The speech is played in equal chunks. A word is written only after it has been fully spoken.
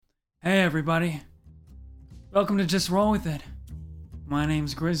Hey everybody, welcome to Just Roll With It. My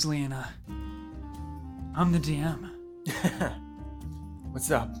name's Grizzly and I'm the DM. What's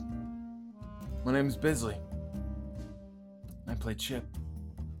up? My name's Bisley. I play Chip.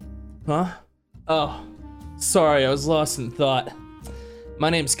 Huh? Oh, sorry, I was lost in thought. My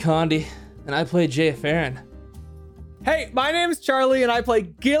name's Condi, and I play JF Aaron. Hey, my name's Charlie, and I play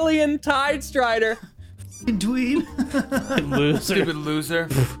Gillion Tidestrider. Dweeb. Loser. Stupid loser.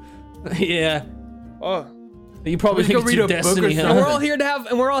 Yeah. Oh, You probably We think go it's your read a book or destiny, And huh? we're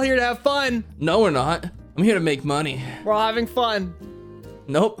all here to have fun. No, we're not. I'm here to make money. We're all having fun.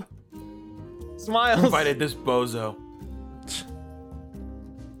 Nope. Smiles. invited this bozo.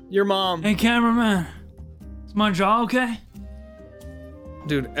 Your mom. Hey cameraman, is my jaw okay?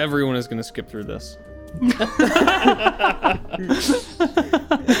 Dude, everyone is gonna skip through this.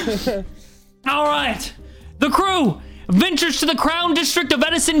 Alright, the crew ventures to the Crown District of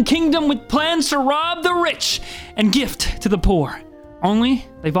Edison Kingdom with plans to rob the rich and gift to the poor. Only,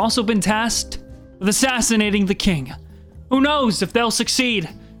 they've also been tasked with assassinating the king. Who knows if they'll succeed,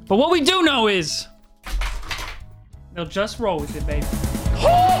 but what we do know is they'll just roll with it, baby.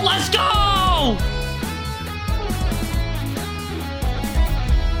 Let's go!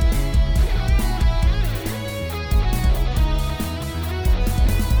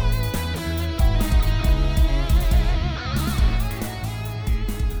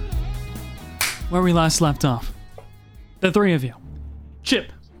 Where we last left off. The three of you,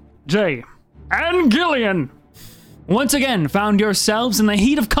 Chip, Jay, and Gillion, once again found yourselves in the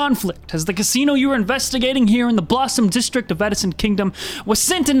heat of conflict as the casino you were investigating here in the Blossom District of Edison Kingdom was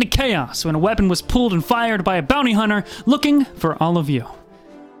sent into chaos when a weapon was pulled and fired by a bounty hunter looking for all of you.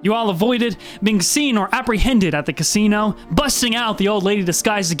 You all avoided being seen or apprehended at the casino, busting out the old lady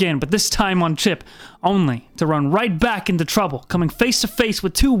disguise again, but this time on Chip, only to run right back into trouble, coming face to face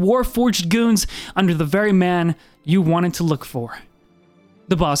with two war-forged goons under the very man you wanted to look for.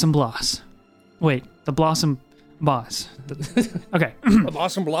 The Blossom Bloss. Wait, the Blossom Boss. Okay.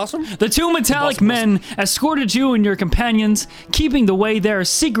 Blossom Blossom? The two metallic men escorted you and your companions, keeping the way there as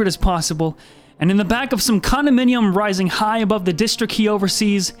secret as possible, and in the back of some condominium rising high above the district he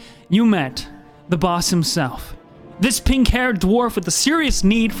oversees, you met the boss himself. This pink-haired dwarf with a serious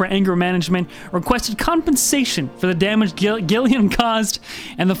need for anger management requested compensation for the damage Gillion caused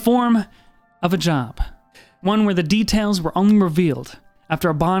in the form of a job. One where the details were only revealed after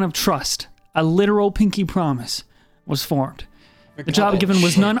a bond of trust, a literal pinky promise, was formed. The job given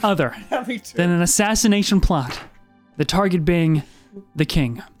was none other than an assassination plot, the target being the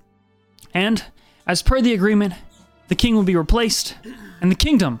king. And, as per the agreement, the king would be replaced, and the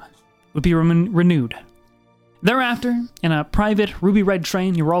kingdom would be renewed. Thereafter, in a private ruby red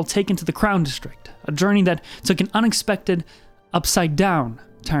train, you were all taken to the Crown District, a journey that took an unexpected, upside-down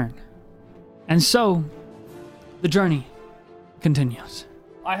turn. And so, the journey continues.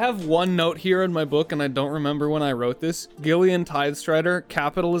 I have one note here in my book, and I don't remember when I wrote this. Gillion Tidestrider,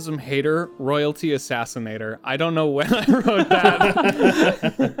 capitalism hater, royalty assassinator. I don't know when I wrote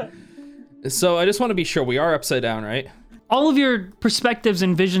that. So I just want to be sure we are upside down, right? All of your perspectives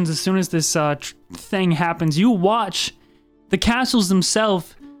and visions, as soon as this thing happens, you watch the castles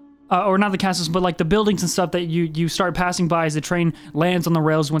themselves, or not the castles, but like the buildings and stuff that you start passing by as the train lands on the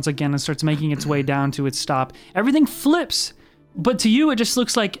rails once again and starts making its way down to its stop. Everything flips, but to you it just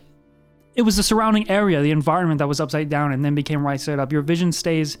looks like it was the surrounding area, the environment that was upside down and then became right side up. Your vision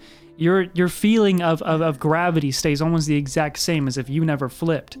stays, your feeling of gravity stays almost the exact same as if you never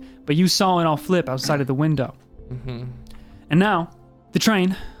flipped, but you saw it all flip outside of the window. Mm-hmm. And now, the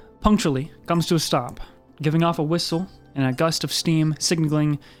train, punctually, comes to a stop, giving off a whistle and a gust of steam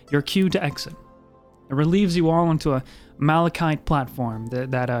signaling your cue to exit. It relieves you all onto a malachite platform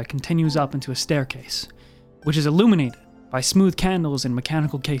that continues up into a staircase, which is illuminated by smooth candles and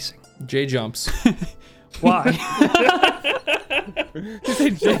mechanical casing. Jay jumps. Why? Did they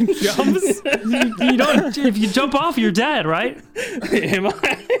jumps? You don't. If you jump off, you're dead, right? Am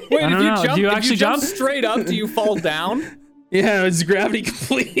I? Wait, I don't know. Do you actually jump? Straight up, do you fall down? Yeah, it's gravity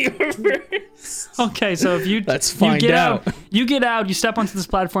completely reversed. Okay, so if you Let's you find get out. you get out, you step onto this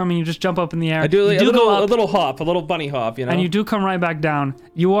platform, and you just jump up in the air. I do, you a go up, little hop, a little bunny hop, you know? and you do come right back down.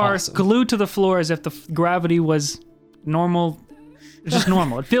 You are Awesome. glued to the floor as if the gravity was normal. It's just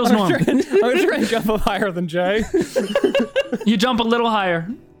normal. It feels normal. I'm gonna try and jump up higher than Jay. You jump a little higher.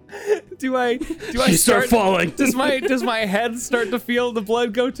 Do I You start falling. Does my head start to feel the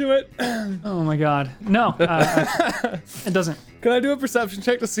blood go to it? Oh my god. No, it doesn't. Can I do a perception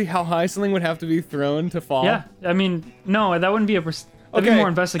check to see how high something would have to be thrown to fall? Yeah, I mean, no, that wouldn't be a. That'd be Okay. more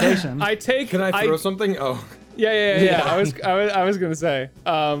investigation. I take. Can I throw something? Oh. Yeah. I was gonna say.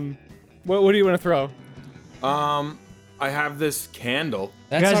 What do you want to throw? I have this candle.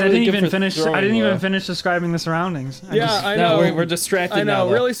 That's Guys, not I really didn't good even for finish. I throwing, didn't even though. finish describing the surroundings. I No, know. we're distracted I know. now.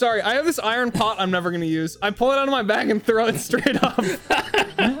 though. Really sorry. I have this iron pot I'm never gonna use. I pull it out of my bag and throw it straight up.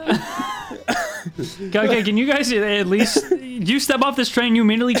 Okay, can you guys at least you step off this train? You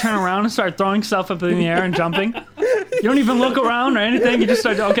immediately turn around and start throwing stuff up in the air and jumping. You don't even look around or anything. You just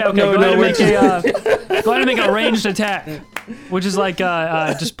start. Okay. No, go ahead we're and make a ranged attack, which is like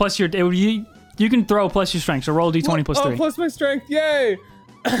just plus your. You can throw plus your strength. So roll d20 plus 3. Plus my strength. Yay!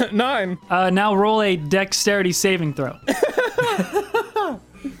 9. Now roll a dexterity saving throw.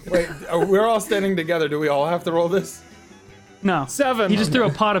 Wait, we're all standing together. Do we all have to roll this? No. 7. You just threw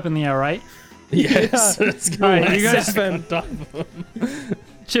a pot up in the air, right? Yes. Let's go. All right, you guys. 7.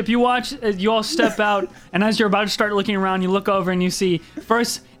 Chip, you watch as you all step out, and as you're about to start looking around, you look over and you see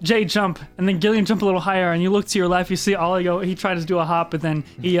first Jay jump, and then Gillion jump a little higher, and you look to your left, you see Ollie go. He tries to do a hop, but then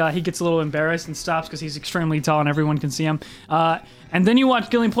he gets a little embarrassed and stops because he's extremely tall and everyone can see him. And then you watch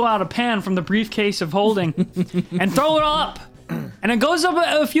Gillion pull out a pan from the briefcase of holding and throw it all up. And it goes up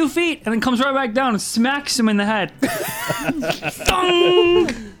a few feet and then comes right back down and smacks him in the head. Thung!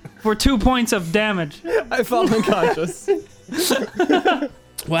 For 2 points of damage. I fell unconscious.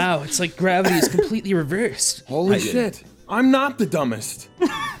 Wow, it's like gravity is completely reversed. Holy shit. I'm not the dumbest.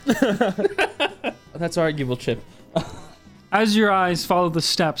 That's arguable, Chip. As your eyes follow the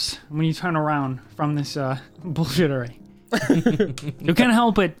steps when you turn around from this bullshittery, you can't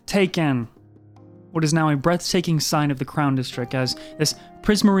help but take in what is now a breathtaking sight of the Crown District as this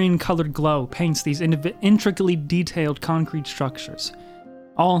prismarine-colored glow paints these intricately detailed concrete structures.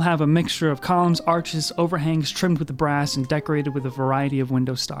 All have a mixture of columns, arches, overhangs trimmed with brass and decorated with a variety of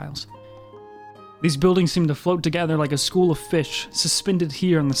window styles. These buildings seem to float together like a school of fish suspended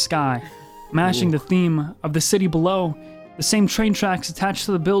here in the sky, matching the theme of the city below. The same train tracks attached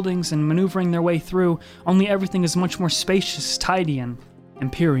to the buildings and maneuvering their way through, only everything is much more spacious, tidy, and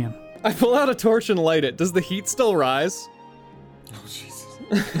Empyrean. I pull out a torch and light it. Does the heat still rise? Oh, Jesus.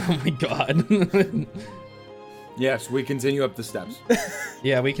 Oh my god. Yes, we continue up the steps.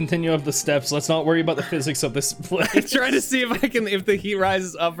 Yeah, we continue up the steps. Let's not worry about the physics of this place. Try to see if the heat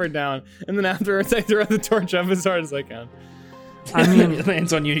rises up or down, and then afterwards I throw the torch up as hard as I can. I mean, It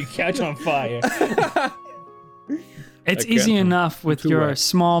lands on you, you catch on fire. it's I easy can't. enough with too your wet.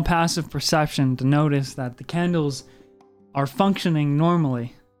 small passive perception to notice that the candles are functioning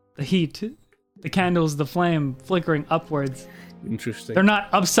normally. The heat, the candles, the flame flickering upwards. Interesting. They're not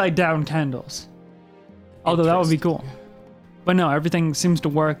upside down candles. Although that would be cool. But no, everything seems to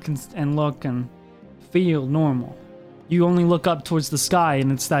work and look and feel normal. You only look up towards the sky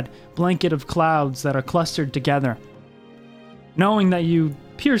and it's that blanket of clouds that are clustered together. Knowing that you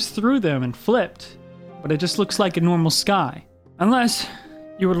pierced through them and flipped, but it just looks like a normal sky. Unless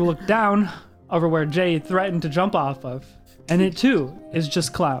you were to look down over where Jay threatened to jump off of, and it too is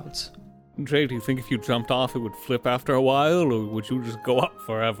just clouds. Jay, do you think if you jumped off it would flip after a while, or would you just go up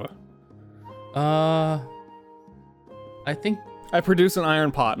forever? I think. I produce an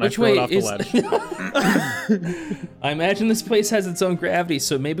iron pot and Which I throw way it off is? the ledge. I imagine this place has its own gravity,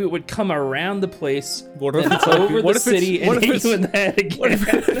 so maybe it would come around the place, What if then it's like- over what the if it's- city, what and if hit it's- you in the head again. What if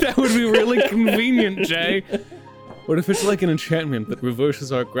that would be really convenient, Jay? What if it's like an enchantment that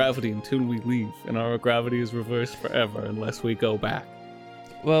reverses our gravity until we leave, and our gravity is reversed forever unless we go back?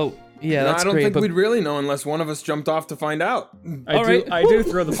 Well, yeah, No, that's I don't great, think but we'd really know unless one of us jumped off to find out. I do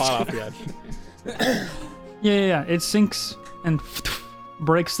throw the pot off the edge. Yeah. It sinks and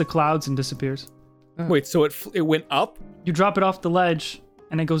breaks the clouds and disappears. Wait, so it went up? You drop it off the ledge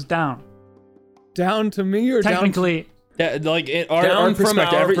and it goes down. Down to me or Technically, yeah, like our Down from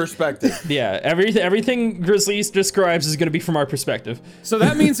perspective. our perspective. Yeah, everything Grizzly describes is going to be from our perspective. down? So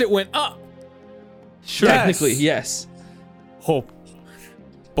that means it went up. sure. Yes. Technically, yes. Hope.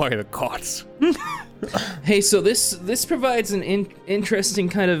 By the gods. Hey, so this provides an interesting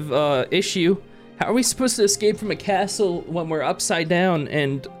kind of issue. How are we supposed to escape from a castle when we're upside down?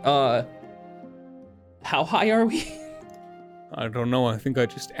 And how high are we? I don't know. I think I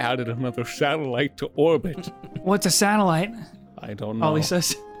just added another satellite to orbit. What's a satellite? I don't know. Ollie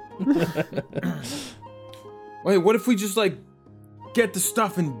says. Wait, what if we just like get the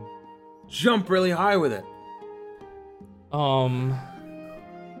stuff and jump really high with it? 1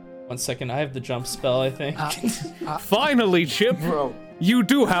 second, I have the jump spell, I think. Finally, Chip. Bro. You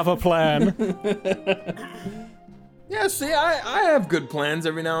do have a plan. Yeah, see, I have good plans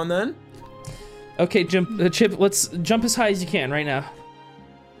every now and then. Okay, Chip, let's jump as high as you can right now.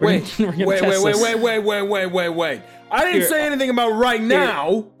 Wait, We're gonna wait, test wait, this. wait, wait, wait, wait, wait, wait, wait. I didn't say anything about right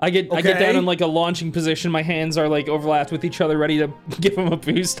now. I get down in like a launching position. My hands are like overlapped with each other, ready to give him a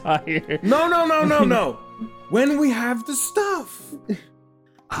boost higher. No. When we have the stuff.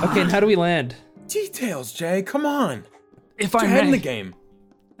 Okay, and how do we land? Details, Jay. Come on. If Get I ahead in may, the game.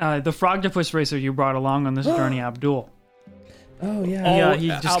 the Frogdipus racer you brought along on this journey, Abdul. Oh yeah. Yeah, he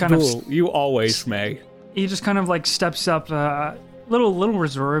just kind of Abdul, you always may. he just kind of like steps up, little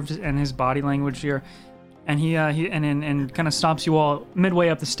reserved in his body language here, and he kind of stops you all midway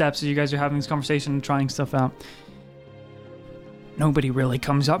up the steps as you guys are having this conversation and trying stuff out. Nobody really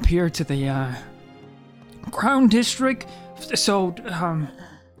comes up here to the Crown District, so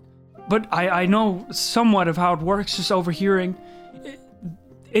but I know somewhat of how it works. Just overhearing,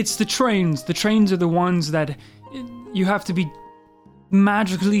 it's the trains. The trains are the ones that you have to be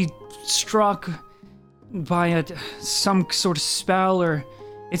magically struck by some sort of spell, or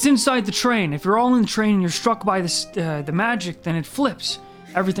it's inside the train. If you're all in the train and you're struck by the magic, then it flips.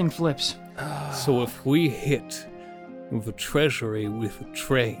 Everything flips. So if we hit the treasury with a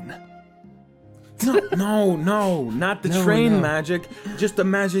train. No, not the train magic, just the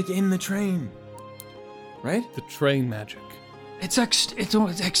magic in the train. Right? The train magic. It's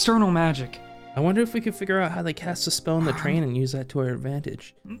external magic. I wonder if we could figure out how they cast a spell on the train and use that to our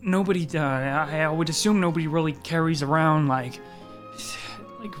advantage. Nobody, I would assume nobody really carries around like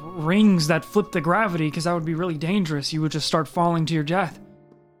rings that flip the gravity, because that would be really dangerous. You would just start falling to your death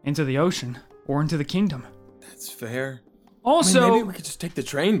into the ocean or into the kingdom. That's fair. Also, maybe we could just take the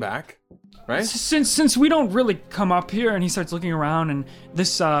train back, right? Since we don't really come up here, and he starts looking around, and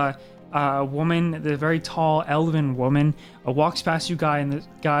this woman, the very tall elven woman, walks past you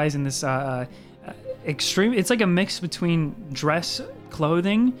guys in this extreme. It's like a mix between dress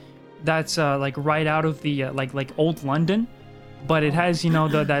clothing that's like right out of the like old London, but it has that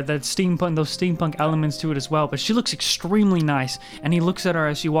steampunk, those steampunk elements to it as well. But she looks extremely nice, and he looks at her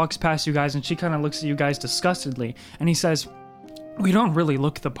as she walks past you guys, and she kind of looks at you guys disgustedly, and he says, "We don't really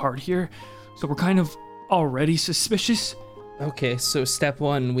look the part here, so we're kind of already suspicious." Okay, so step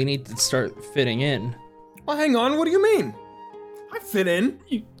one, we need to start fitting in. Well, hang on. What do you mean? I fit in.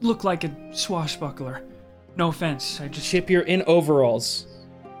 You look like a swashbuckler. No offense, I just... Chip, you're in overalls.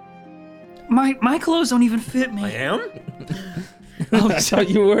 My clothes don't even fit me. I am? I thought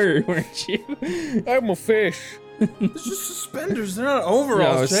you were, weren't you? I'm a fish. It's just suspenders. They're not No,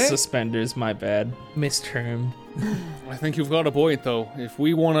 overalls, it's Jay. suspenders, my bad. Mistermed. I think you've got a point, though. If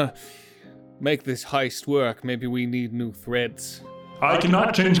we want to make this heist work, maybe we need new threads. I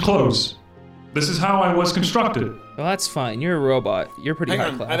cannot change clothes. This is how I was constructed. Well, that's fine. You're a robot. You're pretty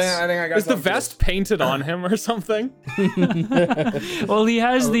high class. I think I got Is the something for vest painted on him or something? Well, he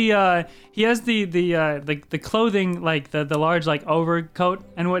has the clothing, like the large like overcoat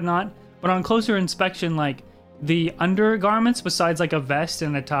and whatnot. But on closer inspection, like the undergarments, besides like a vest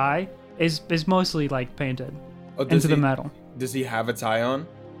and a tie, is mostly like painted into the metal. Does he have a tie on?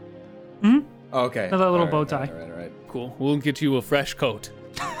 Hmm? Oh, okay. A little All right, bow tie. All right. Cool. We'll get you a fresh coat.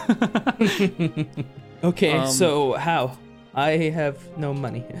 Okay, so how? I have no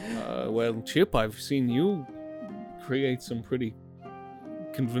money. Well, Chip, I've seen you create some pretty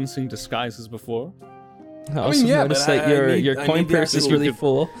convincing disguises before. I also yeah, noticed but that I your need coin the purse is actual really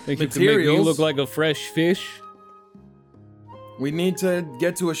full. Think you can make me Materials. look like a fresh fish? We need to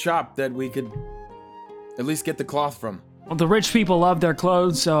get to a shop that we could at least get the cloth from. Well, the rich people love their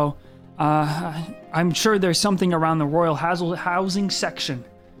clothes, so I'm sure there's something around the royal housing section.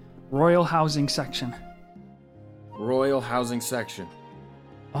 Royal housing section. Royal housing section.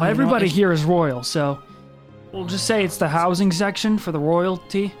 Well, everybody here is royal, so we'll just say it's the housing section for the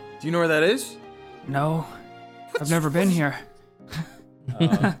royalty. Do you know where that is? No, I've never been here.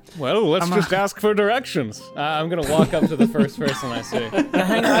 Well, let's just ask for directions. I'm gonna walk up to the first person I see.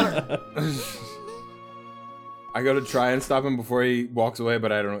 Hang on. I go to try and stop him before he walks away,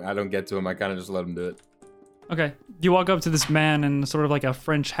 but I don't get to him. I kind of just let him do it. Okay, you walk up to this man in sort of like a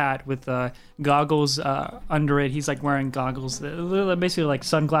French hat with goggles under it. He's like wearing goggles, they're basically like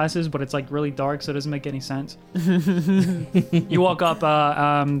sunglasses, but it's like really dark, so it doesn't make any sense. You walk up,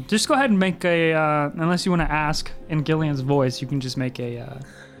 just go ahead and make unless you want to ask in Gillion's voice, you can just make a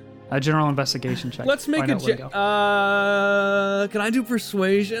general investigation check. Let's make Find out where to go. can I do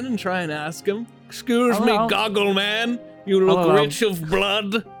persuasion and try and ask him? Excuse me, I'll- goggle man. You look I'll- rich of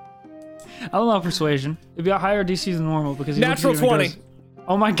blood. I'll allow persuasion. It'd be a higher DC than normal because he looks Natural at you and 20. goes,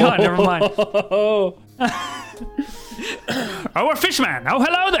 "Oh my god, never mind." Oh, Oh, a fishman. Oh,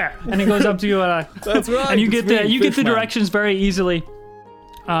 hello there. And he goes up to you. That's right. And you it's get me, the Fishman. directions very easily.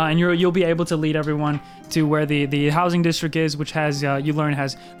 and you'll be able to lead everyone to where the housing district is, which has you learn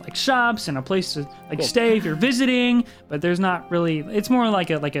has like shops and a place to like stay if you're visiting. But there's not really. It's more like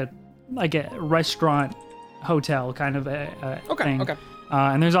a restaurant, hotel kind of a thing. Okay.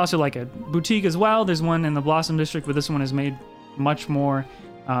 And there's also like a boutique as well. There's one in the Blossom District, but this one is made much more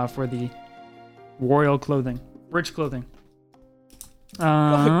for the royal clothing, rich clothing.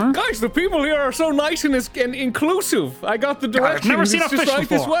 Guys, the people here are so nice and inclusive. I got the directions. I've never seen a It's just fish like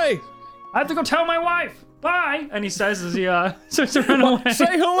before. this way. I have to go tell my wife. Bye. And he says as he starts to run away.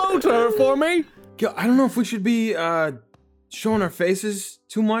 Say hello to her for me. Gil, I don't know if we should be showing our faces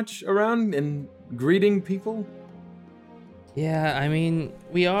too much around and greeting people. Yeah, I mean,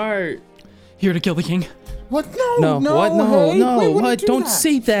 we are. Here to kill the king. What? No, what? No, hey, no, wait, what? do Don't that.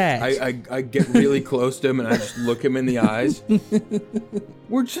 say that. I get really close to him and I just look him in the eyes.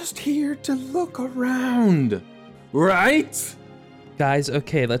 We're just here to look around, right? Guys,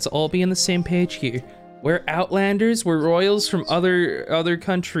 okay, let's all be on the same page here. We're outlanders, we're royals from other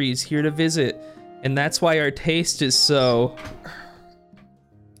countries here to visit, and that's why our taste is so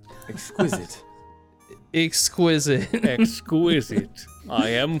Exquisite. exquisite. Exquisite. I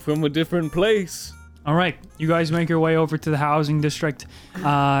am from a different place. All right, you guys make your way over to the housing district,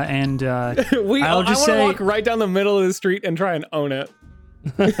 and I I'll just want to say, walk right down the middle of the street and try and own it.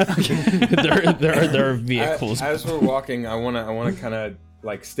 there are vehicles. As we're walking, I wanna kind of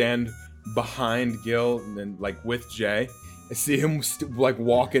like stand behind Gil and then like with Jay. I see him like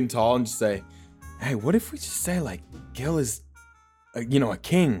walking tall and just say, "Hey, what if we just say like Gil is, a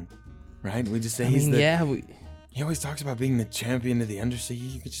king, right? We just say he always talks about being the champion of the undersea.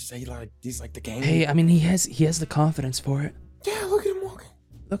 You could just say like he's like the king. Hey, I mean, he has the confidence for it. Yeah, look at him walking.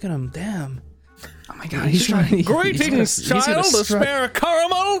 Look at him, damn. oh my god, he's trying. Greetings, child, a spare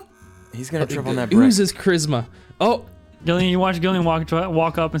caramel. He's gonna trip on that brick. Oozes charisma. Oh, Gillian, you watch Gillian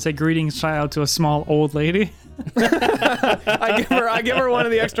walk up and say greetings, child, to a small old lady. I give her one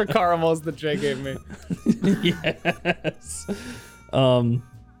of the extra caramels that Jay gave me. yes. Oh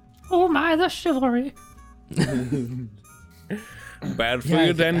my, the chivalry. Bad for Yeah,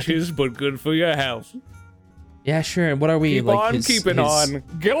 your dentures, but good for your health. Yeah, sure. And what are we Keep like? on keeping on,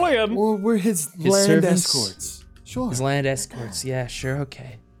 Gillian. Well, we're his land servants? escorts. Sure. His land escorts. Yeah, sure.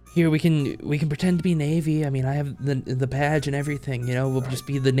 Okay. Here we can pretend to be Navy. I mean, I have the badge and everything. We'll just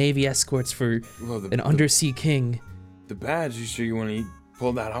be the Navy escorts for an undersea king. The badge. You sure you want to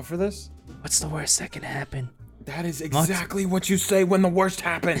pull that out for this? What's the worst that can happen? That is exactly what you say when the worst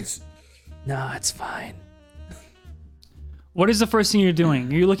happens. No, it's fine. What is the first thing you're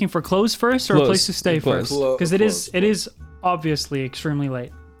doing? Are you looking for clothes first or a Clothes. place to stay Clothes. first? Because it is obviously extremely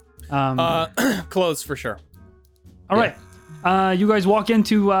late. Clothes for sure. All right. You guys walk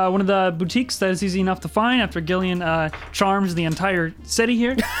into one of the boutiques that is easy enough to find after Gillian charms the entire city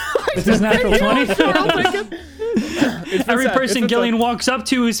here with his natural 20. Every person Gillian walks up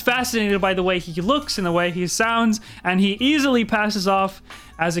to is fascinated by the way he looks and the way he sounds, and he easily passes off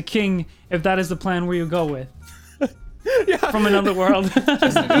as a king if that is the plan where you go with. From another world.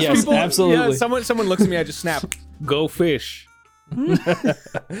 Yes, absolutely. Yeah, someone looks at me, I just snap. Go fish.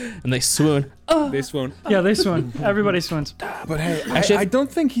 And they swoon. They swoon. Yeah, they swoon. Everybody swoons. But hey, Actually, I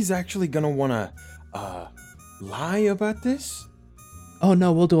don't think he's actually gonna wanna lie about this. Oh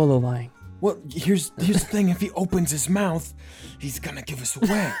no, we'll do all the lying. Well, here's the thing: if he opens his mouth, he's gonna give us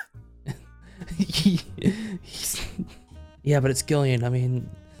away. Yeah, but it's Gillion. I mean,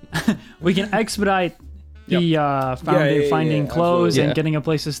 We can expedite the finding clothes absolutely. and Yeah. getting a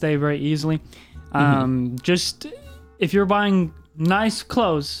place to stay very easily. Just if you're buying nice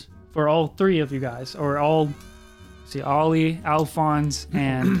clothes for all three of you guys, or Ollie, Alphonse,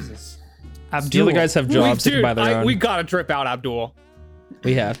 and Abdul. the other guys have jobs. They can buy their own. We gotta trip out Abdul.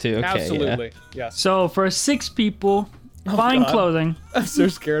 We have to. Okay. Absolutely. Yes. So for 6 people, fine God. clothing. I'm so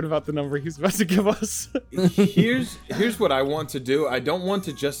scared about the number he's about to give us. Here's what I want to do. I don't want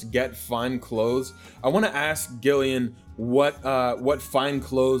to just get fine clothes. I want to ask Gillian what fine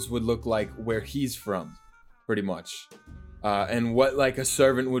clothes would look like where he's from, pretty much, and what like a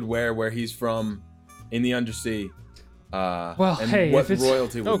servant would wear where he's from in the undersea. Well, and hey, what if it's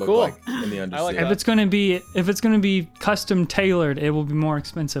royalty would look cool. like in the undersea. like if it's gonna be custom tailored, it will be more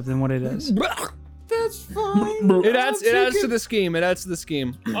expensive than what it is. That's fine. It adds to the scheme. It adds to the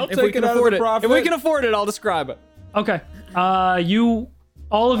scheme. I'll If take we can it out of afford the it. profit. If we can afford it, I'll describe it. Okay.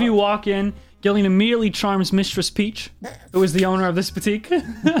 All of you walk in. Gillian immediately charms Mistress Peach, who is the owner of this boutique.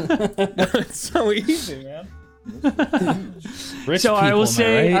 It's so easy, man. Rich So I will people,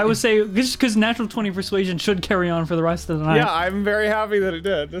 am say, right? just because natural 20 persuasion should carry on for the rest of the night. Yeah, I'm very happy that it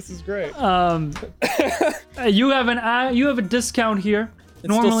did. This is great. You have a discount here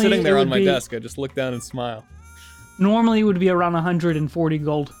It's still Normally, sitting there it on would my be- desk. I just look down and smile. Normally it would be around 140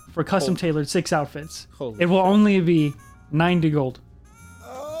 gold for custom tailored 6 outfits. Holy It will only be 90 gold.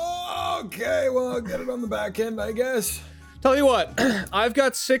 Okay, well, I'll get it on the back end, I guess. Tell you what, I've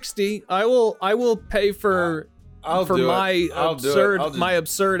got 60. I will pay for I'll do my it. I'll do it. absurd I'll just- my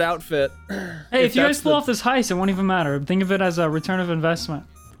absurd outfit. Hey, if you guys that's pull the- off this heist, it won't even matter. Think of it as a return of investment.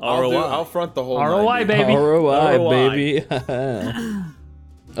 I'll front the whole ROI, 90. baby. ROI, ROI. baby.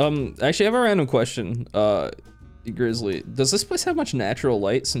 Actually, I have a random question. Grizzly, does this place have much natural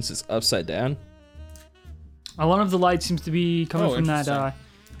light since it's upside down? A lot of the light seems to be coming Oh, from that. interesting.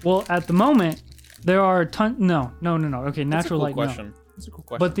 Well, at the moment, there are No. Okay, That's a natural cool light. question. No. That's a cool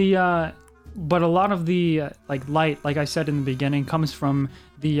question. But the but a lot of the like light, like I said in the beginning, comes from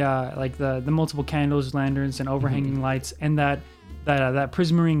the like the multiple candles, lanterns, and overhanging lights, and that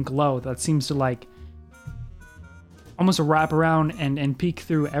prismarine glow that seems to like almost wrap around and peek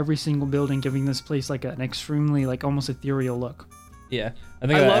through every single building, giving this place like an extremely like almost ethereal look. Yeah, I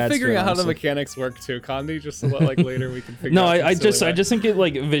think I that love adds to figuring it, out how the honestly. mechanics work too, Condi, just so that like later we can figure No, out I some silly just way. think it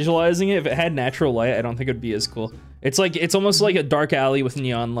like visualizing it. If it had natural light, I don't think it would be as cool. It's almost like a dark alley with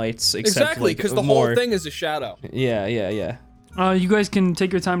neon lights. Except Exactly, because the more, whole thing is a shadow. Yeah. You guys can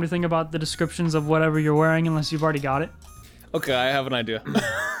take your time to think about the descriptions of whatever you're wearing, unless you've already got it. Okay, I have an idea.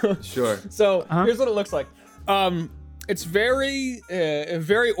 Sure. So here's what it looks like. It's very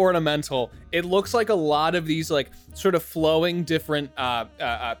ornamental. It looks like a lot of these like sort of flowing different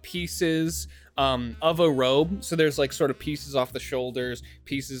pieces of a robe. So there's like sort of pieces off the shoulders,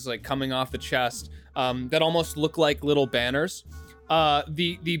 pieces like coming off the chest that almost look like little banners.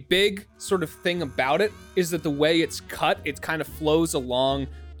 The big sort of thing about it is that the way it's cut, it kind of flows along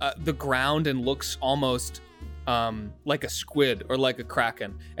the ground and looks almost like a squid or like a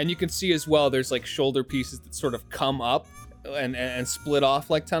kraken. And you can see as well, there's like shoulder pieces that sort of come up and split off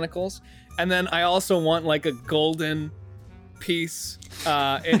like tentacles. And then I also want like a golden piece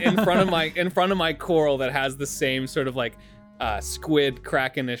in front of my coral that has the same sort of like squid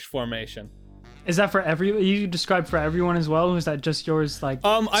krakenish formation. Is that for you described for everyone as well? Or is that just yours? Like,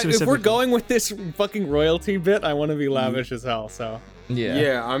 If we're specifically? going with this fucking royalty bit, I want to be lavish as hell. So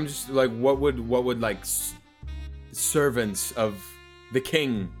Yeah, I'm just like, what would like servants of the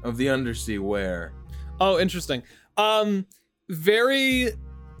king of the undersea wear? Oh, interesting. Very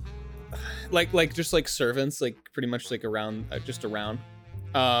like just like servants, like pretty much like around, just around.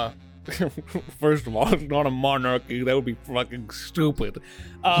 First of all, it's not a monarchy. That would be fucking stupid.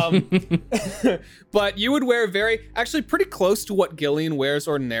 But you would wear actually pretty close to what Gillion wears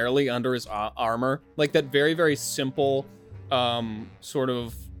ordinarily under his armor, like that very, very simple, sort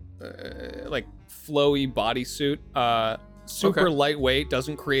of like flowy bodysuit. Super lightweight,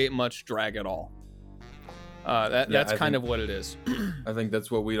 doesn't create much drag at all. That's kind of what it is. I think that's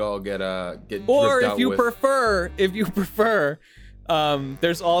what we'd all get dripped Or out if you with. prefer,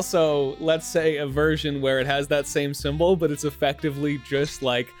 there's also, let's say, a version where it has that same symbol, but it's effectively just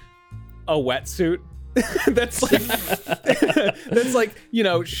like a wetsuit. that's like you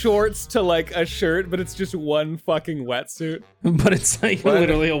know, shorts to like a shirt, but it's just one fucking wetsuit. But it's like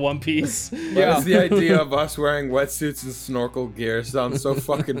literally a one piece. Yeah, the idea of us wearing wetsuits and snorkel gear sounds so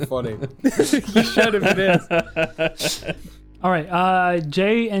fucking funny. You should if it is. All right,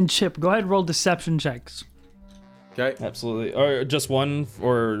 Jay and Chip, go ahead and roll deception checks Okay. Absolutely. Or just one,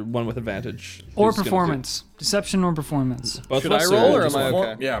 or one with advantage. or Who's gonna do- performance. Deception or performance. Both Should of I us, roll or just am I one?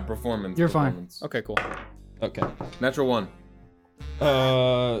 okay? Yeah, performance. You're fine. performance. Okay, cool. Okay. Natural 1.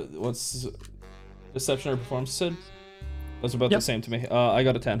 What's deception or performance said? Those are both Yep. the same to me. I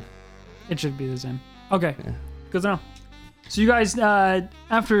got a 10. It should be the same. Okay, good to know. So you guys,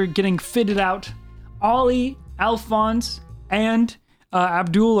 after getting fitted out, Ollie, Alphonse, and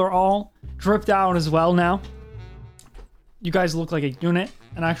Abdul are all dripped out as well now. You guys look like a unit,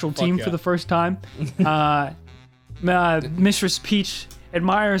 an actual team yeah. for the first time. Mistress Peach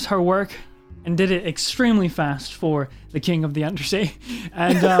admires her work and did it extremely fast for the king of the undersea.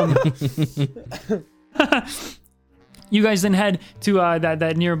 And you guys then head to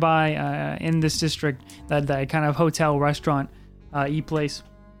that nearby in this district, that kind of hotel restaurant eat place.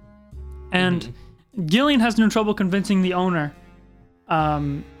 And Gillion has no trouble convincing the owner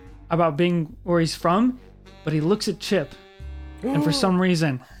about being where he's from, but he looks at Chip, and for some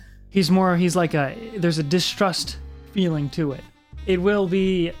reason, he's like there's a distrust feeling to it. It will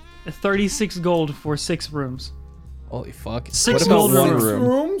be 36 gold for 6 rooms. Holy fuck. 6 what about gold one rooms. room?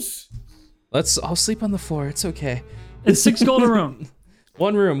 Rooms? I'll sleep on the floor. It's okay. It's 6 gold a room.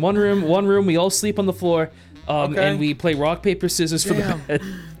 One room. We all sleep on the floor. Okay. And we play rock, paper, scissors for the Damn. bed.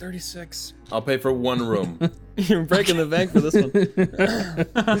 36. I'll pay for one room. You're breaking the bank for this one.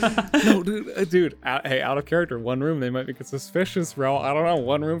 No, dude. Out of character. One room. They might make it suspicious, bro. I don't know.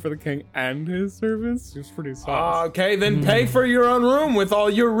 One room for the king and his servants. Seems pretty solid. Okay, then pay for your own room with all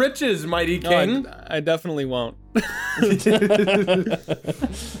your riches, mighty king. I definitely won't.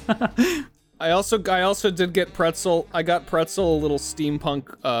 I also did get pretzel. I got pretzel a little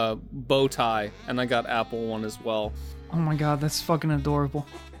steampunk bow tie, and I got apple one as well. Oh my god, that's fucking adorable.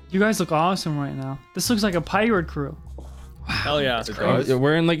 You guys look awesome right now. This looks like a pirate crew. Hell yeah. You're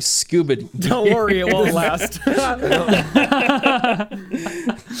wearing like scuba. Don't worry, it won't last. It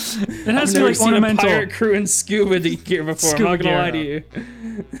has to be like Seen a ornamental. pirate crew in scuba gear before. Scuba I'm not gonna gear. lie to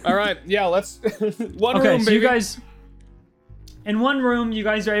you. All right, yeah, let's one Okay, room, so baby. you guys, in one room, you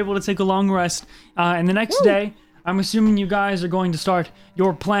guys are able to take a long rest. And the next day, I'm assuming you guys are going to start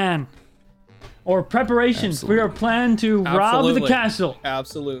your plan or preparations for your plan to rob the Absolutely. castle.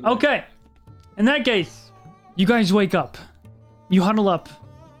 Absolutely. Okay. In that case, you guys wake up, you huddle up,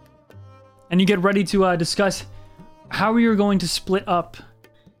 and you get ready to discuss how you're going to split up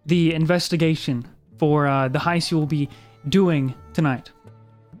the investigation for the heist you will be doing tonight.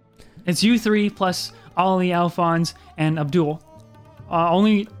 It's you three plus Ollie, Alphonse, and Abdul.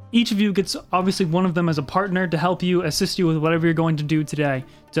 Only each of you gets obviously one of them as a partner to help you, assist you with whatever you're going to do today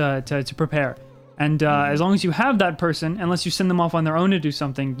to prepare. And as long as you have that person, unless you send them off on their own to do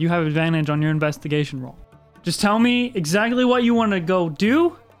something, you have advantage on your investigation roll. Just tell me exactly what you want to go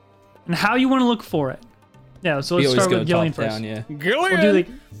do and how you want to look for it. Yeah, so We let's always start go with Gillion top first. down, yeah.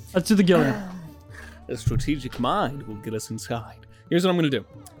 Gillion! Let's do the Gillion. A strategic mind will get us inside. Here's what I'm gonna do.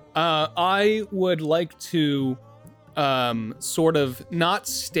 I would like to sort of not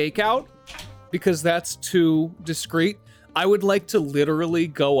stake out because that's too discreet. I would like to literally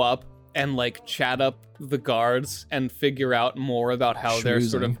go up and like chat up the guards and figure out more about how their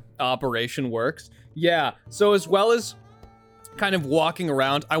sort of Schmoozing. operation works. Yeah. So as well as kind of walking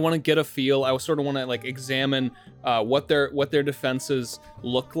around, I want to get a feel. I sort of want to like examine what their defenses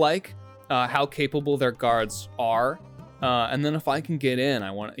look like, how capable their guards are, and then if I can get in,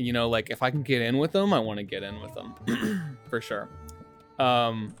 I want if I can get in with them, I want to get in with them for sure.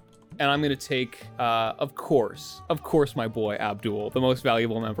 And I'm gonna take, of course, my boy Abdul, the most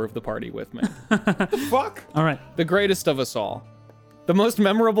valuable member of the party, with me. Fuck. All right. The greatest of us all. The most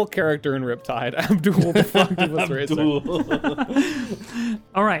memorable character in Riptide, Abdul the Frogulous Racer.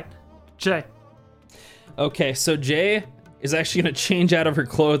 All right. Jay. Okay, so Jay is actually gonna change out of her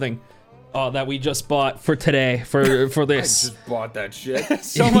clothing that we just bought for today for I this. just bought that shit.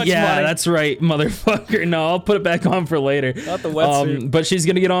 So much Yeah, money. that's right, motherfucker. No, I'll put it back on for later. Not the wetsuit. But she's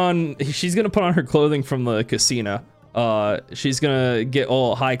gonna put on her clothing from the casino. She's gonna get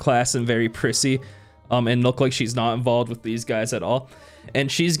all high class and very prissy, and look like she's not involved with these guys at all. And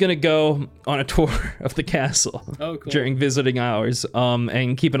she's gonna go on a tour of the castle Oh, cool. during visiting hours,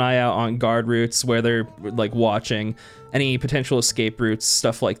 and keep an eye out on guard routes where they're like watching any potential escape routes,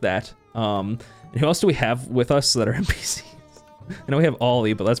 stuff like that. And who else do we have with us that are NPCs? I know we have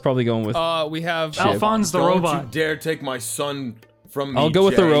Ollie, but that's probably going with. We have Alphonse the Don't robot. you dare take my son from me, I'll go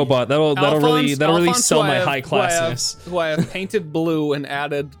with the Jay. robot. That'll really Alphonse, sell who my I have- high classiness. Who I have painted blue and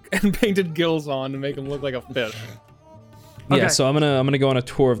painted gills on to make him look like a fish. Yeah, Okay. so I'm gonna go on a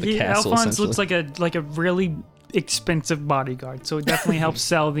tour of the castle. Alphonse looks essentially. like a really expensive bodyguard, so it definitely helps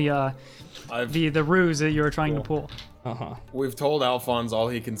sell the ruse that you're trying to pull. Uh-huh. We've told Alphonse all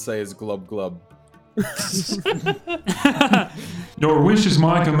he can say is glub glub. Your wish is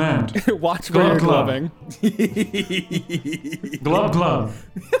my command. Watch where you're Glove. gloving. Glove, glove.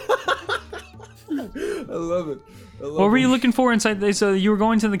 I love it. What were you looking for inside? So you were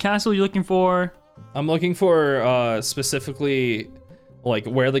going to the castle. You're looking for. I'm looking for specifically like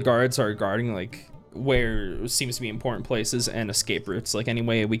where the guards are guarding, like where seems to be important places and escape routes, like any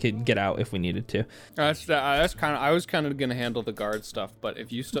way we could get out if we needed to. That's kind of. I was kind of gonna handle the guard stuff, but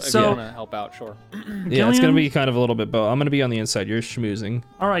if you So- want to help out, sure. Yeah, it's gonna Gillian? be kind of a little bit, but I'm gonna be on the inside. You're schmoozing.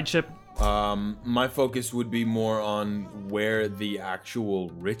 All right, Chip. My focus would be more on where the actual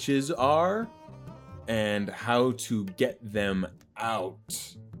riches are and how to get them out.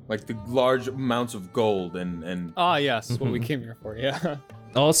 Like the large amounts of gold and Ah, yes, that's what we came here for. Yeah,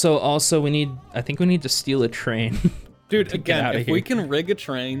 Also, I think we need to steal a train. dude. Again, outta if here. we can rig a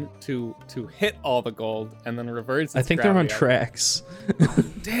train to hit all the gold and then reverse. I think they're on tracks.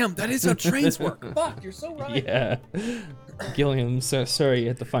 Damn, that is how trains work. Fuck, you're so right. Yeah. Gillian, I'm so sorry you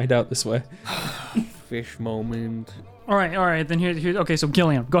had to find out this way. Fish moment. All right. Then here. Okay, so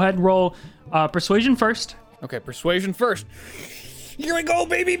Gillian, go ahead and roll persuasion first. Okay, persuasion first. Here we go,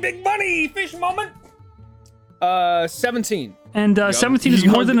 baby, big money, fish moment. 17. And 17 is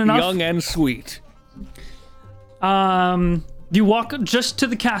more than enough. Young and sweet. You walk just to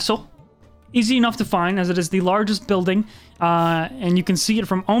the castle. Easy enough to find, as it is the largest building, and you can see it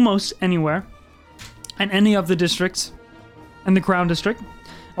from almost anywhere, and any of the districts, in the Crown District,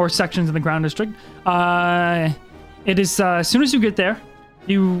 or sections in the Crown District. It is, as soon as you get there,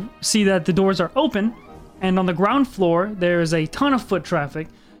 you see that the doors are open, and on the ground floor, there is a ton of foot traffic,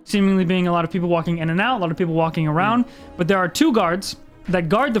 seemingly being a lot of people walking in and out, a lot of people walking around, but there are 2 guards that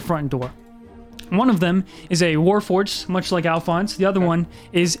guard the front door. One of them is a warforged, much like Alphonse. The other one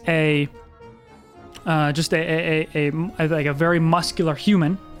is a just a very muscular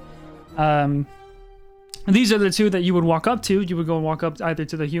human. These are the 2 that you would walk up to. You would go and walk up either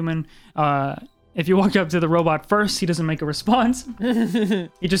to the human. If you walk up to the robot first, he doesn't make a response.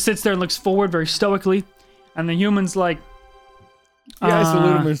 He just sits there and looks forward very stoically. And the human's like... Yeah, I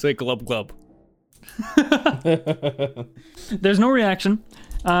salute him and say glub glub. There's no reaction.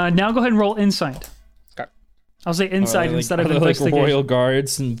 Now go ahead and roll insight. Okay. I'll say insight instead of like investigation. royal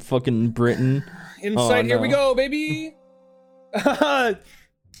guards in fucking Britain. Insight, here we go, baby. 4.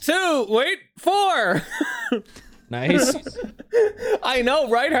 Nice. I know,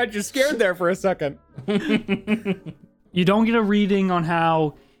 right? Had you scared there for a second. You don't get a reading on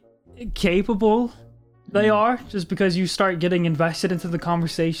how capable they are, just because you start getting invested into the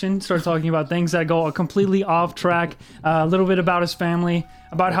conversation, start talking about things that go completely off track, a little bit about his family,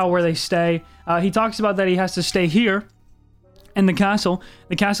 about where they stay. He talks about that he has to stay here in the castle.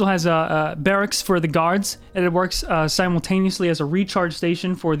 The castle has barracks for the guards, and it works simultaneously as a recharge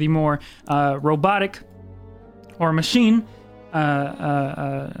station for the more robotic or machine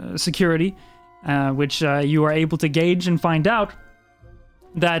security, which you are able to gauge and find out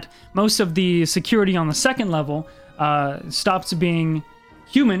that most of the security on the second level stops being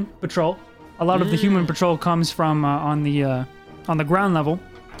human patrol. A lot of the human patrol comes from on the ground level.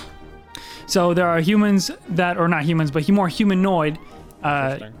 So there are humans that, or not humans, but more humanoid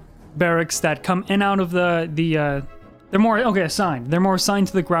barracks that come in out of the they're more assigned. They're more assigned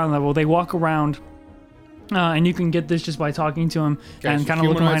to the ground level. They walk around, and you can get this just by talking to them and kind of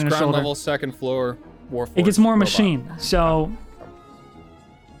looking behind their shoulder. Level, second floor, warforged. It gets more robot. machine. So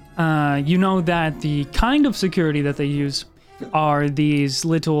you know that the kind of security that they use are these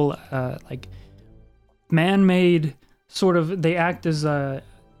little like man-made sort of. They act as a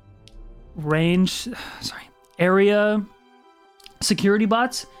area security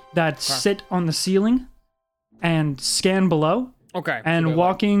bots that sit on the ceiling and scan below. Okay. And so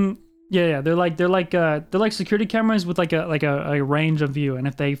walking, they're like security cameras with like a range of view.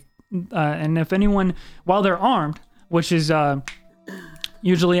 And if anyone, while they're armed, which is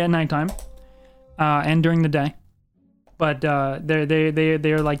usually at nighttime and during the day, but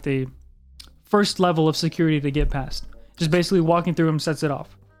they're like the first level of security to get past. Just basically walking through them sets it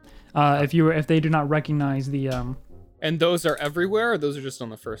off. If they do not recognize the And those are everywhere, or those are just on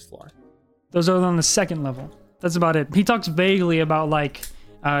the first floor? Those are on the second level. That's about it. He talks vaguely about like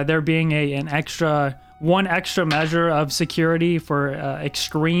there being one extra measure of security for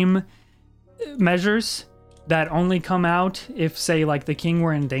extreme measures that only come out if, say, like the king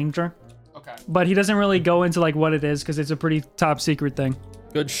were in danger. Okay. But he doesn't really go into like what it is because it's a pretty top secret thing.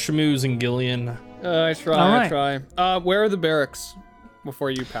 Good schmooze in Gillion. I try. All right. I try. Where are the barracks?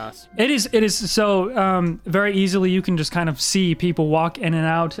 Before you pass. It is so very easily you can just kind of see people walk in and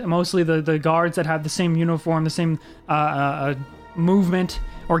out. Mostly the guards that have the same uniform, the same movement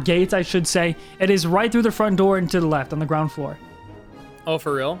or gait, I should say. It is right through the front door and to the left on the ground floor. Oh,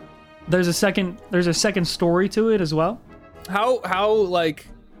 for real? There's a second story to it as well. How like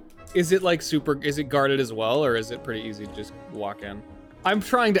is it like is it guarded as well, or is it pretty easy to just walk in? I'm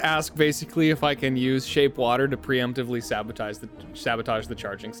trying to ask basically if I can use shape water to preemptively sabotage the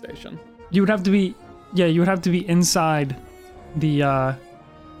charging station. You would have to be inside the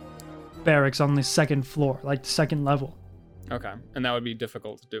barracks on the second floor, like the second level. Okay, and that would be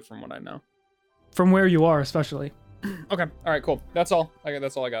difficult to do from what I know. From where you are, especially. Okay, all right, cool. That's all.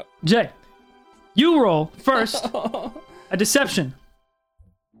 That's all I got. Jay, you roll first a deception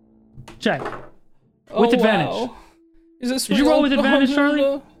check with advantage. Wow. Is this Did you roll with advantage,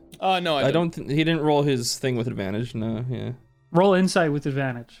 Charlie? No, I don't. He didn't roll his thing with advantage. No, yeah. Roll insight with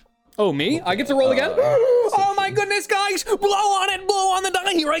advantage. Oh, me? I get to roll again? Oh my goodness, guys! Blow on it! Blow on the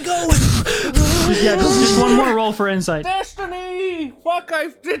die! Here I go! just one more roll for insight. Destiny! Fuck, I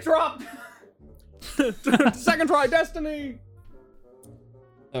dropped! Second try, Destiny!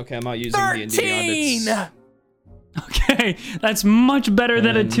 Okay, I'm not using D&D 13! on it. Okay, that's much better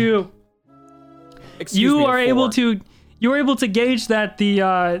than a 2. You are able to gauge that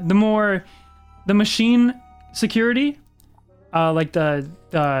the machine security, like the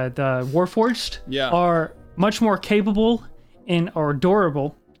Warforged, are much more capable or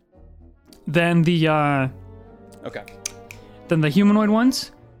durable than the humanoid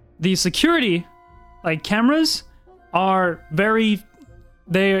ones. The security, like cameras, are very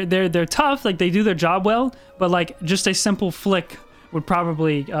they're tough. Like they do their job well, but like just a simple flick would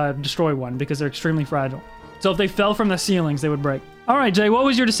probably destroy one because they're extremely fragile. So if they fell from the ceilings, they would break. All right, Jay, what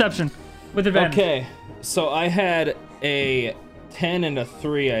was your deception with advantage? Okay, so I had a 10 and a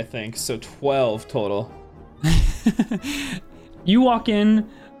 3, I think, so 12 total. You walk in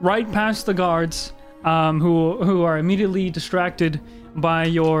right past the guards, who are immediately distracted by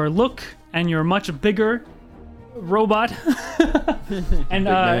your look and your much bigger robot. And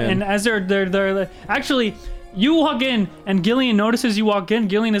as they're actually, you walk in and Gillion notices you walk in.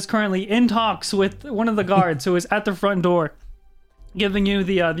 Gillion is currently in talks with one of the guards who is at the front door, giving you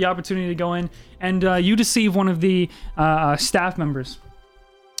the opportunity to go in, and you deceive one of the staff members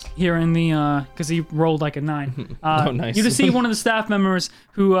here in the because he rolled like a 9. Oh, nice. You deceive one of the staff members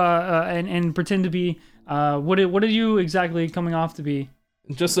who and pretend to be what are you exactly coming off to be?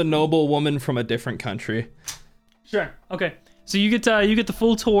 Just a noble woman from a different country. Sure. Okay. So you get the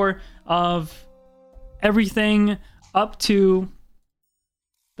full tour of everything up to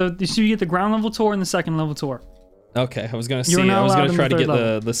so you get the ground level tour and the second level tour. Okay, I was gonna try to get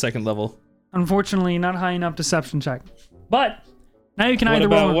the second level. Unfortunately, not high enough deception check. But now you can either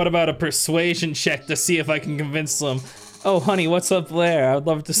roll. What about a persuasion check to see if I can convince them? Oh, honey, what's up there? I'd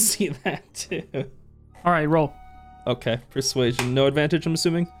love to see that too. All right, roll. Okay, persuasion. No advantage, I'm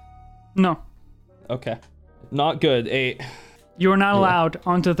assuming? No. Okay. Not good. 8. You are not allowed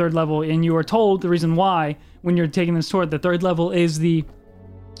onto the third level, and you are told the reason why when you're taking this tour. The third level is the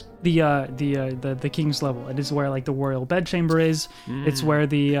king's level. It is where like the royal bedchamber is. It's where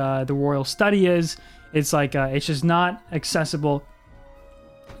the royal study is. It's like it's just not accessible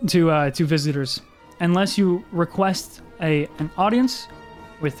to visitors unless you request an audience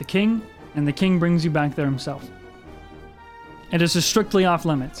with the king, and the king brings you back there himself. It is just strictly off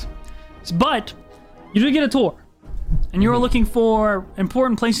limits. But you do get a tour, and you're looking for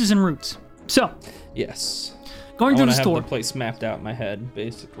important places and routes. So yes, going through this tour, I have the place mapped out in my head,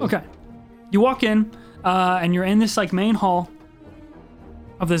 basically. Okay, you walk in, and you're in this like main hall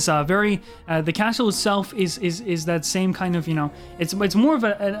of this the castle itself is that same kind of, it's more of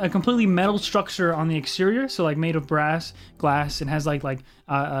a completely metal structure on the exterior, so like made of brass, glass, and has like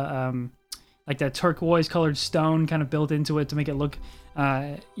that turquoise colored stone kind of built into it to make it look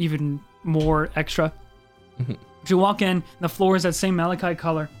even more extra. If you walk in, the floor is that same malachite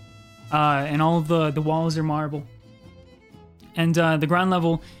color, and all of the walls are marble. And the ground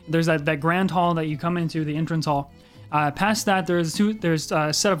level, there's that grand hall that you come into, the entrance hall. Past that, there's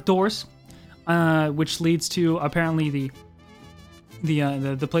a set of doors, which leads to apparently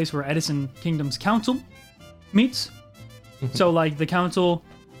the place where Edison Kingdom's council meets. So like the council,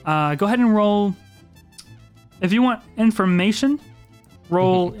 go ahead and roll. If you want information,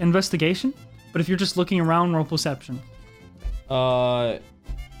 roll investigation. But if you're just looking around, roll perception. I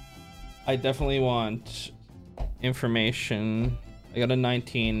definitely want information. I got a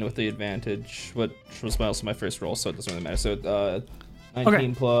 19 with the advantage, which was also my first roll, so it doesn't really matter. So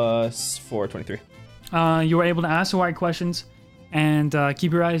 19 plus 4, 23. You were able to ask the right questions and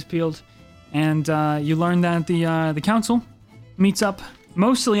keep your eyes peeled. And you learn that the council meets up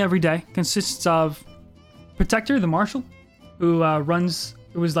mostly every day. Consists of Protector, the marshal, who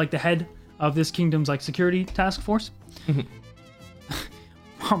is like the head of this kingdom's like security task force.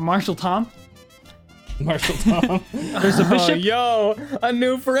 Marshal Tom. There's the bishop. Yo, a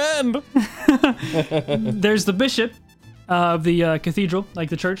new friend. There's the bishop of the cathedral,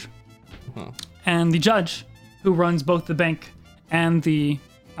 like the church, and the judge, who runs both the bank and the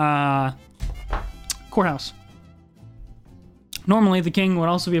courthouse. Normally, the king would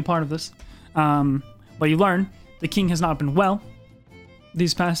also be a part of this, but you learn the king has not been well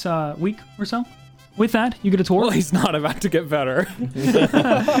these past week or so. With that, you get a tour. Well, he's not about to get better.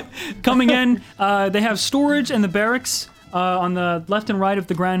 Coming in, they have storage and the barracks on the left and right of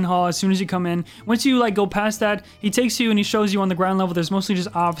the grand hall as soon as you come in. Once you go past that, he takes you and he shows you on the ground level. There's mostly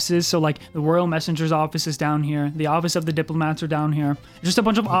just offices. So the royal messenger's office is down here. The office of the diplomats are down here. Just a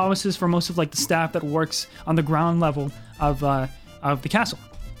bunch of offices for most of the staff that works on the ground level of the castle.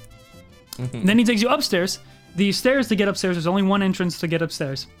 Then he takes you upstairs. The stairs to get upstairs, there's only one entrance to get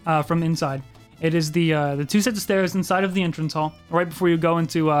upstairs from inside. It is the two sets of stairs inside of the entrance hall, right before you go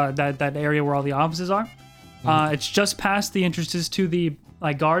into that area where all the offices are. It's just past the entrances to the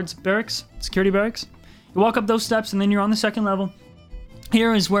guards barracks, security barracks. You walk up those steps, and then you're on the second level.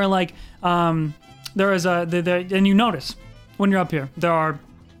 Here is where there is and you notice when you're up here, there are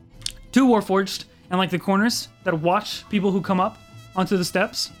 2 Warforged and like the corners that watch people who come up onto the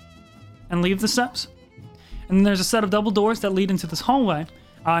steps and leave the steps. And then there's a set of double doors that lead into this hallway.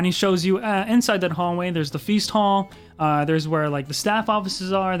 And he shows you inside that hallway, there's the feast hall. There's where like the staff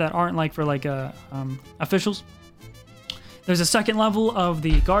offices are that aren't like for like officials. There's a second level of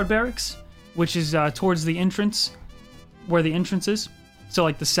the guard barracks, which is towards the entrance, where the entrance is. So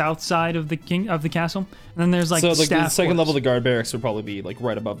like the south side of the castle. And then there's like so like the staff second quarters. level of the guard barracks would probably be like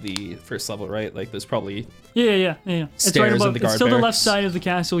right above the first level, right? Like there's probably Yeah. It's stairs right in above. the guard It's still the left barracks. side of the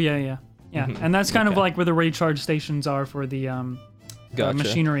castle. Yeah. And that's kind of like where the recharge stations are for the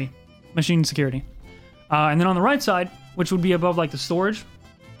Gotcha. machine security. And then on the right side, which would be above like the storage,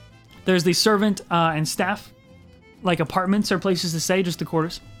 there's the servant and staff, like apartments or places to stay, just the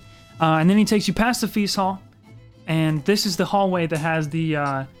quarters. And then he takes you past the feast hall, and this is the hallway that has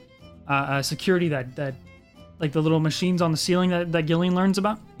the security that like the little machines on the ceiling that Gillion learns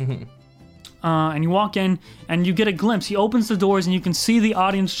about. And you walk in, and you get a glimpse. He opens the doors, and you can see the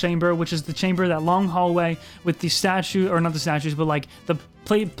audience chamber, which is the chamber, that long hallway with the statue, or not the statues, but like the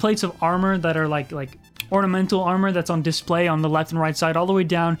plates of armor that are like ornamental armor that's on display on the left and right side, all the way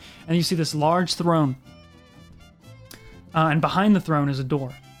down. And you see this large throne. And behind the throne is a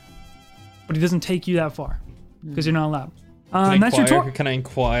door. But he doesn't take you that far, because you're not allowed. And that's your tour. Can I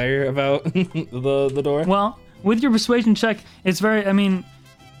inquire about the door? Well, with your persuasion check, it's very,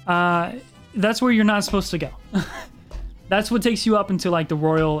 that's where you're not supposed to go. That's what takes you up into like the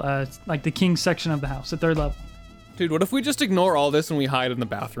royal, like the king's section of the house, the 3rd level. Dude, what if we just ignore all this and we hide in the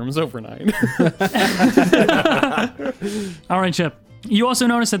bathrooms overnight? All right, Chip. You also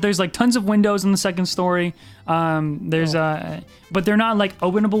notice that there's like tons of windows in the 2nd story. But they're not like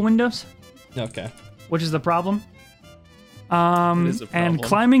openable windows, Okay. which is the problem. It is a problem. And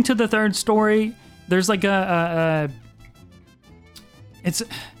climbing to the 3rd story, there's like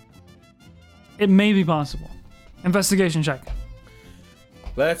it may be possible. Investigation check.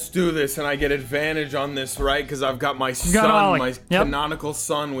 Let's do this, and I get advantage on this, right? Because I've got my got son, Ollie. my Yep. canonical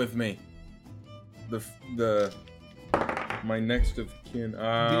son with me. My next of kin.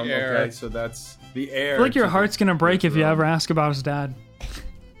 heir. Okay, so that's the heir. I feel like your to the- heart's gonna break if you throne. ever ask about his dad.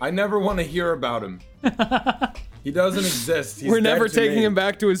 I never want to hear about him. He doesn't exist. He's We're never dead to taking me. him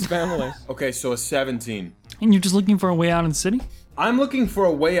back to his family. Okay, so a 17. And you're just looking for a way out of the city? I'm looking for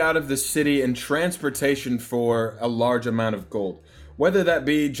a way out of the city and transportation for a large amount of gold. Whether that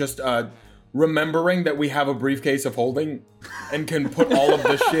be just remembering that we have a briefcase of holding and can put all of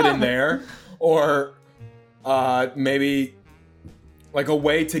the shit in there, or maybe like a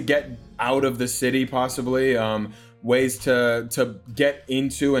way to get out of the city, possibly. Ways to get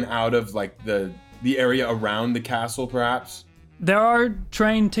into and out of like the area around the castle, perhaps. There are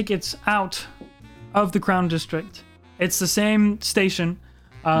train tickets out of the Crown District. It's the same station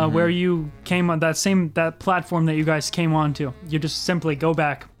where you came on, that platform that you guys came onto. You just simply go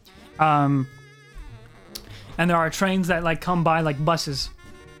back. And there are trains that like come by like buses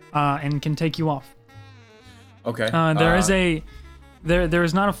and can take you off. Okay. There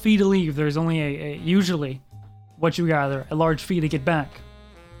is not a fee to leave. There's only a usually what you gather, a large fee to get back.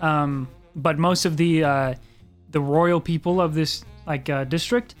 But most of the royal people of this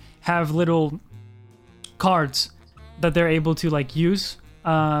district have little cards that they're able to like use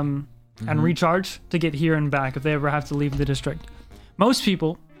and recharge to get here and back if they ever have to leave the district. Most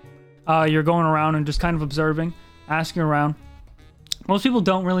people, you're going around and just kind of observing, asking around. Most people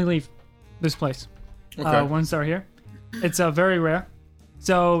don't really leave this place once they're here. It's very rare.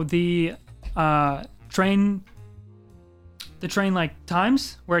 So the train like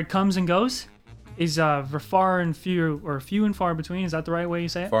times where it comes and goes is few and far between. Is that the right way you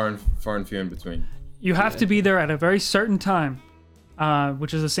say it? Far and few in between. You have to be there at a very certain time,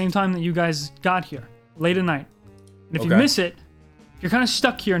 which is the same time that you guys got here, late at night. And if you miss it, you're kind of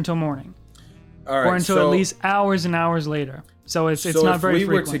stuck here until morning, All right. or until at least hours and hours later. So it's so not if very we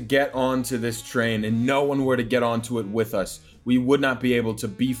frequent. were to get onto this train and no one were to get onto it with us, we would not be able to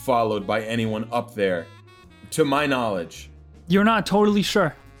be followed by anyone up there, to my knowledge. You're not totally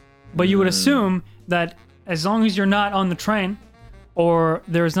sure, but you would assume that as long as you're not on the train, or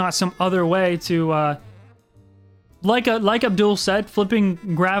there's not some other way to, like Abdul said, flipping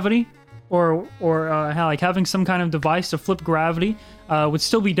gravity, or having some kind of device to flip gravity would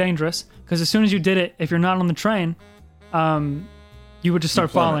still be dangerous, because as soon as you did it, if you're not on the train, you would just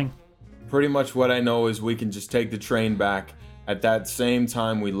start falling. Pretty much what I know is we can just take the train back at that same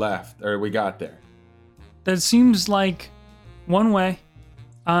time we left, or we got there. That seems like one way.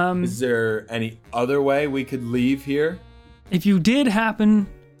 Is there any other way we could leave here? If you did happen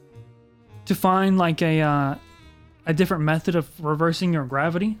to find like a different method of reversing your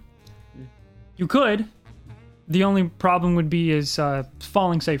gravity, you could. The only problem would be is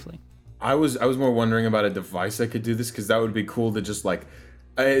falling safely. I was more wondering about a device that could do this, because that would be cool to just like,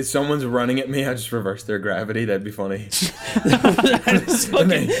 if someone's running at me, I just reverse their gravity. That'd be funny.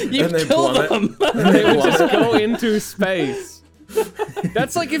 You kill them. They would just go into space.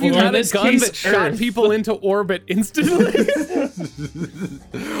 That's like if you had a gun that shot people into orbit instantly.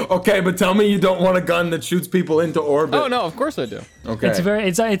 Okay, but tell me you don't want a gun that shoots people into orbit. Oh no, of course I do. Okay.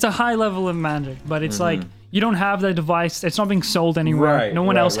 It's a high level of magic, but it's like you don't have the device. It's not being sold anywhere. Right, no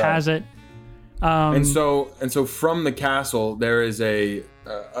one else has it. And so from the castle there is a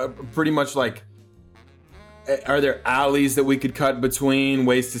pretty much like, are there alleys that we could cut between,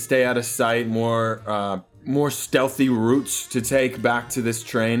 ways to stay out of sight, more stealthy routes to take back to this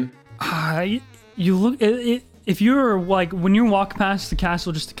train? You look if you're like, when you walk past the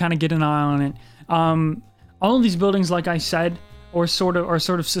castle, just to kind of get an eye on it, all of these buildings, like I said, are sort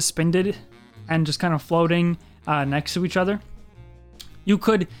of suspended and just kind of floating next to each other. You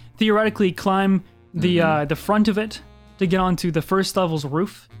could theoretically climb the front of it to get onto the first level's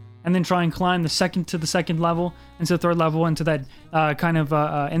roof, and then try and climb the second level, into the third level, into that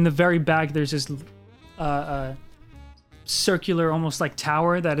in the very back. There's this circular, almost like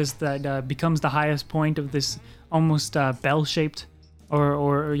tower that becomes the highest point of this almost bell-shaped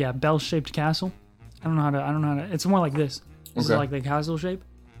bell-shaped castle. I don't know how to. It's more like this. This is like the castle shape,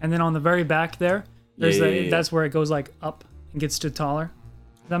 and then on the very back there, there's that's where it goes like up and gets to taller.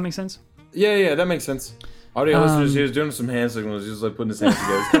 Does that make sense? Yeah, that makes sense. Audio listeners, he was doing some hand signals, just like putting his hands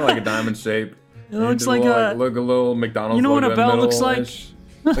together. It's kind of like a diamond shape. It looks like a little McDonald's. You know what logo a bell in the looks like? middle-ish.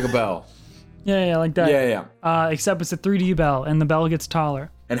 Like a bell. Yeah, like that. Yeah. Except it's a 3D bell, and the bell gets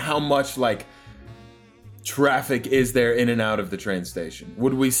taller. And how much like traffic is there in and out of the train station?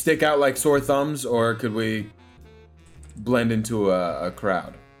 Would we stick out like sore thumbs, or could we blend into a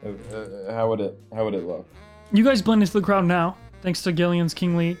crowd? How would it look? You guys blend into the crowd now, thanks to Gillion's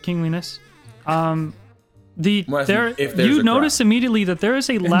kingliness. You notice immediately that there is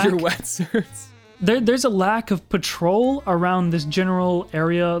a lack. And your wetsuits. There's a lack of patrol around this general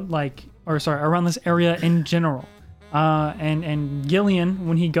area, around this area in general. And Gillion,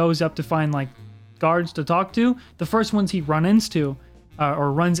 when he goes up to find like guards to talk to, the first ones he runs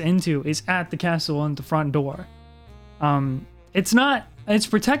into is at the castle and the front door. It's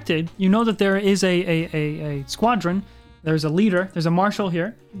protected. You know that there is a squadron. There's a leader. There's a marshal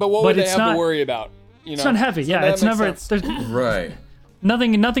here. But what would they have to worry about? It's not heavy. So yeah, it's never. Right.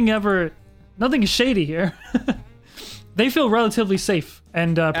 Nothing is shady here. They feel relatively safe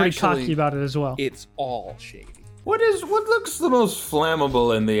and pretty cocky about it as well. It's all shady. What looks the most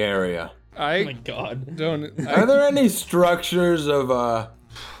flammable in the area? Oh my god. Are there any structures of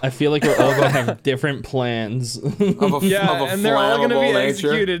I feel like we're all gonna have different plans. And they're all gonna be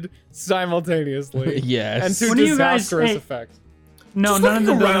executed simultaneously. Yes. And to disastrous effects. No, just none of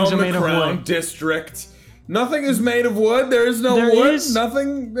the buildings are made of wood. District. Nothing is made of wood. There is no wood.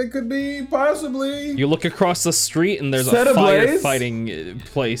 Nothing that could be possibly. You look across the street and there's a firefighting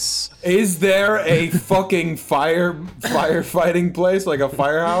place. Is there a fucking firefighting place, like a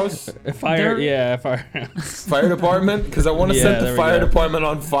firehouse? Firehouse. Fire department? Because I want to set the fire department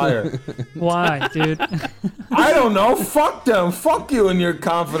on fire. Why, dude? I don't know. Fuck them. Fuck you and your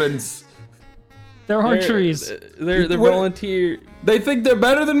confidence. There are trees. They're volunteer. They think they're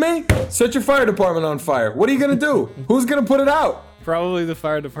better than me? Set your fire department on fire. What are you gonna do? Who's gonna put it out? Probably the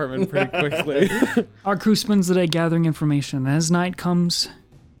fire department pretty quickly. Our crew spends the day gathering information. As night comes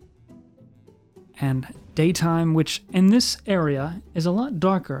and daytime, which in this area is a lot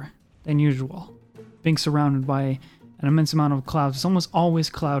darker than usual, being surrounded by an immense amount of clouds. It's almost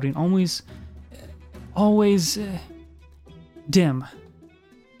always cloudy, always dim.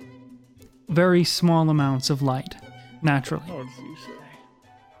 Very small amounts of light, naturally. What did you say?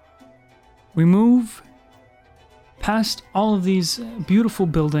 We move past all of these beautiful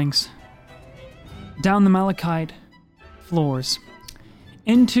buildings, down the malachite floors,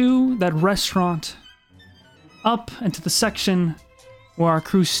 into that restaurant, up into the section where our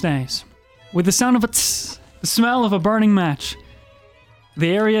crew stays. With the sound of the smell of a burning match,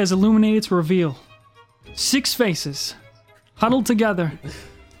 the area is illuminated to reveal 6 faces huddled together,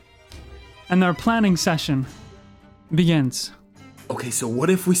 and their planning session begins. Okay, so what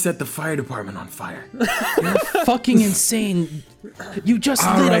if we set the fire department on fire? You're fucking insane. You just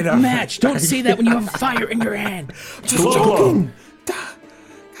lit a match. Don't say that when you have fire in your hand. Just joking. God,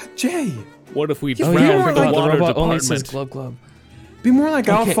 Jay. What if we The robot only says glub. Be more like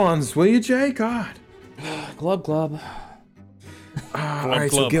Alphonse, will you, Jay? God. Glub. All right,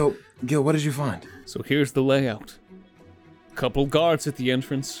 so Gil, Gil, what did you find? So here's the layout. Couple guards at the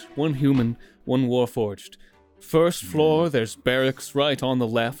entrance, one human, one warforged. First floor, there's barracks right on the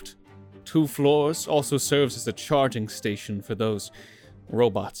left. 2 floors also serves as a charging station for those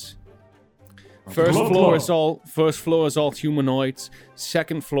robots. First floor is all humanoids.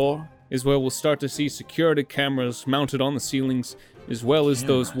 Second floor is where we'll start to see security cameras mounted on the ceilings, as well as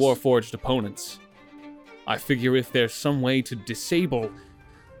those warforged opponents. I figure if there's some way to disable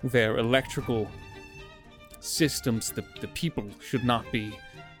their electrical systems, the people should not be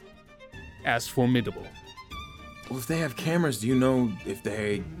as formidable. Well, if they have cameras, do you know if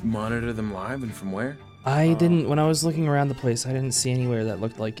they monitor them live and from where? I didn't, when I was looking around the place, I didn't see anywhere that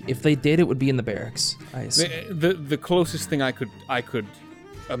looked like, if they did, it would be in the barracks, I assume. The closest thing I could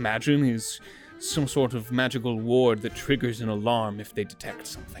imagine is some sort of magical ward that triggers an alarm if they detect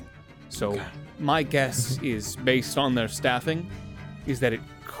something. So my guess is, based on their staffing, is that it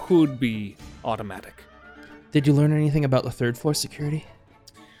could be automatic. Did you learn anything about the 3rd floor security?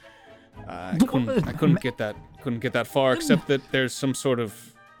 I couldn't get that far, except that there's some sort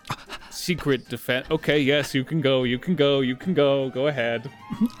of secret defense. Okay, yes, you can go. Go ahead.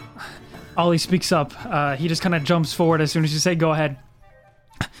 Ollie speaks up. He just kind of jumps forward as soon as you say go ahead.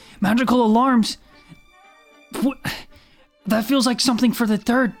 Magical alarms. That feels like something for the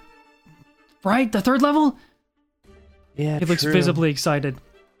 3rd, right? The 3rd level? Yeah, He looks visibly excited.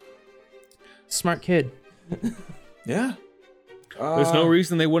 Smart kid. Yeah. There's no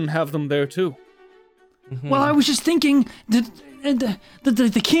reason they wouldn't have them there too. Well, I was just thinking that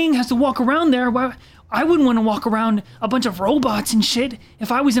the king has to walk around there. Well, I wouldn't want to walk around a bunch of robots and shit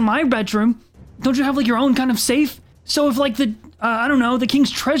if I was in my bedroom. Don't you have like your own kind of safe? So if like I don't know, the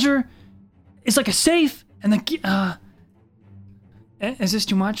king's treasure is like a safe and is this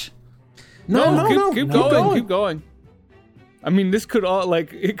too much? Keep going. I mean, this could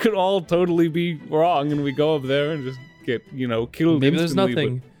all totally be wrong, and we go up there and just get, killed. Maybe there's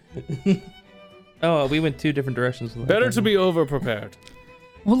instantly, nothing. Oh, we went 2 different directions. Better to be over-prepared.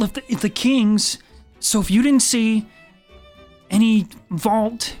 Well, if the king's... So if you didn't see any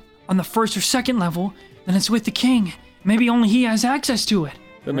vault on the 1st or 2nd level, then it's with the king. Maybe only he has access to it.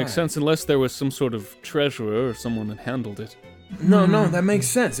 That makes sense, unless there was some sort of treasurer or someone that handled it. No, that makes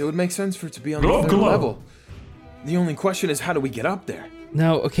sense. It would make sense for it to be on the 3rd level. The only question is, how do we get up there?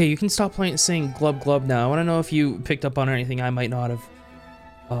 Now, okay, you can stop saying glub glub now. I want to know if you picked up on anything I might not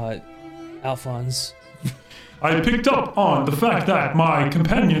have. Alphonse. I picked up on the fact that my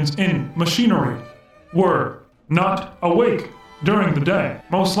companions in machinery were not awake during the day,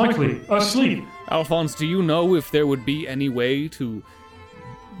 most likely asleep. Alphonse, do you know if there would be any way to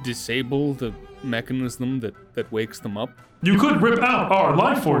disable the mechanism that wakes them up? You could rip out our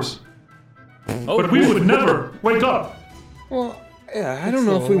life force, but we would never wake up. Well, yeah, I don't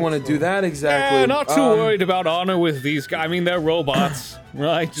know if we want to do that exactly. Not too worried about honor with these guys. I mean, they're robots,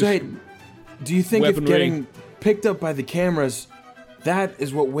 right? So, hey, do you think weaponry. if getting picked up by the cameras, that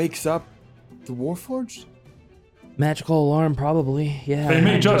is what wakes up the Warforged? Magical alarm, probably, yeah. They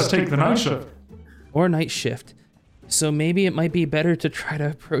may just take the night shift. Or night shift. So maybe it might be better to try to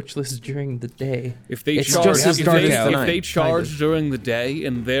approach this during the day. If they it's charge, just as dark out. If they charge during the day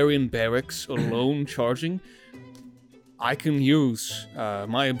and they're in barracks alone charging, I can use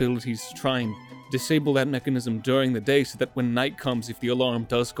my abilities to try and disable that mechanism during the day so that when night comes, if the alarm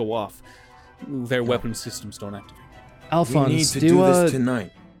does go off, their weapon systems don't activate. Alphonse, we need to do this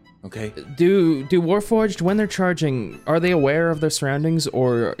tonight, okay? Do Warforged, when they're charging, are they aware of their surroundings,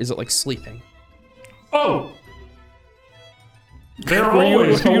 or is it like sleeping? Oh! They're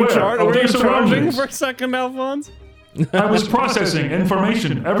always aware of their charging surroundings. for a second, Alphonse? I was processing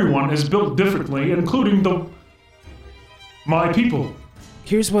information. Everyone is built differently, including my people.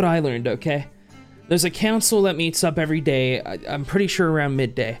 Here's what I learned, okay? There's a council that meets up every day, I'm pretty sure around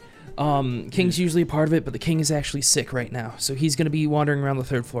midday. King's usually a part of it, but the king is actually sick right now, so he's gonna be wandering around the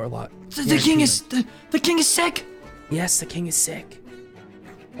 3rd floor a lot. The king is sick? Yes, the king is sick.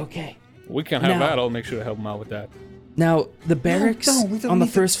 Okay. We can't have that. I'll make sure to help him out with that. Now, the barracks we don't on the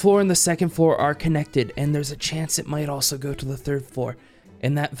need 1st floor and the 2nd floor are connected, and there's a chance it might also go to the 3rd floor.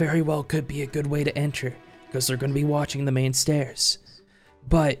 And that very well could be a good way to enter, because they're going to be watching the main stairs.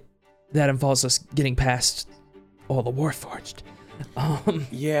 But that involves us getting past all the Warforged.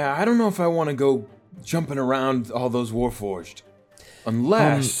 Yeah, I don't know if I want to go jumping around all those Warforged.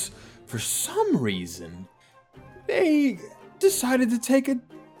 Unless, for some reason, they decided to take a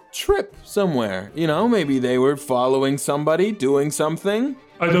trip somewhere. You know, maybe they were following somebody, doing something.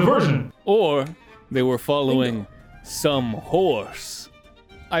 A diversion. Or they were following some horse.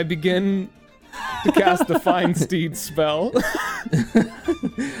 I begin to cast the Find Steed spell.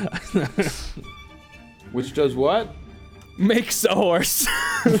 Which does what? Makes a horse.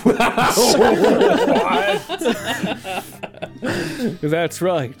 That's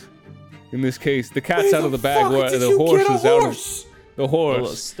right. In this case, the cat's out of the bag, where the horse is out of the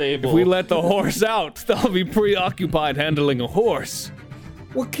horse. Stable. If we let the horse out, they'll be preoccupied handling a horse.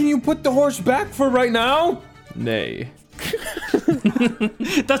 What can you put the horse back for right now? Nay.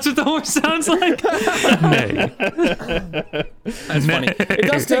 That's what the horse sounds like? Nay. That's funny. It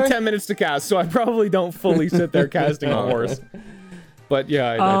does take 10 minutes to cast, so I probably don't fully sit there casting a horse. But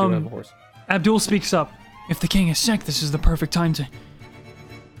yeah, I do have a horse. Abdul speaks up. If the king is sick, this is the perfect time to...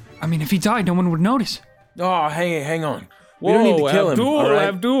 I mean, if he died, no one would notice. Oh, hang on. We Whoa, don't need to kill Abdul, him, all right?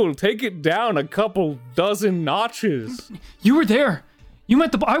 Abdul, take it down a couple dozen notches. You were there. You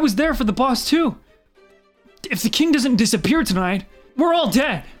met I was there for the boss, too. If the king doesn't disappear tonight, we're all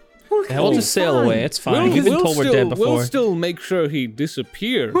dead. Yeah, we'll just sail away. It's fine. We've been told we're dead before. We'll still make sure he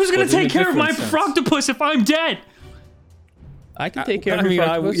disappears. Who's gonna but in a take care of my different sense. froctopus if I'm dead? I can take care of your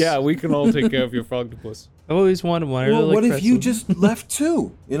octopus. Yeah, we can all take care of your froctopus. I've always wanted one. I really Well, like what if you pretzels. just left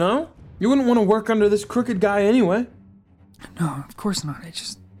too, you know? You wouldn't want to work under this crooked guy anyway. No, of course not.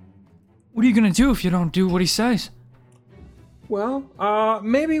 What are you gonna do if you don't do what he says? Well,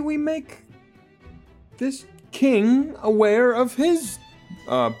 maybe we make this king aware of his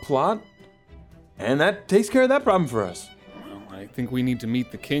plot, and that takes care of that problem for us. Well, I think we need to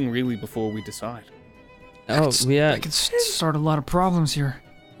meet the king really before we decide. Oh, yeah. I could start a lot of problems here.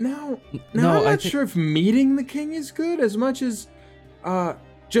 Now, No, I'm I not think- sure if meeting the king is good as much as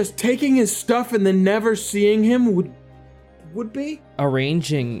just taking his stuff and then never seeing him would be.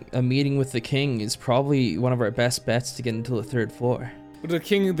 Arranging a meeting with the king is probably one of our best bets to get into the 3rd floor. But the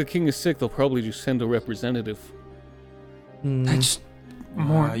king is sick. They'll probably just send a representative. That's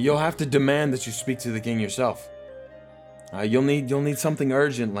more. You'll have to demand that you speak to the king yourself. You'll need something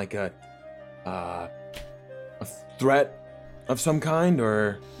urgent, like a threat of some kind,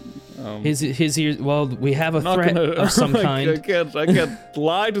 or His ears. Well, we have a I'm not threat gonna- of some I kind. can't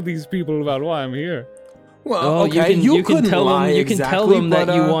lie to these people about why I'm here. well, Oh, okay, you can couldn't tell lie them. You can tell exactly, them that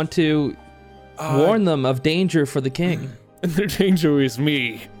but, you want to uh, warn them of danger for the king. And the danger is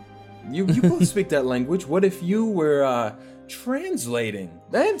me. You both speak that language. What if you were translating?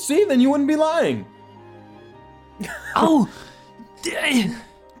 Then you wouldn't be lying. Oh!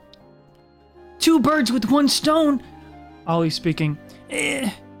 Two birds with one stone. Ollie speaking.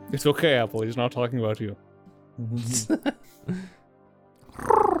 It's okay, Apple. He's not talking about you. It's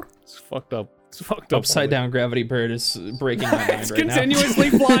fucked up. It's fucked up. Upside down gravity bird is breaking my mind It's right now. continuously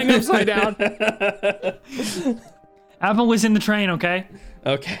flying upside down. Apple was in the train, okay?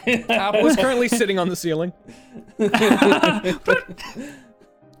 Okay. Apple is currently sitting on the ceiling.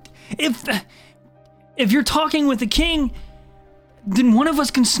 If you're talking with the king, then one of us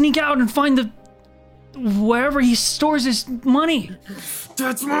can sneak out and find wherever he stores his money.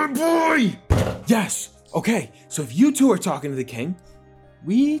 That's my boy! Yes! Okay, so if you two are talking to the king,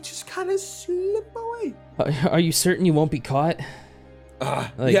 we just kind of slip away. Are you certain you won't be caught?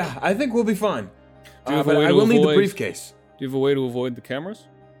 Like- Yeah, I think we'll be fine. Do you have a But way I to will need the avoid- briefcase. Do you have a way to avoid the cameras?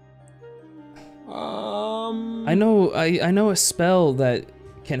 I know a spell that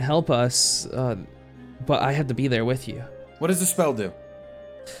can help us, but I have to be there with you. What does the spell do?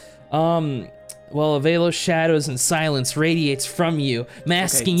 Well, a veil of shadows and silence radiates from you,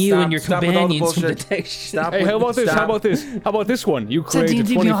 masking Okay, you stop- and your stop with all the companions from bullshit. detection. Stop. Hey, how about this? Stop. How about this? How about this one? You that create a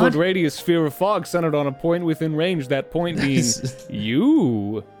D&D 20-foot Beyond? radius sphere of fog centered on a point within range. That point being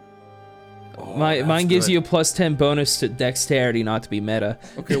you. Oh, Mine that's gives good. you a +10 bonus to dexterity, not to be meta.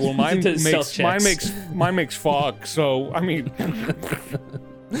 Okay, well mine To stealth mine makes fog. So I mean,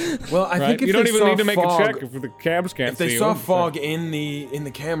 Well, I right? think if You don't they even saw need to make fog, a check if the cabs can't if they see saw you. fog in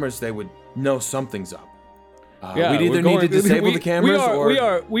the cameras, they would know something's up. Yeah, we'd either we're need to going- disable the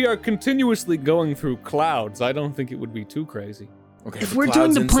cameras we are continuously going through clouds. I don't think it would be too crazy. Okay, If the we're doing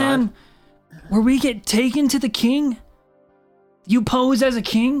clouds the inside. plan where we get taken to the king, you pose as a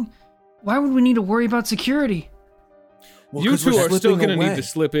king, why would we need to worry about security? Well, You 'cause two we're are still slipping gonna away. need to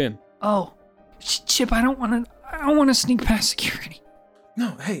slip in. Oh, Chip, I don't want to sneak past security.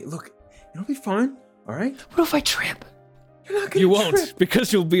 No, hey, look, it'll be fine. All right, What if I trip? you're not gonna You won't trip.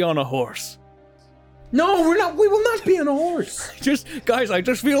 because you'll be on a horse. No, we're not. We will not be on a horse. Guys, I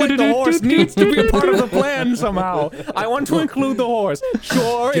just feel like the horse needs to be a part of the plan somehow. I want to include the horse.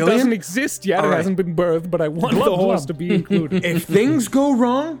 Sure, it Gillion? doesn't exist yet. All It right. hasn't been birthed, but I want the horse to be included. If things go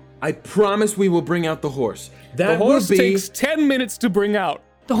wrong, I promise we will bring out the horse. The That horse will be takes 10 minutes to bring out.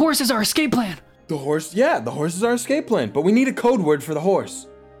 The horse is our escape plan. the horse. Yeah, the horse is our escape plan, but we need a code word for the horse.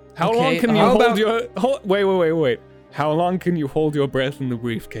 How Okay, long can you how hold about- your... Wait. How long can you hold your breath in the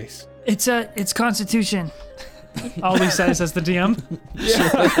briefcase? It's Constitution. Ollie says as the DM.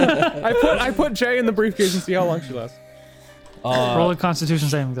 I put Jay in the briefcase and see how long she lasts. Roll a Constitution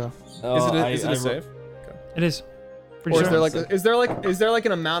saving throw. Is it a save? It is. Pretty Or sure. is there like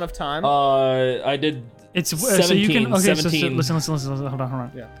an amount of time? I did. It's 17, so you can. Okay, 17. So listen. Hold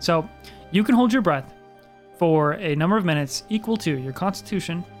on. Yeah. So you can hold your breath for a number of minutes equal to your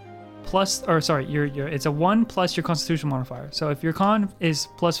Constitution plus, or sorry, your it's a 1 plus your Constitution modifier. So if your con is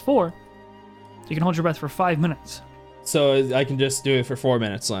 +4, you can hold your breath for 5 minutes. So I can just do it for 4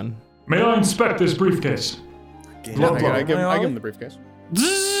 minutes then. May I inspect this briefcase? I give him the briefcase.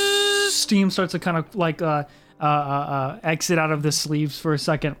 Steam starts to kind of like exit out of the sleeves for a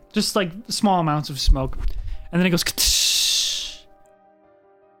second, just like small amounts of smoke, and then it goes.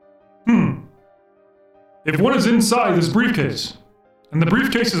 If one is inside this briefcase, and the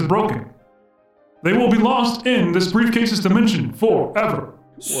briefcase is broken, they will be lost in this briefcase's dimension forever.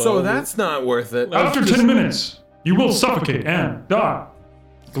 So that's not worth it. After 10 minutes, you will suffocate and die.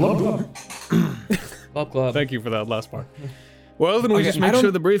 Glub glub. Glub glub. Thank you for that last part. Well, then we Okay, just I make don't-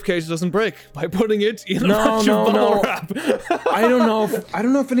 sure the briefcase doesn't break by putting it in a No, bunch no, of bubble no. wrap. I don't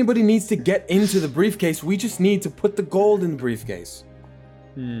know if anybody needs to get into the briefcase. We just need to put the gold in the briefcase.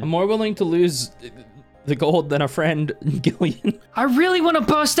 I'm more willing to lose the gold than a friend, Gillion. I really want to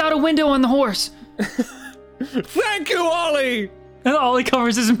bust out a window on the horse. Thank you, Ollie! And Ollie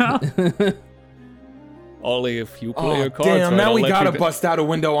covers his mouth. Ollie, if you play Oh, your cards damn, right, now I'll we let gotta you bust out a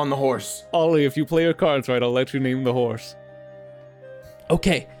window on the horse. Ollie, if you play your cards right, I'll let you name the horse.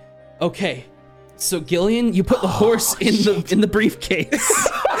 Okay. So Gillion, you put the horse in the briefcase.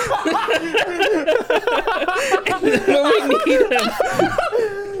 And then when we need him,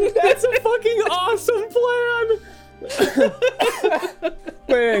 That's a fucking awesome plan!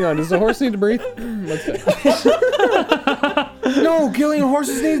 Wait, hang on. Does the horse need to breathe? Let's see. No, Gillion,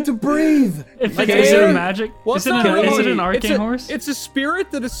 horses need to breathe. Is Like, it a hey, magic? Well, Is it's it, not is it really- an arcane horse? It's a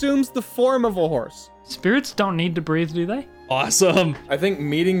spirit that assumes the form of a horse. Spirits don't need to breathe, do they? awesome. I think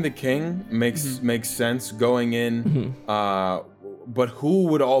meeting the king makes sense going in. But who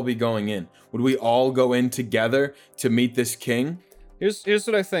would all be going in? Would we all go in together to meet this king? Here's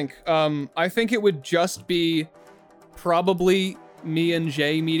what I think. I think it would just be probably me and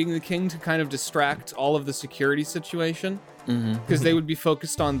Jay meeting the king to kind of distract all of the security situation, because they would be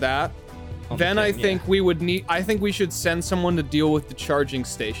focused on that. Then I think we would need. I think we should send someone to deal with the charging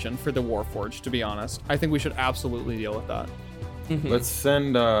station for the Warforged. To be honest, I think we should absolutely deal with that, Let's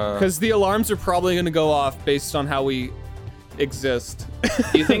send. because the alarms are probably going to go off based on how we exist.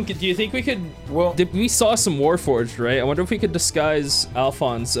 Do you think we could? Well- we saw some Warforged, right? I wonder if we could disguise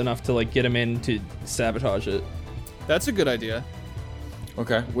Alphonse enough to like get him in to sabotage it. That's a good idea.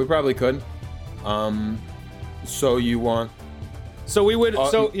 Okay, we probably could. So you want? So we would.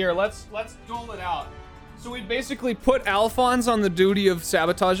 So here, let's dole it out. So we'd basically put Alphonse on the duty of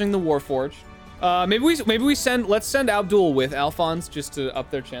sabotaging the Warforged. Let's send Abdul with Alphonse just to up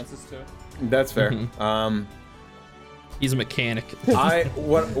their chances too. That's fair. He's a mechanic.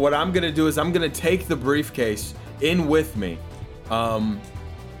 What I'm gonna do is I'm gonna take the briefcase in with me,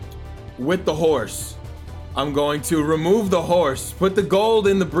 with the horse. I'm going to remove the horse, put the gold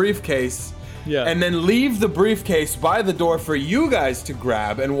in the briefcase, and then leave the briefcase by the door for you guys to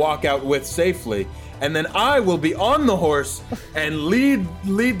grab and walk out with safely. And then I will be on the horse and lead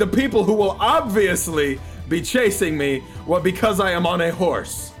the people who will obviously be chasing me, because I am on a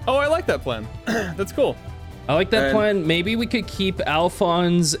horse. Oh, I like that plan. That's cool. I like that And- plan. Maybe we could keep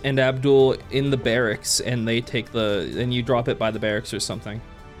Alphonse and Abdul in the barracks, and they take and you drop it by the barracks or something,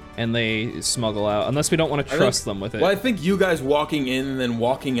 and they smuggle out. Unless we don't want to trust them with it. Well, I think you guys walking in and then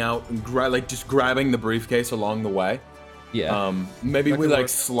walking out and just grabbing the briefcase along the way. Yeah. Maybe we could like work.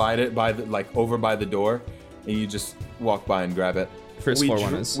 slide it by over by the door, and you just walk by and grab it. First floor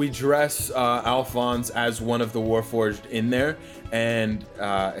one is. We dress Alphonse as one of the Warforged in there, and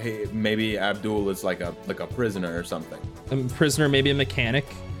maybe Abdul is like a prisoner or something. A prisoner, maybe a mechanic.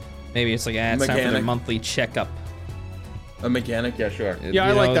 Maybe it's like, it's time for their Mechanic. monthly checkup. A mechanic, yeah, sure. Yeah, I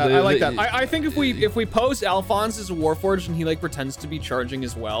You like know, that. I like that. the- I think if we pose Alphonse as a Warforged and he like pretends to be charging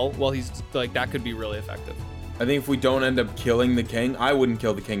as well, he's like, that could be really effective. I think if we don't end up killing the king, I wouldn't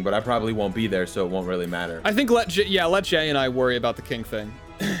kill the king, but I probably won't be there, so it won't really matter. I think let Jay and I worry about the king thing.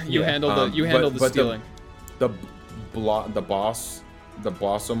 You handle the stealing. The boss, the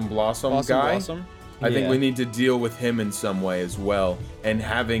Blossom Awesome, guy. awesome. I think Yeah. we need to deal with him in some way as well, and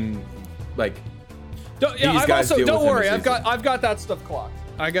having like Don't These guys deal don't with him worry. as I've got that stuff clocked.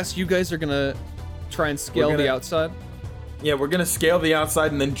 I guess you guys are gonna try and scale We're the gonna- outside. Yeah, we're gonna scale the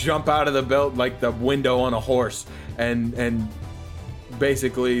outside and then jump out of the belt like the window on a horse and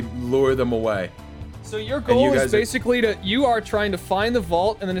basically lure them away. So your goal you is guys are- basically you are trying to find the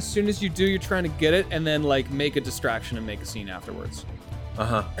vault, and then as soon as you do, you're trying to get it, and then like make a distraction and make a scene afterwards.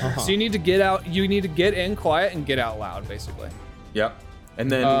 So you need to get out. You need to get in quiet and get out loud, basically. Yep. And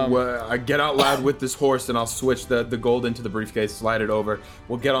then I get out loud with this horse, and I'll switch the gold into the briefcase, slide it over.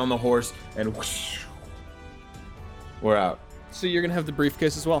 We'll get on the horse, and whoosh, we're out. So you're gonna have the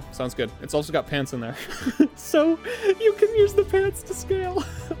briefcase as well. Sounds good. It's also got pants in there, so you can use the pants to scale.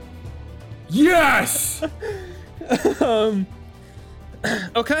 Yes!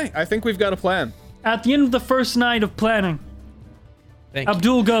 Okay, I think we've got a plan. At the end of the first night of planning, Thank you.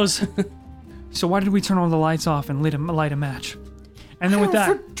 Abdul goes, so why did we turn all the lights off and light a match? And then with that,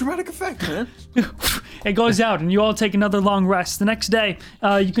 For dramatic effect, man. it goes out and you all take another long rest. The next day,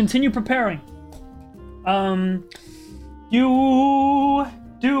 you continue preparing. You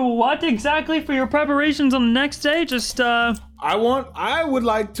do what exactly for your preparations on the next day? Just, I would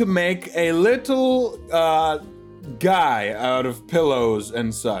like to make a little guy out of pillows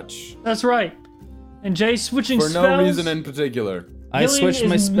and such. that's right. And Jay switching For spells. no reason in particular. I Gillian switched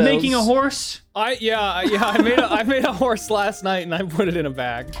my is spells. making a horse. I made a horse last night and I put it in a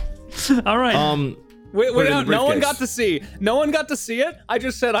bag. All right. Wait, Put it in the no one briefcase. got to see. No one got to see it. I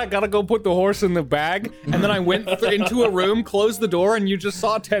just said I gotta go put the horse in the bag, and then I went into a room, closed the door, and you just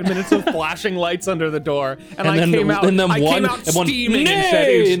saw 10 minutes of flashing lights under the door. And I came out. I came out steaming and said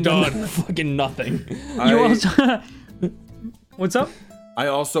it's done. Fucking nothing. you also. What's up? I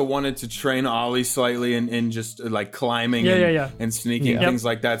also wanted to train Ollie slightly in just like climbing Yeah. and sneaking, Yeah. things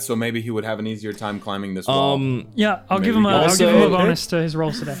like that, so maybe he would have an easier time climbing this wall. Yeah, I'll Maybe give him a also- bonus to his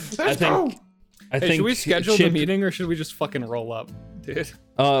rolls today. I think. I Hey, think. should we schedule Chip, the meeting or should we just fucking roll up, dude?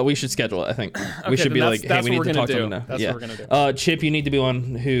 We should schedule it. I think we Okay, should be then like, hey, that's we what need to we're talk to gonna him do. now. That's yeah. what we're gonna do. Chip, you need to be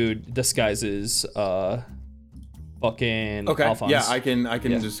one who disguises fucking Okay, Alphonse. yeah, I can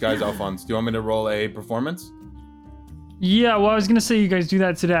disguise Alphonse. Do you want me to roll a performance? Yeah, well, I was gonna say you guys do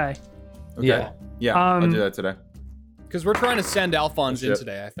that today. Okay. Yeah. Yeah, I'll do that today. Because we're trying to send Alphonse in Shit.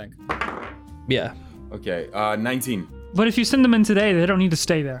 today, I think. Yeah. Okay, 19. But if you send them in today, they don't need to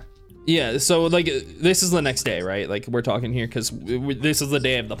stay there. Yeah, so like this is the next day, right? Like we're talking here because this is the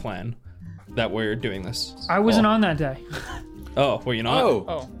day of the plan that we're doing this. I wasn't on that day. Oh, were you not?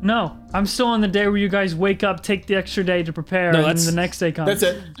 Oh. No, I'm still on the day where you guys wake up, take the extra day to prepare, No, and then that's- the next day comes.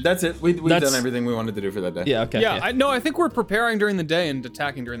 That's it. We've That's- done everything we wanted to do for that day. Yeah. Okay. Yeah, I think we're preparing during the day and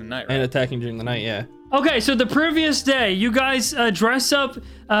attacking during the night, right? And attacking during the night. Yeah. Okay, so the previous day, you guys dress up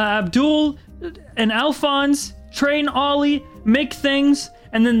Abdul and Alphonse, train Ollie, make things,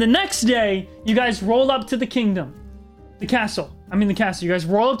 and then the next day, you guys roll up to the kingdom. The castle. You guys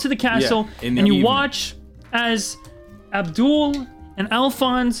roll up to the castle, in the and you evening. watch as Abdul and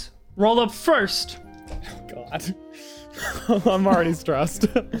Alphonse roll up first. God. I'm already stressed.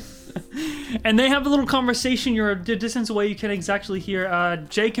 And they have a little conversation. You're a distance away. You can exactly hear.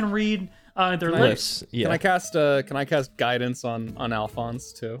 Jay can read their lips. Yeah. Can I cast guidance on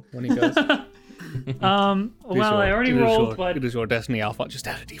Alphonse too when he goes? Well, I already rolled, but it is your destiny, Alphonse. Just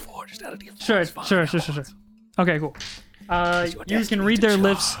add a D4. sure. Okay, cool. You can read their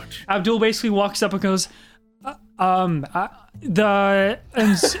lips. Abdul basically walks up and goes,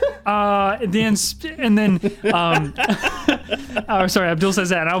 and then sorry, Abdul says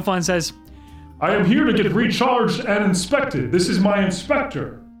that, and Alphonse says, I am here to get recharged and inspected. This is my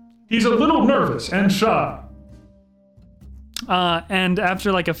inspector. He's a little nervous and shy. and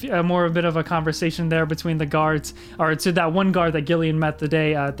after like a more a bit of a conversation there between the guards, or to that one guard that Gillian met the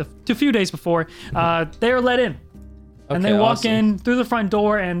day, a few days before, they are let in. And they Okay, walk awesome. in through the front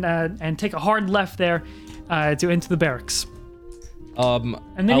door and take a hard left there to into the barracks.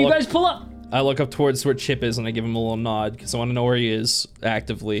 And then you guys pull up. I look up towards where Chip is and I give him a little nod because I want to know where he is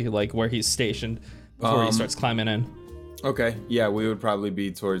actively, like where he's stationed before he starts climbing in. Okay, yeah, we would probably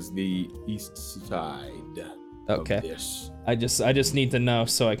be towards the east side. Okay. Of this. I just need to know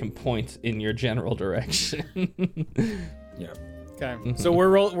so I can point in your general direction. Yeah. Okay, so we're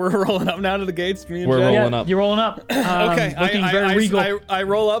rolling up now to the gates. Me and We're Jay? rolling up. You're rolling up. Okay, looking very regal. I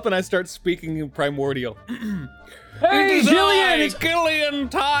roll up and I start speaking in primordial. Hey, Gillian! It's Gillion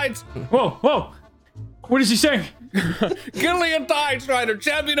Tides! Whoa! What is he saying? Gillion Tidestrider,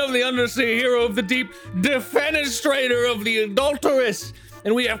 champion of the undersea, hero of the deep, defenestrator of the adulteress.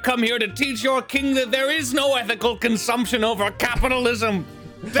 And we have come here to teach your king that there is no ethical consumption over capitalism.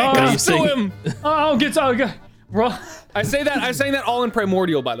 Take us to him! Roll. I saying that all in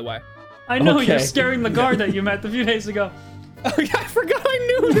primordial, by the way. I know Okay. you're scaring the guard that you met a few days ago. Oh, yeah, I forgot I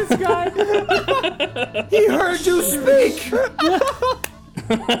knew this guy. He heard you speak.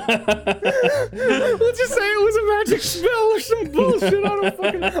 We'll just say it was a magic spell or some bullshit. I don't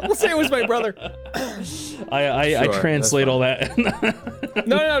fucking. We'll say it was my brother. I Sure, translate all that.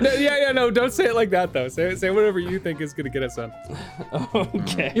 No, no, don't say it like that though. Say whatever you think is gonna get us done.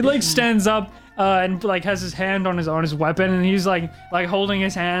 Okay. He like stands up and like has his hand on his weapon, and he's like holding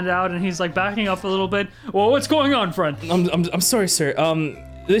his hand out, and he's like backing up a little bit. Well, what's going on, friend? I'm sorry, sir.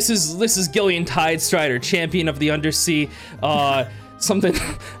 This is Gillion Tidestrider, champion of the undersea. Something.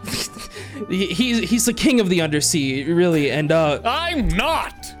 He's the king of the undersea, really, and I'm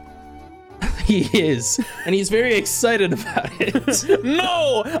not. he is, and he's very excited about it.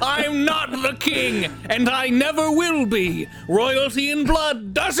 No, I'm not the king, and I never will be. Royalty in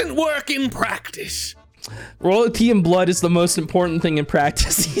blood doesn't work in practice. Royalty and blood is the most important thing in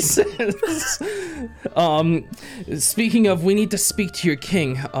practice, he says. Speaking of, we need to speak to your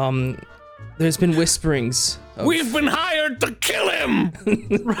king. There's been whisperings. We've been hired to kill him.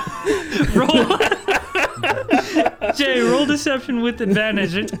 Jay, roll deception with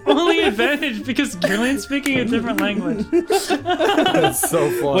advantage. It's only advantage because Gillion's speaking a different language. That's so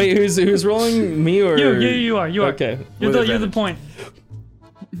funny. Wait, who's rolling, me or You are. Okay. You're the point.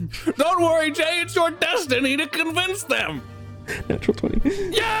 Don't worry, Jay. It's your destiny to convince them. Natural 20.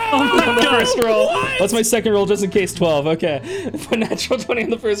 Yeah. On the first roll. What? That's my second roll, just in case. 12. Okay. But natural 20 on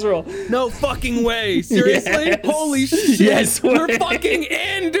the first roll. No fucking way. Seriously? Yes. Holy shit. Yes We're way. fucking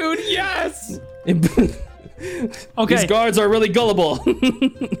in, dude. Yes. Okay. These guards are really gullible.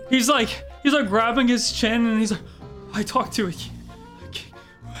 He's like grabbing his chin, and he's like, I talked to it.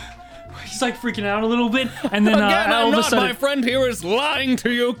 He's like freaking out a little bit, and then Again, all I'm of a not. sudden, My friend here is lying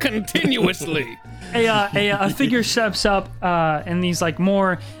to you continuously. a figure steps up in these like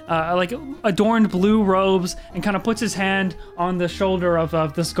more like adorned blue robes, and kind of puts his hand on the shoulder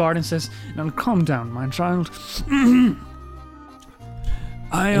of this guard and says, "Now calm down, my child.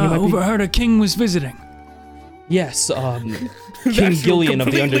 I overheard a king was visiting." Yes, King That's Gillion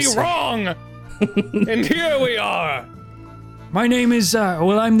of the completely Undersea. wrong. And here we are. My name is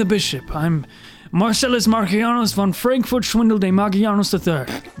I'm the bishop. I'm Marcellus Marcianus von Frankfurt Schwindel de Magianus III.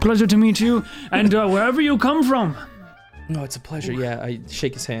 Pleasure to meet you, and wherever you come from. No, it's a pleasure. Yeah, I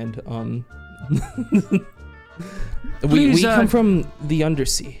shake his hand. we Please, come from the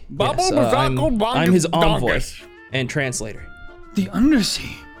Undersea. Yes, I'm his envoy and translator. The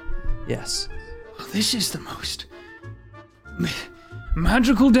Undersea. Yes. This is the most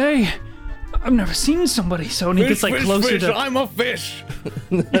magical day. I've never seen somebody so. And he gets like closer to. I'm a fish.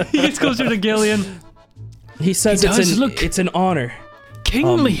 He gets closer to Gillion. He says it's an honor.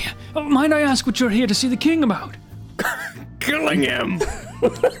 Kingly. Might I ask what you're here to see the king about? Killing him.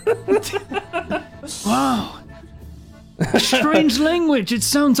 Wow. A strange language. It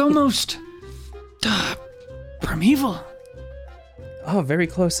sounds almost primeval. Oh, very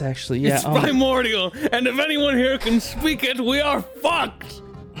close, actually. Yeah. It's primordial, and if anyone here can speak it, we are fucked.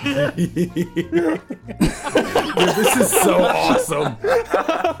 Dude, this is so awesome.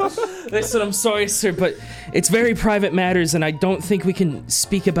 Listen, I'm sorry, sir, but it's very private matters, and I don't think we can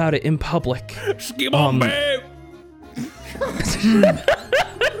speak about it in public. Skip on, babe.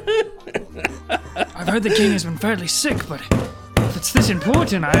 I've heard the king has been fairly sick, but if it's this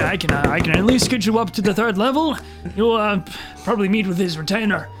important, I can at least get you up to the 3rd level. You'll probably meet with his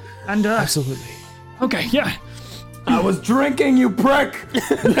retainer, and Absolutely. Okay, yeah. I was drinking, you prick.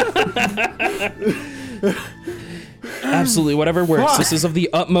 Absolutely, whatever works. This is of the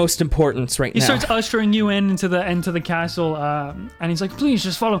utmost importance right He now. starts ushering you into the castle, and he's like, "Please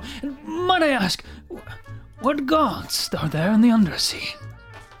just follow." And might I ask, what gods are there in the Undersea?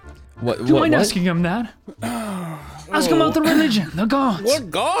 What? Do you mind asking him that? Ask him about the religion, the gods. What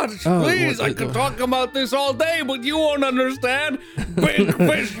God? Please, I could talk about this all day, but you won't understand. Big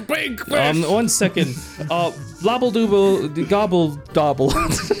fish, big fish. 1 second. Blobble dooble gobble dobble.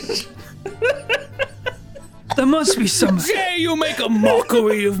 There must be some. Jay, you make a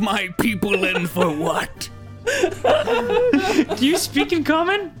mockery of my people, and for what? Do you speak in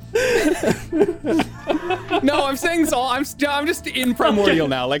common? No, I'm saying so. I'm just in primordial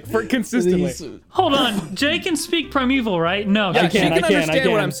now, like for consistently. Hold on, Jay can speak primeval, right? No, Yeah, he she can't. can I can.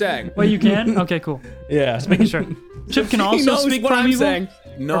 understand what I'm saying. Well, you can. Okay, cool. Yeah. Making sure. Chip can He also knows speak what I'm primeval. saying.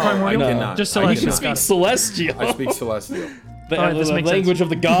 No, I primordial? cannot. Just I so I You can can cannot. speak celestial. I speak celestial. The, Alright, this the makes language sense. of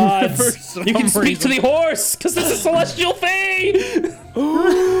the gods. For You can some speak to the horse, because this is celestial fey.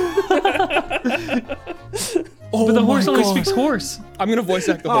 But the horse only speaks horse. I'm gonna voice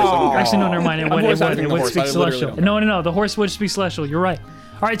act the horse. I don't care. Actually, no, never mind. It would voice acting speak the horse. I celestial. literally don't No, the horse would speak celestial. You're right.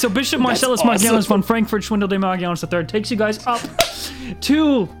 All right, so Bishop Marcellus awesome. Magellanus von Frankfurt Schwindel de Magellanus III takes you guys up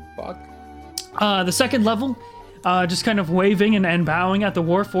to the second level, just kind of waving and bowing at the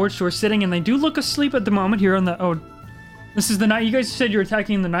Warforged who are sitting, and they do look asleep at the moment here on the. Oh, this is the night. You guys said you were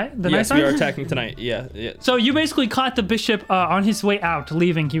attacking the night. Yes, night we are time? attacking tonight. Yeah. So you basically caught the bishop on his way out,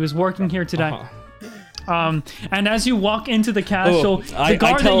 leaving. He was working here today. And as you walk into the castle, the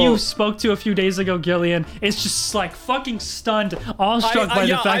guard that you spoke to a few days ago, Gillion, is just like fucking stunned, awestruck by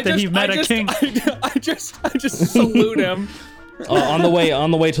the fact that he met a king. I just salute him. On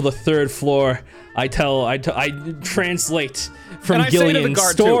the way to the third floor, I translate from And I say to the Gillion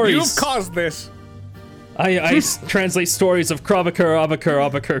guard too, stories. you've caused this. I translate stories of Krabakar,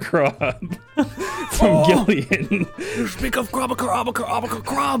 Abakar, Krab from Gillion. You speak of Krabakar,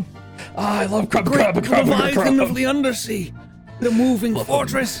 Krab. I love Krab, Leviathan of the Undersea. The moving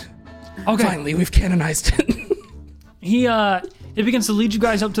fortress. Okay. Finally, we've canonized it. He begins to lead you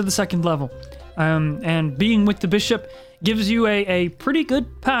guys up to the second level, and being with the bishop gives you a pretty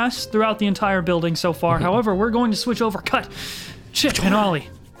good pass throughout the entire building so far. However, we're going to switch over. Cut, Chip and Ollie.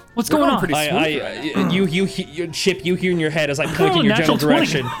 What's going on? You Chip, you hear in your head as I point in your general natural 20.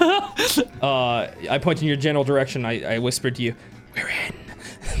 direction. I point in your general direction. I whispered to you, "We're in."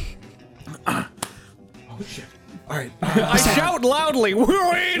 Oh shit! All right, I shout loudly,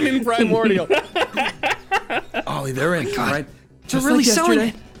 we're in Primordial. Ollie, they're in. All right, just really like selling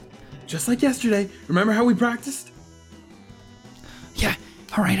yesterday. Just like yesterday. Remember how we practiced? Yeah.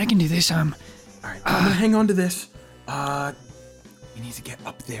 All right, I can do this. All right, I'm gonna hang on to this. You need to get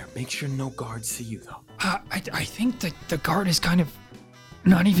up there. Make sure no guards see you, though. I think that the guard is kind of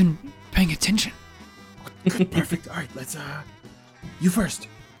not even paying attention. Good, perfect. All right, let's. You first.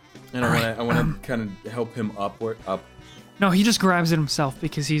 And I want to kind of help him up. No, he just grabs it himself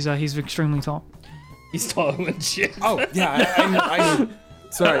because he's extremely tall. He's taller than shit. Oh yeah, I know.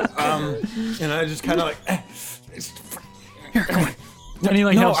 Sorry. And I just kind of like. Here, come on. And he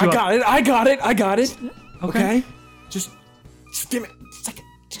like No, helps you I up. got it. Okay. Just give me a second.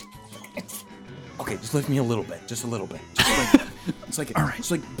 Okay, just lift me a little bit. Just a little bit. It's like all right.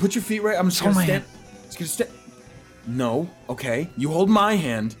 Just like put your feet right. I'm just gonna stand. Just gonna stand. No. Okay. You hold my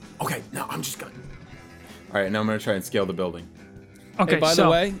hand. Okay. No, I'm just gonna. All right. Now I'm gonna try and scale the building. Okay. Hey,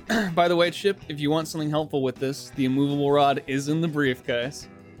 by the way, Chip, if you want something helpful with this, the immovable rod is in the briefcase.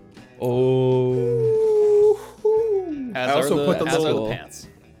 Oh. As I also put the are little the pants.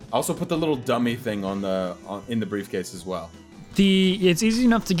 I also put the little dummy thing in the briefcase as well. It's easy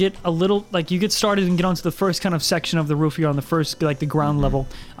enough to get a little, like, you get started and get onto the first kind of section of the roof here on the first, like, the ground level,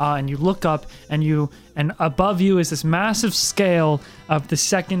 and you look up, and above you is this massive scale of the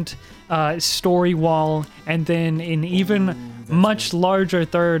second story wall, and then an even much larger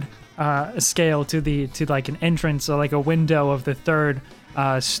third scale to like an entrance or like a window of the third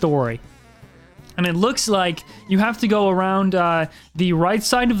story. And it looks like you have to go around the right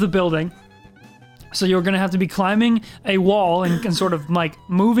side of the building. So you're going to have to be climbing a wall and sort of like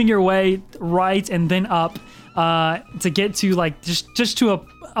moving your way right and then up to get to like just to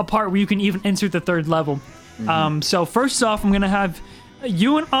a part where you can even enter the third level. So first off, I'm going to have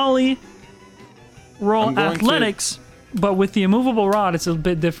you and Ollie roll athletics, but with the immovable rod, it's a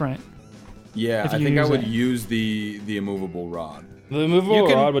bit different. Yeah, I think I would use the immovable rod. The immovable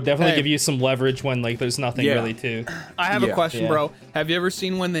rod would definitely give you some leverage when like there's nothing really to. I have a question, bro. Have you ever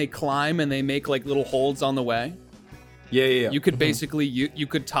seen when they climb and they make like little holds on the way? Yeah. You could basically you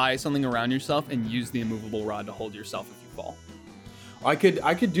could tie something around yourself and use the immovable rod to hold yourself if you fall. I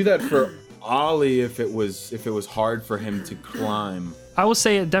could do that for Ollie if it was hard for him to climb. I will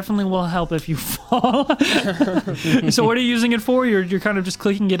say it definitely will help if you fall. So what are you using it for? You're kind of just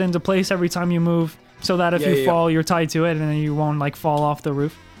clicking it into place every time you move, so that if you fall, you're tied to it, and then you won't like fall off the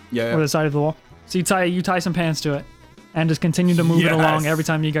roof or the side of the wall. So you tie some pants to it, and just continue to move it along every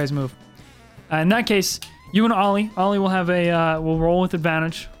time you guys move. In that case, you and Ollie will have will roll with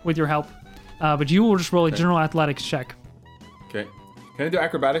advantage with your help, but you will just roll a general athletics check. Okay. Can I do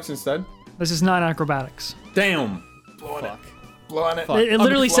acrobatics instead? This is not acrobatics. Damn. Blow on it. It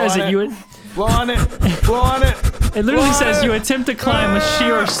literally says that you. Blow on it. It literally says you attempt to climb a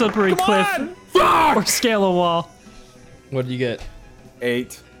sheer or slippery cliff or scale a wall. What did you get?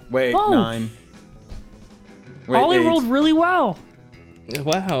 8. Wait, 9. Wait, Ollie 8. rolled really well.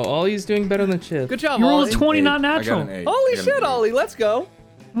 Wow, Ollie's doing better than Chip. Good job, You rolled Ollie. a 20, not I got natural. an 8. Holy I got an shit, 8. Ollie, let's go.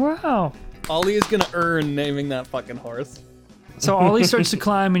 Wow. Ollie is gonna earn naming that fucking horse. So Ollie starts to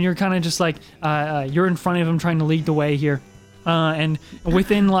climb, and you're kind of just like, you're in front of him trying to lead the way here. and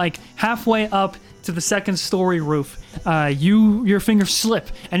within like halfway up to the second story roof, your fingers slip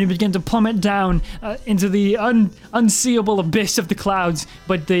and you begin to plummet down into the unseeable abyss of the clouds.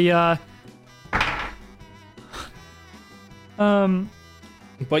 But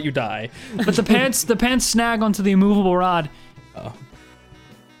But you die. but the pants snag onto the immovable rod.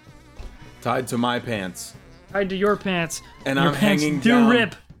 Tied to my pants. Tied to your pants. And your I'm pants hanging do down.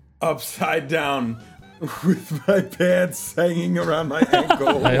 rip. Upside down with my pants hanging around my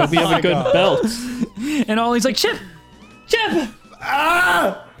ankle. I hope you have a good belt. And Ollie's like, Chip!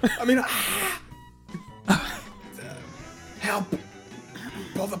 Ah! I mean, help!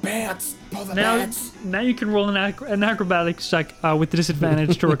 Pull the pants! Pull the pants! Now you can roll an acrobatics check with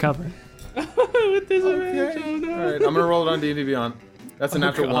disadvantage to recover. With this advantage, oh All no. right, I'm gonna roll it on D&D Beyond. That's a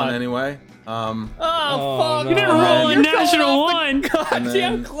natural one anyway. Oh, fuck! You didn't roll a natural one!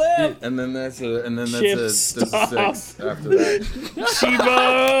 Goddamn clip! And then that's a Chip, that's a stop. 6 after that.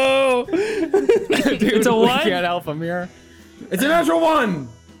 Chibo! Dude, It's a we what? can't help him here. It's a natural 1.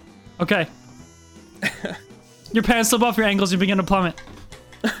 Okay. Your pants slip off your ankles, you begin to plummet.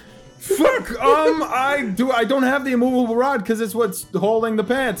 Fuck! I don't have the immovable rod because it's what's holding the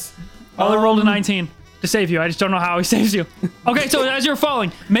pants. Ollie rolled a 19 to save you. I just don't know how he saves you. Okay, so as you're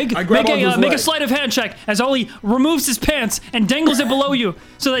falling, make I grab onto his a leg. sleight of hand check as Ollie removes his pants and dangles it below you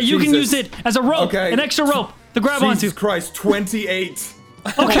so that you can use Jesus. it as a rope, Okay. an extra rope to grab Jesus onto. Christ, 28.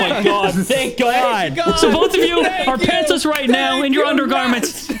 Okay. God, thank God. So both of you are pantsless right now in your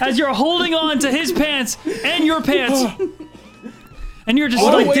undergarments as you're holding on to his pants and your pants. And you're just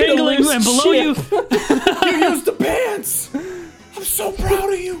like way to dangling lose and below you. You used the pants. I'm so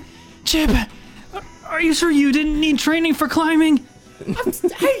proud of you. Chip, are you sure you didn't need training for climbing?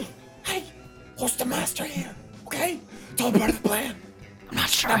 Hey, who's the master here? Okay, it's all part of the plan. I'm not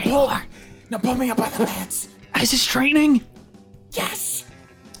sure anymore. Now pull me up by the pants. Is this training? Yes.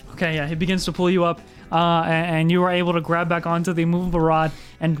 Okay, yeah, he begins to pull you up, and you are able to grab back onto the immovable rod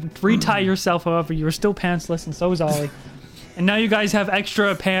and retie yourself. However, you are still pantsless, and so is Ollie. And now you guys have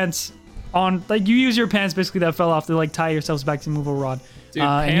extra pants on. Like you use your pants basically that fell off to like tie yourselves back to the immovable rod. Dude,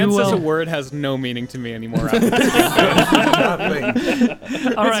 and you pants as a will- word has no meaning to me anymore. After this. Nothing.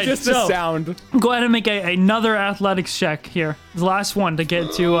 All right, It's just so a sound. go ahead and make another athletics check here. The last one to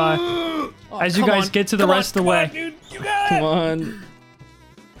get to. As you come guys on. get to the rest of the way. Come on.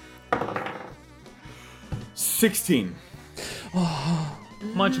 16.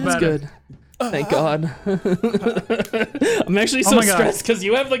 Much That's better. good. Thank God. I'm actually so my God. stressed because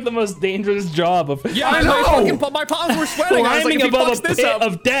you have like the most dangerous job of Yeah, my palms were sweating. I was like, climbing if he above fucks a this pit up.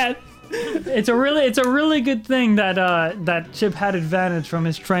 of death. It's a really good thing that that Chip had advantage from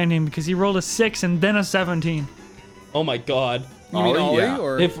his training because he rolled a 6 and then a 17. Oh my God. You mean Oh, Ollie? yeah.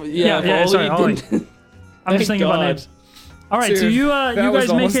 Or? If Sorry, Ollie. didn't- I'm just Thank thinking about God. names. All right, so Dude, you that you was guys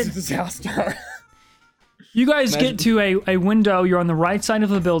make almost it. a disaster. You guys Imagine- get to a window. You're on the right side of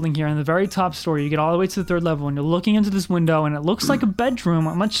the building here, in the very top story. You get all the way to the third level, and you're looking into this window, and it looks like a bedroom,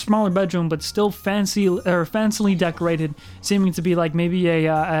 a much smaller bedroom, but still fancily decorated, seeming to be like maybe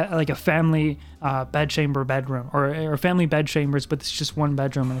a family bedroom or family bed chambers, but it's just one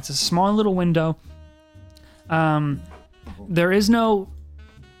bedroom, and it's a small little window. There is no.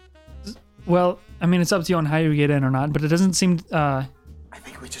 Well, I mean, it's up to you on how you get in or not, but it doesn't seem. I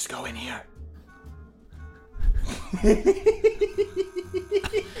think we just go in here.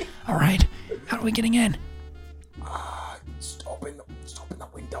 All right, how are we getting in? Just open the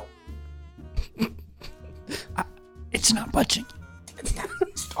window. It's not budging. It's not.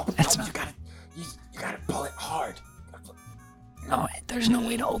 Open It's it. not. You gotta pull it hard. No, there's no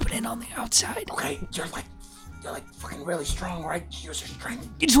way to open it on the outside. Okay, you're like fucking really strong, right? Use your strength.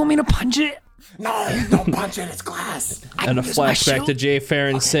 You just want me to punch it? No, don't punch it. It's glass. And a use my flashback to shield? Jay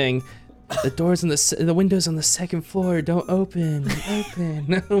Farron saying, "The doors on the windows on the second floor don't open,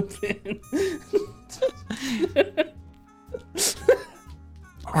 open."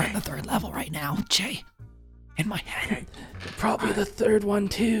 We're on the third level right now, Jay. In my head. Probably the third one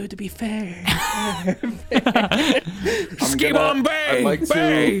too, to be fair. Keep on bang, I'd like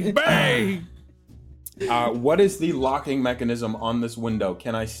bang, to. bang. What is the locking mechanism on this window?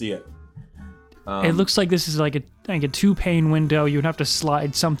 Can I see it? It looks like this is like a 2-pane window. You'd have to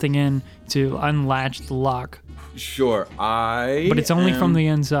slide something in to unlatch the lock. Sure, But it's only from the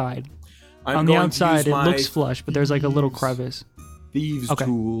inside. I'm On the going to outside, use it my looks flush, but there's like a little crevice. thieves' Okay.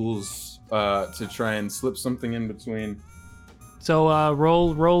 tools to try and slip something in between. So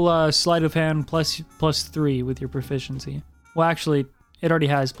roll sleight of hand plus 3 with your proficiency. Well, actually, it already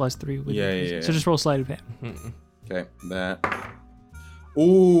has plus 3 with your proficiency. yeah. So just roll sleight of hand. Okay, that.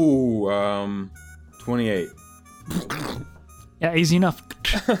 Ooh, 28. Yeah, easy enough.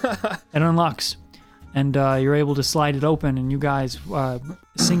 It unlocks, and you're able to slide it open, and you guys,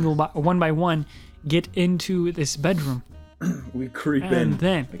 one by one, get into this bedroom. We creep And in.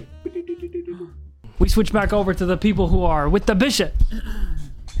 then we switch back over to the people who are with the bishop.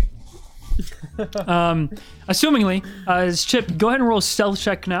 Assumingly, Chip, go ahead and roll a stealth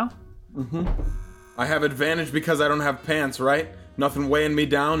check now. I have advantage because I don't have pants, right? Nothing weighing me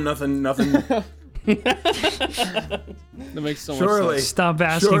down. Nothing. That makes so much Surely. sense. Stop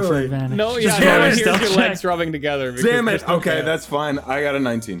asking for Surely. advantage. No, yeah, Just no, roll a here's stealth your check. legs rubbing together. because Damn there's it. no Okay, pants. that's fine. I got a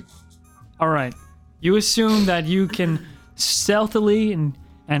 19. All right. You assume that you can stealthily and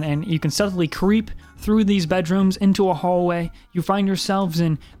you can stealthily creep through these bedrooms into a hallway. You find yourselves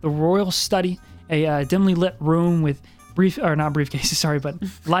in the royal study, a dimly lit room with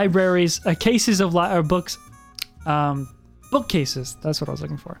libraries, cases of books, bookcases. That's what I was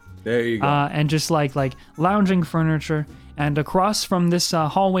looking for. There you go. And just like lounging furniture. And across from this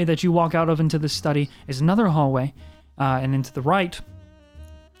hallway that you walk out of into the study is another hallway, and into the right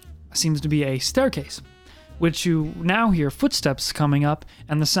seems to be a staircase, which you now hear footsteps coming up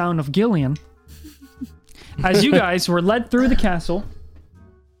and the sound of Gillion. As you guys were led through the castle,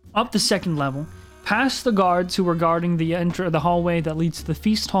 up the second level, past the guards who were guarding the hallway that leads to the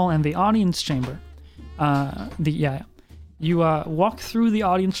feast hall and the audience chamber. You walk through the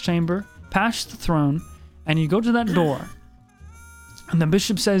audience chamber, past the throne, and you go to that door. And the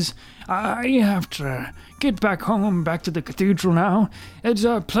bishop says, I have to get back home, back to the cathedral now. It's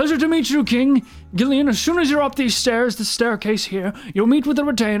a pleasure to meet you, King. Gillion, as soon as you're up these stairs, the staircase here, you'll meet with a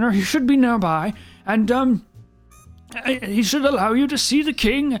retainer. He should be nearby. And, he should allow you to see the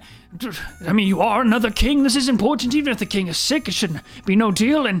king. I mean, you are another king. This is important. Even if the king is sick, it shouldn't be no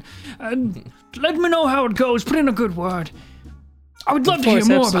deal. And let me know how it goes. Put in a good word. I would love to hear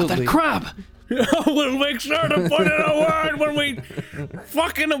more about that crab. We'll make sure to put in a word when we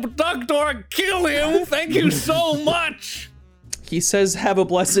fucking abduct or kill him. Thank you so much. He says, "Have a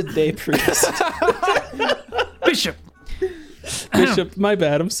blessed day, priest." Bishop. Bishop, my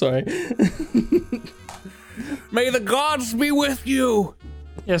bad. I'm sorry. May the gods be with you.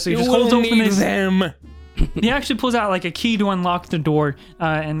 Yeah, so he You just will holds open need this. them. He actually pulls out like a key to unlock the door,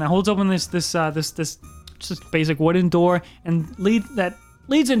 and holds open this just basic wooden door, and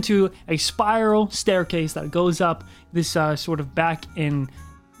leads into a spiral staircase that goes up this sort of back in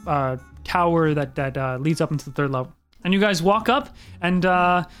tower that leads up into the third level. And you guys walk up, and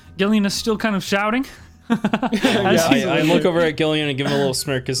Gillion is still kind of shouting. I look over at Gillion and give him a little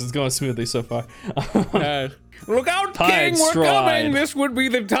smirk because it's going smoothly so far. Look out, Tide King, we're stride. coming. This would be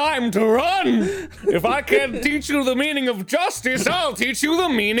the time to run. If I can't teach you the meaning of justice, I'll teach you the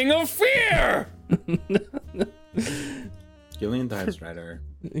meaning of fear. Gillion Tidestrider.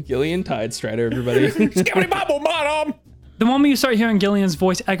 Gillion Tidestrider, everybody. Skibbity bobble bottom. The moment you start hearing Gillion's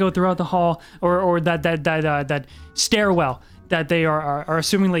voice echo throughout the hall, or that stairwell that they are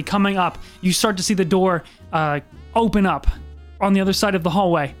assumingly coming up, you start to see the door open up on the other side of the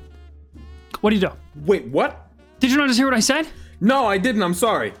hallway. What do you do? Wait, what? Did you not just hear what I said? No, I didn't. I'm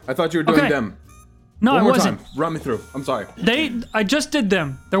sorry. I thought you were doing Okay. them. No, One I more wasn't. time. Run me through. I'm sorry. I just did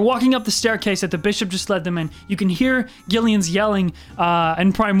them. They're walking up the staircase that the bishop just led them in. You can hear Gillion's yelling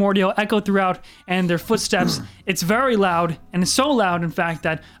and primordial echo throughout, and their footsteps. It's very loud, and it's so loud, in fact,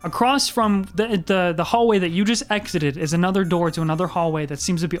 that across from the hallway that you just exited is another door to another hallway that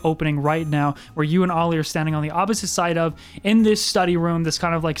seems to be opening right now, where you and Ollie are standing on the opposite side of, in this study room, this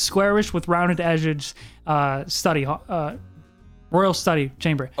kind of like squarish with rounded edges study, royal study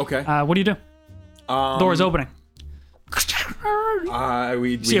chamber. Okay. What do you do? Door is opening.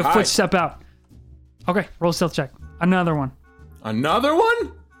 We See a hide. foot step out. Okay, roll stealth check. Another one. Another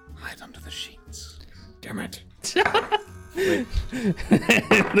one? Hide under the sheets. Damn it.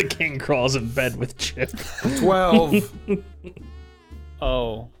 The king crawls in bed with Chip. 12.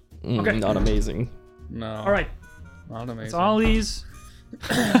 Oh, Okay. Not amazing. no. All right. Not amazing. It's all these.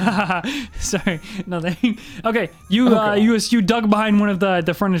 Sorry, nothing. Okay, you dug behind one of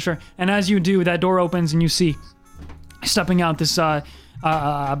the furniture, and as you do, that door opens, and you see stepping out this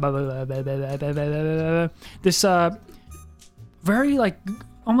very like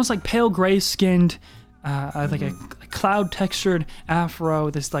almost like pale gray skinned, like a cloud textured afro.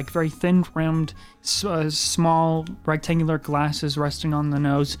 This like very thin rimmed, small rectangular glasses resting on the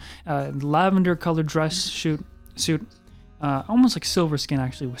nose, lavender colored dress suit. Almost like silver skin,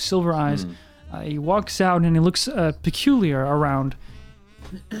 actually, with silver eyes. He walks out and he looks peculiar around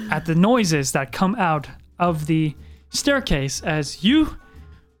at the noises that come out of the staircase as you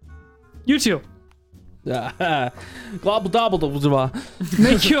two Globble dobble dobble.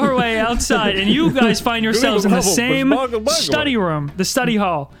 Make your way outside, and you guys find yourselves in the same study room, the study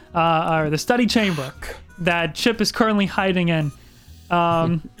hall, or the study chamber that Chip is currently hiding in.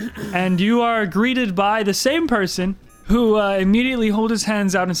 And you are greeted by the same person who immediately holds his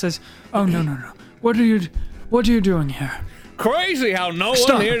hands out and says, "Oh no! What are you doing here?" Crazy how no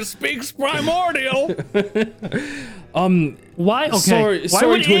Stop. one here speaks primordial. Why? Okay. Sorry Why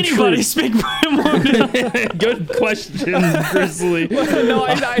would to anybody intrude. speak primordial? Good question, Grizzly. No,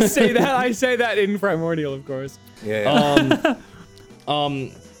 I say that in primordial, of course. Yeah.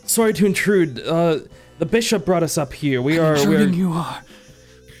 Sorry to intrude. The bishop brought us up here. We're You are.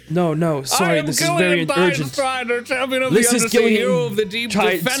 no. Sorry, this is very urgent. Strider, champion of This the is undersea, Gillion hero of the deep,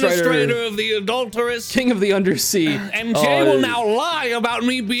 Tide defenestrator Strider. of the adulteress. King of the undersea. And Jay will now lie about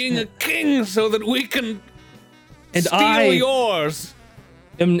me being a king so that we can and steal I yours.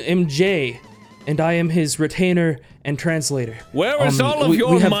 am Jay, and I am his retainer and translator. Where is all of we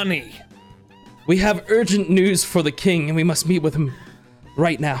your have- money? We have urgent news for the king, and we must meet with him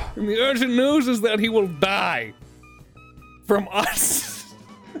right now. And the urgent news is that he will die from us.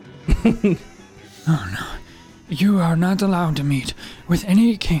 You are not allowed to meet with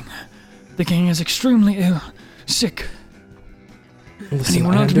any king. The king is extremely ill, sick, and he Listen,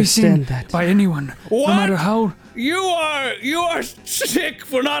 will I not be seen understand that. by anyone, What? no matter how. You are sick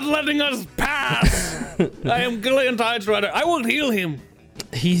for not letting us pass. I am Gillion Tide Strider. I will heal him.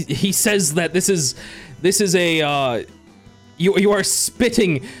 He says that this is a you are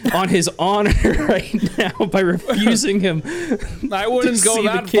spitting on his honor right now by refusing him. I wouldn't To go see the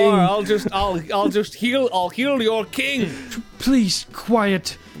that king. far. I'll just heal. I'll heal your king Please,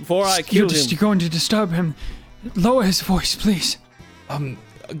 quiet. before I You're kill just him. going to disturb him. Lower his voice, please.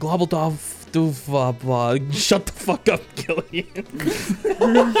 Globble shut the fuck up, Gillian.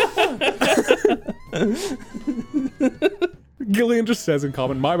 Gillian just says in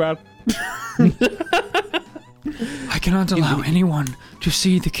common, "My bad." I cannot allow anyone to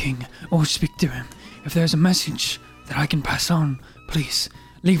see the king or speak to him. If there's a message that I can pass on, please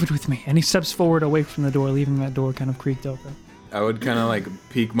leave it with me. And he steps forward away from the door, leaving that door kind of creaked open. I would kind of like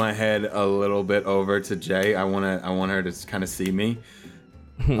peek my head a little bit over to Jay. I want her to kind of see me.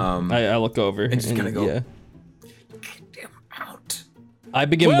 I look over And just kinda go, yeah. Get him out. I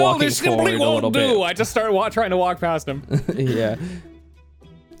begin Well, walking this simply forward a little won't do. bit. I just start trying to walk past him. Yeah.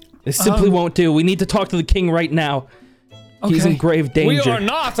 It simply won't do. We need to talk to the king right now. He's in Okay. grave We danger. are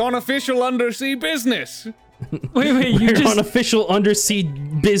not on official undersea business. Wait, you We're just on official undersea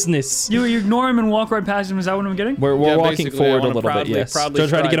business. you ignore him and walk right past him. Is that what I'm getting? We're Yeah, walking basically, I forward a wanna little proudly- bit, yes. proudly So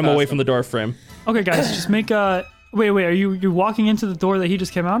try to get him stride away past from the door frame. Okay, guys, just make a. Wait, are you walking into the door that he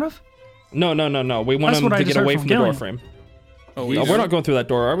just came out of? No. We want That's him what I to just get heard away from from the door Gillian. frame. Oh, No, we're not going through that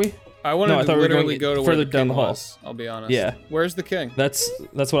door, are we? I wanted No, I to thought we were literally going go to further where down the hall. was, I'll be honest. Yeah. Where's the king? That's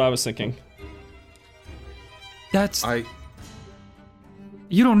what I was thinking. That's I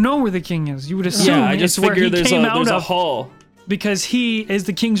you don't know where the king is. You would assume Yeah, I just it's where he figured there's came a out of hall. because he is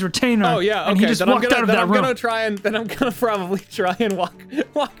the king's retainer. Oh yeah, okay. and he just then I'm walked gonna, out of then that I'm room. gonna probably try and walk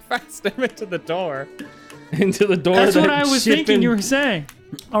past him into the door. Into the door. That's that what I was Chip thinking and- you were saying.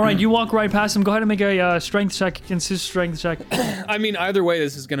 All right, you walk right past him. Go ahead and make a strength check against his strength check. I mean, either way,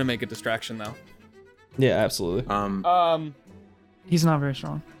 this is gonna make a distraction though. Yeah, absolutely. He's not very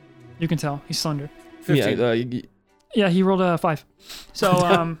strong. You can tell. He's slender. 15. Yeah, Yeah, he rolled a 5.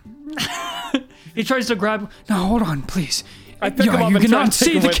 So, he tries to grab. No, hold on, please. I pick him up you and try cannot and take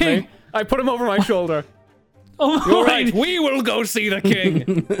see him the with king. me. I put him over my shoulder. Oh, You're wait. right. We will go see the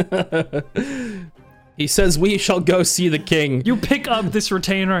king. he says we shall go see the king. You pick up this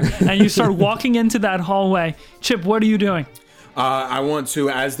retainer and you start walking into that hallway. Chip, what are you doing? I want to,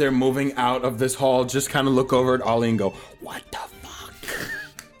 as they're moving out of this hall, just kind of look over at Ollie and go, "What the fuck?"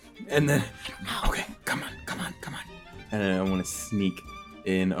 And then, okay, come on. And then I want to sneak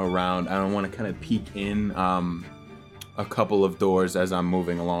in around. I want to kind of peek in a couple of doors as I'm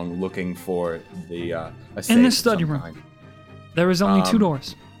moving along, looking for the a safe In the of study some room. kind. There is only 2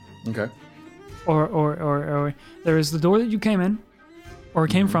 doors. Okay. Or there is the door that you came in, or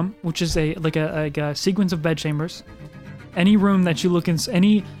came from, which is a sequence of bed chambers. Any room that you look in,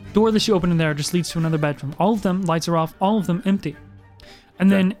 any door that you open in there just leads to another bedroom. All of them, lights are off, all of them empty.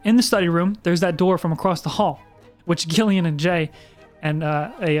 And then in the study room, there's that door from across the hall, which Gillian and Jay and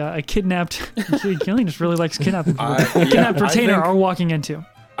a kidnapped... Gillian just really likes kidnapping people. Kidnapped retainer are walking into.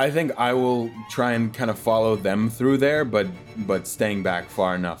 I think I will try and kind of follow them through there, but staying back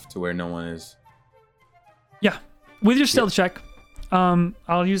far enough to where no one is. Yeah. With your stealth check,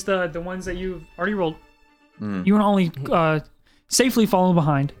 I'll use the ones that you've already rolled. You can only safely follow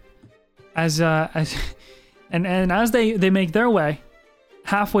behind. as they make their way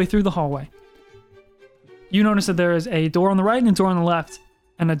halfway through the hallway, you notice that there is a door on the right and a door on the left,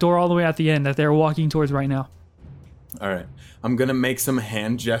 and a door all the way at the end that they're walking towards right now. All right. I'm gonna make some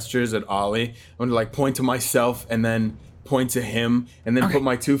hand gestures at Ollie. I'm gonna like point to myself and then point to him and then put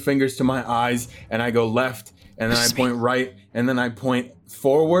my 2 fingers to my eyes and I go left and then I point right and then I point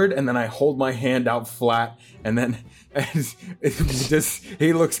forward and then I hold my hand out flat and then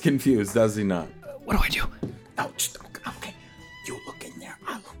he looks confused, does he not? What do I do? No, just okay. You look in there.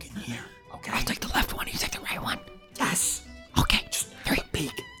 I look in here. Okay. I'll take the left one. You take the right one. Yes. Okay. Just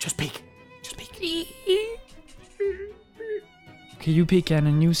peek. Just peek. Just peek. Okay, you peek in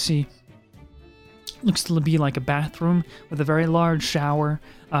and you see. Looks to be like a bathroom with a very large shower,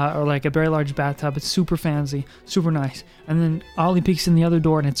 or like a very large bathtub. It's super fancy, super nice. And then Ollie peeks in the other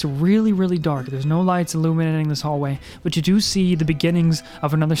door, and it's really, really dark. There's no lights illuminating this hallway, but you do see the beginnings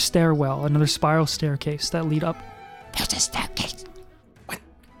of another stairwell, another spiral staircase that lead up. There's a staircase. What?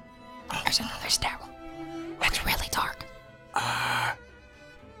 Oh. There's another stairwell. It's really dark.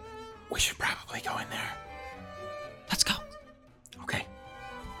 We should probably go in there. Let's go. Okay.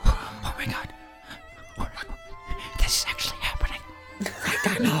 Oh my god. This is actually happening.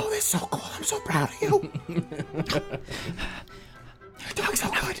 I know, this is so cool. I'm so proud of you. You're doing so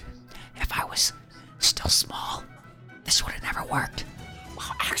good. If I was still small, this would have never worked.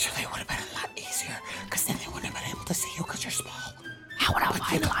 Well, actually, it would have been a lot easier, because then they wouldn't have been able to see you because you're small. How would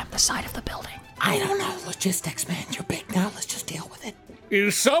I climb the side of the building? I don't know. Logistics, man. You're big now. Let's just deal with it.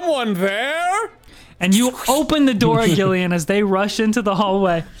 Is someone there? And you open the door, Gillion, as they rush into the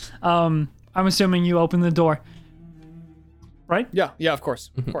hallway. I'm assuming you open the door. Right? Yeah, of course.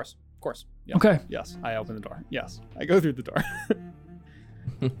 Of course. Yeah. Okay. Yes, I open the door. Yes, I go through the door.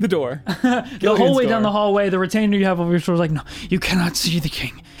 The door. The whole way down the hallway, the retainer you have over your shoulder is like, no, you cannot see the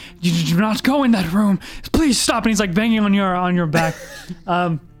king. You do not go in that room. Please stop. And he's like banging on your back.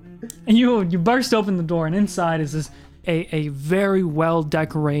 And you burst open the door, and inside is this a very well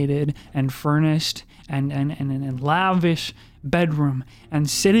decorated and furnished and lavish bedroom. And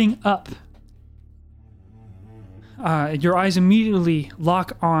sitting up, your eyes immediately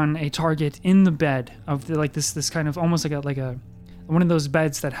lock on a target in the bed of this kind of almost like a one of those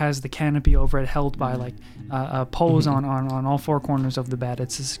beds that has the canopy over it, held by like poles on all 4 corners of the bed.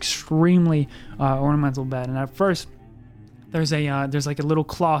 It's this extremely ornamental bed, and at first there's like a little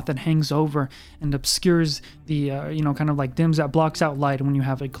cloth that hangs over and obscures the kind of like dims out, blocks out light when you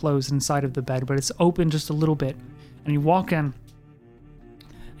have it closed inside of the bed, but it's open just a little bit, and you walk in,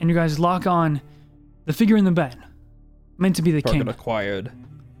 and you guys lock on the figure in the bed, meant to be the king. Acquired.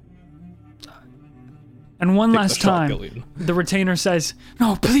 And one last the shot, time, Gillion. the retainer says,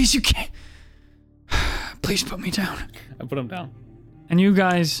 "No, please, you can't. Please put me down." I put him down. And you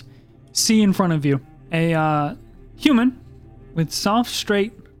guys see in front of you a human with soft,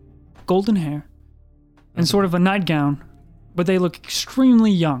 straight, golden hair and sort of a nightgown, but they look extremely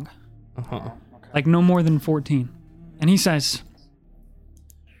young, like no more than 14. And he says,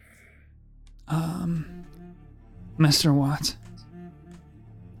 Mr. Watts,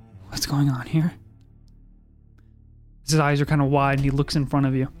 what's going on here? His eyes are kind of wide, and he looks in front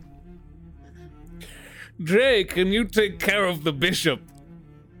of you. Jay, can you take care of the bishop?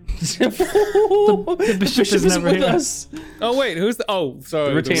 The bishop is never with here. us. Oh wait, who's the? Oh, sorry,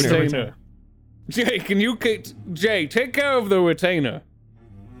 The retainer. Jay, Jay, take care of the retainer.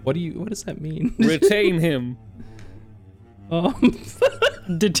 What does that mean? Retain him.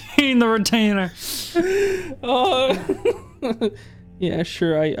 Detain the retainer. Yeah,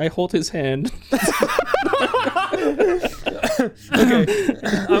 sure. I hold his hand. Okay,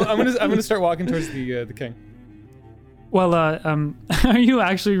 I'm gonna start walking towards the king. Well, are you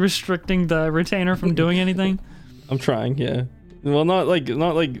actually restricting the retainer from doing anything? I'm trying. Yeah. Well, not like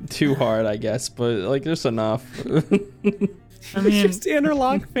too hard, I guess, but like just enough. I mean, Just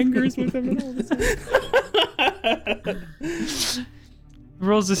interlock fingers with him. And all this.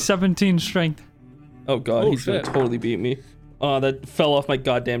 rolls a 17 strength. Oh god, he's shit. gonna totally beat me. Oh, that fell off my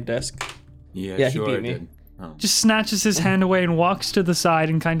goddamn desk. Yeah, he sure beat it me. did. Oh. Just snatches his hand away and walks to the side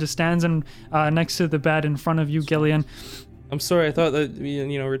and kind of stands next to the bed in front of you, Gillion. I'm sorry, I thought that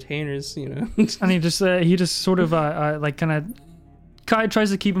retainers, And he just sort of like kind of tries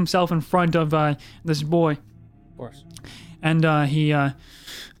to keep himself in front of this boy. Of course. And he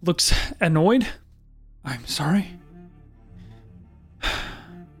looks annoyed. I'm sorry.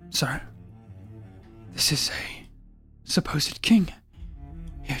 Sir, this is a supposed king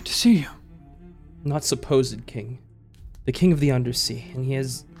here to see you. Not supposed king. The king of the undersea, and he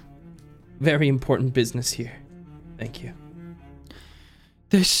has very important business here. Thank you.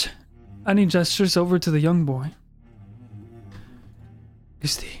 This And he gestures over to the young boy.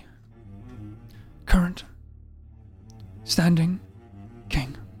 Is the current standing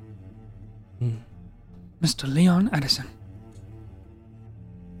king, Mr. Leon Edison.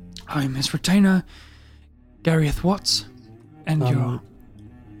 I'm his retainer, Gareth Watts, and your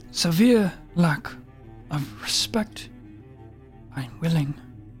severe lack of respect I'm willing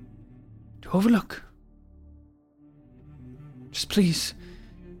to overlook. Just please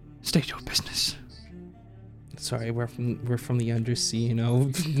state your business. Sorry, we're from the undersea, you know,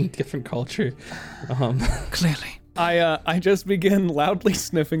 different culture. Clearly. I just begin loudly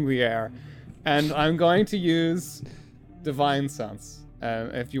sniffing the air, and I'm going to use Divine Sense.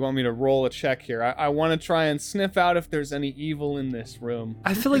 If you want me to roll a check here, I want to try and sniff out if there's any evil in this room.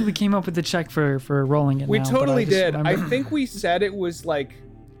 I feel like we came up with the check for rolling it. We now, totally but I just did. remember- I think we said it was like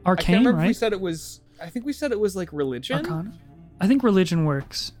I Arcane, can't remember if we right? said it was. I think we said it was like religion. Arcana. I think religion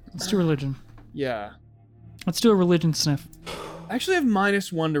works. Let's do religion. Yeah. Let's do a religion sniff. I actually have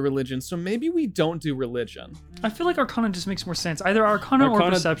 -1 to religion, so maybe we don't do religion. I feel like Arcana just makes more sense. Either Arcana or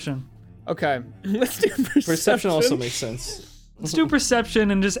Arcana- Perception. Okay, let's do perception. Perception also makes sense. Let's do Perception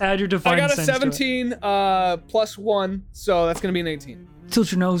and just add your Divine I got a Sense to it. 17 +1, so that's gonna be an 18.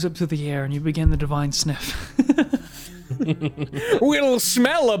 Tilt your nose up to the air and you begin the Divine Sniff. We'll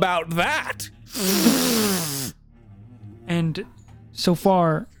smell about that. And so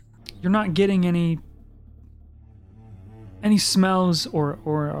far, you're not getting any smells or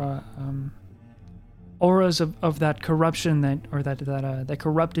auras of that corruption that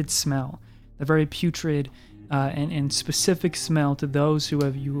corrupted smell, the very putrid and specific smell to those who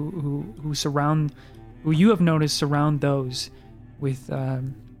you have noticed surround those with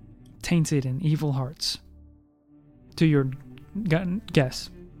tainted and evil hearts. To your guess,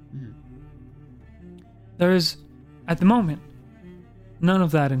 there is, at the moment, none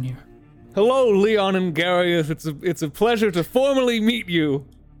of that in here. Hello, Leon and Gareth. It's a pleasure to formally meet you.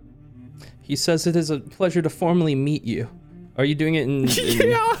 He says it is a pleasure to formally meet you. Are you doing it in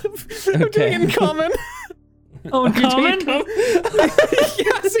Yeah, I'm doing it in common. Oh, in common?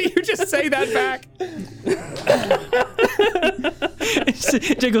 Yeah, so you just say that back.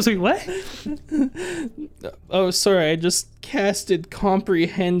 Jay goes, wait, what? Oh, sorry, I just casted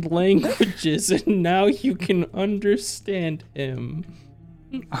comprehend languages and now you can understand him.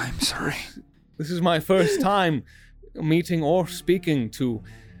 I'm sorry. This is my first time meeting or speaking to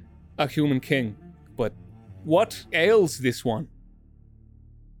a human king. But what ails this one?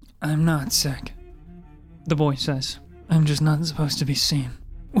 I'm not sick, the boy says. I'm just not supposed to be seen.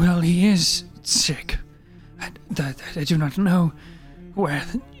 Well, he is sick. I do not know where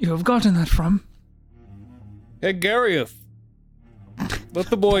you have gotten that from. Hey, Gareth. Let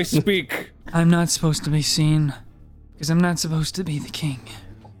the boy speak. I'm not supposed to be seen, because I'm not supposed to be the king.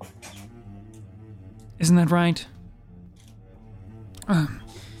 Isn't that right?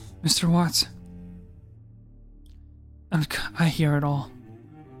 Mr. Watts. I hear it all.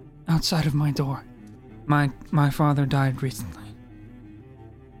 Outside of my door. My father died recently.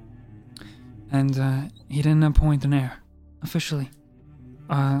 And he didn't appoint an heir, officially.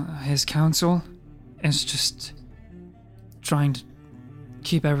 His council is just trying to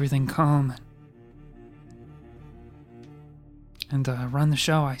keep everything calm and run the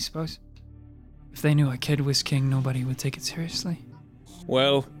show, I suppose. If they knew a kid was king, nobody would take it seriously.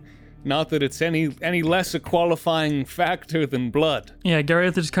 Well, not that it's any less a qualifying factor than blood. Yeah,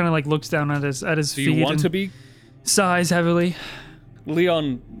 Gareth just kind of like looks down at his Do feet you want and to be? sighs heavily.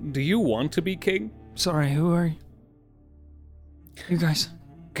 Leon, do you want to be king? Sorry, who are you? You guys.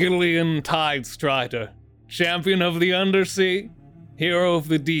 Gillion Tidestrider, champion of the undersea, hero of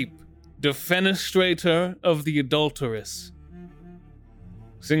the deep, defenestrator of the adulteress,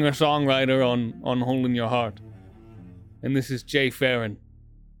 singer-songwriter on Hole in Your Heart. And this is Jay Farron.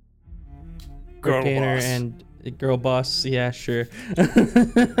 Girl Retainer boss. and girl boss, yeah, sure.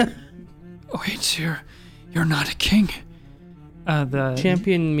 Wait, you're not a king. The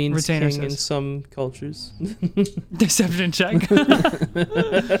Champion means Retainer king in says. some cultures. Deception check.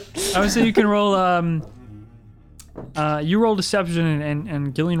 I would say you can roll. You roll deception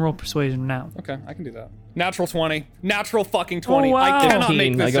and Gillian roll persuasion now. Okay, I can do that. Natural 20. Natural fucking 20. Oh, wow. I cannot 15.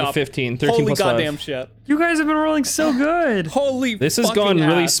 make this I got up. 15. 13 Holy plus 5. goddamn shit. You guys have been rolling so good. Holy This has fucking gone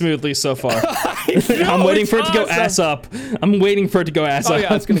really ass. smoothly so far. No, I'm waiting it's for it to go awesome. ass up. I'm waiting for it to go ass Oh up.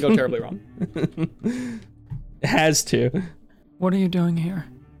 yeah, it's gonna go terribly wrong. It has to. What are you doing here?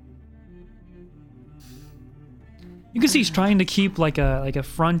 You can see he's trying to keep like a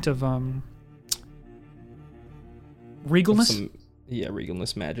front of regalness, Yeah,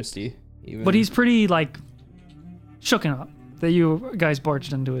 regalness, majesty. Even. but he's pretty like shooken up that you guys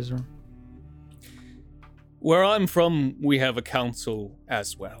barged into his room. Where I'm from, we have a council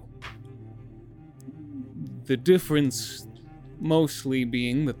as well. The difference mostly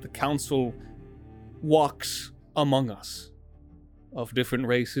being that the council walks among us, of different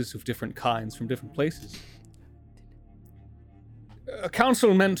races, of different kinds, from different places. A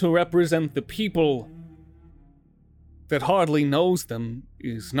council meant to represent the people that hardly knows them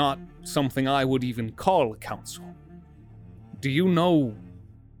is not something I would even call a council. Do you know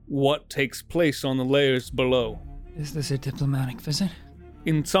what takes place on the layers below? Is this a diplomatic visit?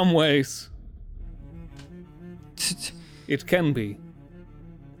 In some ways, it can be.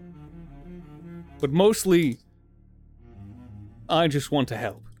 But mostly, I just want to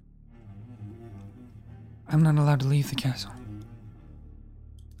help. I'm not allowed to leave the castle.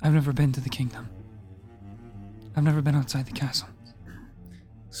 I've never been to the kingdom. I've never been outside the castle.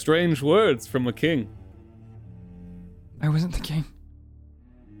 Strange words from a king. I wasn't the king.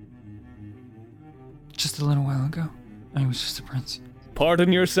 Just a little while ago, I was just a prince.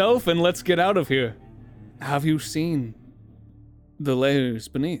 Pardon yourself and let's get out of here. Have you seen the layers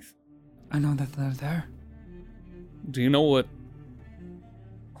beneath? I know that they're there. Do you know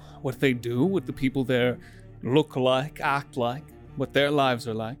what they do, what the people there look like, act like, what their lives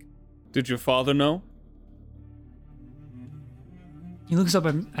are like? Did your father know? He looks up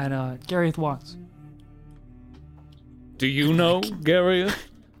at Gareth Watts. Do you know, Gareth?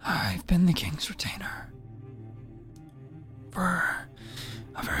 I've been the king's retainer for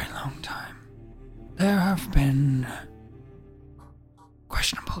a very long time. There have been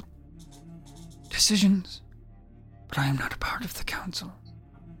questionable decisions, but I am not a part of the council.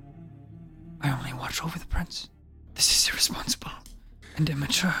 I only watch over the prince. This is irresponsible and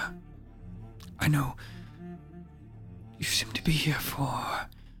immature. I know you seem to be here for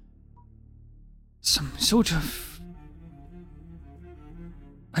some sort of,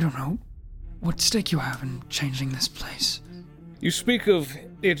 I don't know, what stake you have in changing this place. You speak of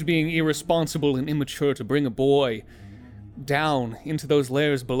it being irresponsible and immature to bring a boy down into those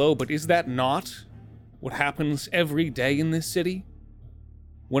layers below, but is that not what happens every day in this city?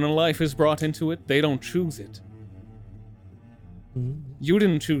 When a life is brought into it, they don't choose it. You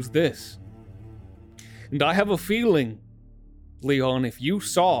didn't choose this. And I have a feeling, Leon, if you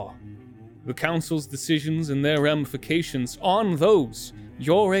saw the council's decisions and their ramifications on those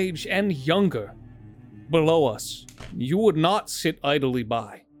your age and younger below us, you would not sit idly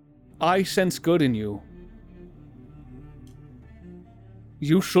by. I sense good in you.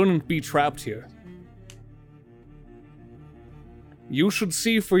 You shouldn't be trapped here. You should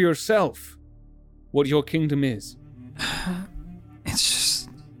see for yourself what your kingdom is. It's just,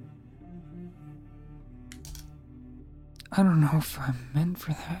 I don't know if I'm meant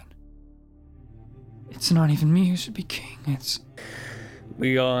for that. It's not even me who should be king, it's...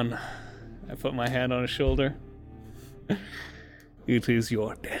 Leon, I put my hand on his shoulder. It is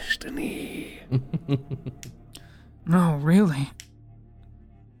your destiny. No, really.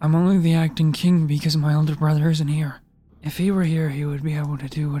 I'm only the acting king because my older brother isn't here. If he were here, he would be able to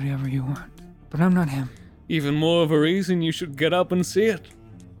do whatever you want. But I'm not him. Even more of a reason you should get up and see it.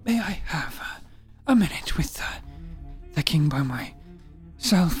 May I have a minute with the king by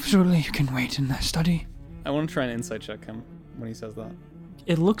myself? Surely you can wait in the study. I want to try and insight check him when he says that.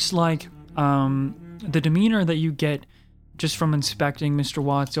 It looks like the demeanor that you get just from inspecting Mr.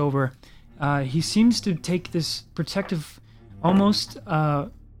 Watts over, he seems to take this protective, almost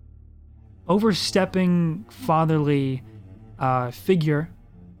overstepping fatherly figure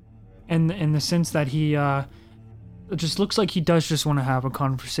in the sense that he it just looks like he does just want to have a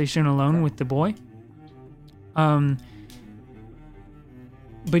conversation alone with the boy. But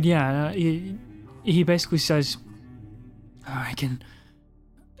yeah, he basically says, I can,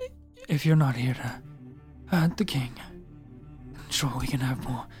 if you're not here to, the king, sure we can have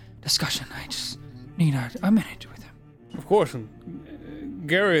more discussion. I just need a minute with him. Of course, and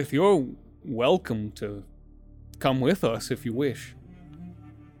Gareth, you're welcome to come with us if you wish.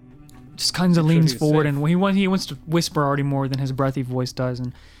 Just kind of leans he's forward safe. and he wants to whisper already more than his breathy voice does,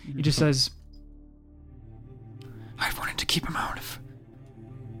 and he just says, I wanted to keep him out of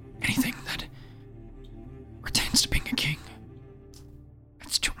anything that pertains to being a king.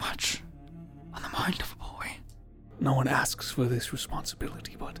 It's too much on the mind of a boy. No one asks for this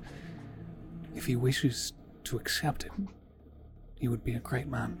responsibility, but if he wishes to accept it, he would be a great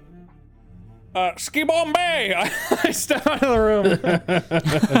man. Ski Bombay! I step out of the room.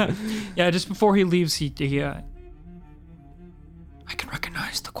 Yeah, just before he leaves, he I can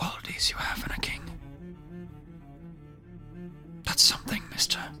recognize the qualities you have in a king. That's something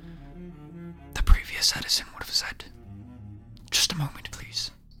Mr. the previous Edison would have said. Just a moment,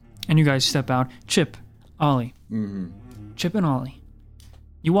 please. And you guys step out. Chip, Ollie. Chip and Ollie.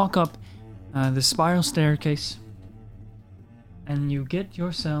 You walk up the spiral staircase, and you get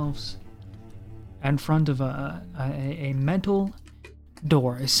yourselves in front of a metal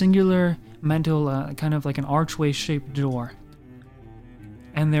door, a singular metal, kind of like an archway-shaped door.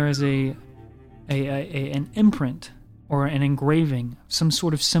 And there is an imprint or an engraving, some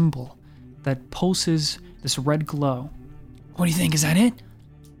sort of symbol that pulses this red glow. What do you think? Is that it?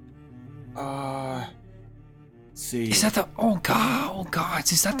 See. Is that the? Oh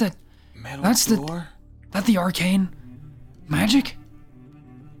god! Is that the? Metal That's door? That the arcane magic?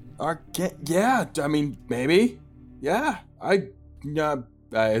 Yeah, I mean, maybe. Yeah,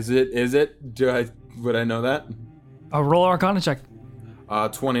 is it? Would I know that? Roll Arcana check.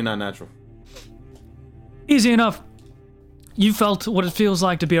 29 natural. Easy enough. You felt what it feels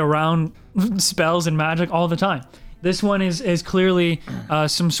like to be around spells and magic all the time. This one is clearly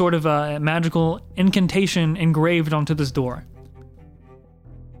some sort of magical incantation engraved onto this door.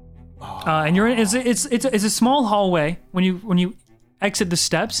 And you're in, it's a small hallway. When you exit the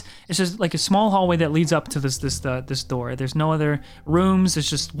steps, it's just like a small hallway that leads up to this door. There's no other rooms. It's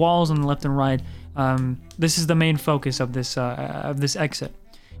just walls on the left and right. This is the main focus of this exit.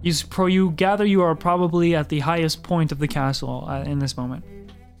 You gather you are probably at the highest point of the castle in this moment.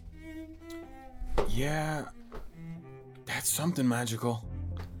 Yeah, that's something magical.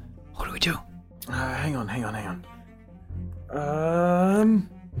 What do we do? Hang on.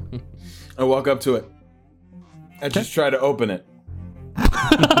 I walk up to it. I just try to open it.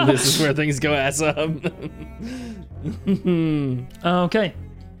 This is where things go ass up. Okay.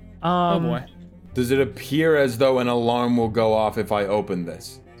 Oh boy. Does it appear as though an alarm will go off if I open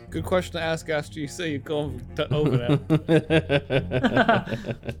this? Good question to ask after you say you go to open it.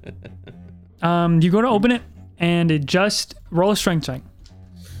 You go to open it, and it just roll a strength check.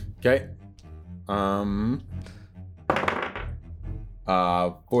 Okay.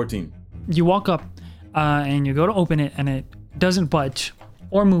 14. You walk up, and you go to open it, and it doesn't budge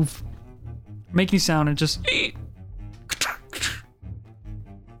or move, make any sound. It just.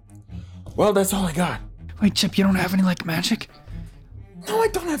 Well, that's all I got. Wait, Chip, you don't have any like magic? No, I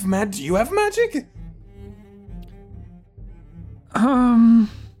don't have magic. Do you have magic? No,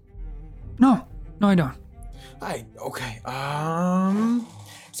 I don't. Okay.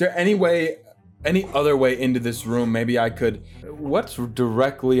 Is there any other way into this room? Maybe I could. What's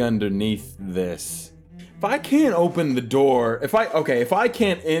directly underneath this? If I can't open the door, if I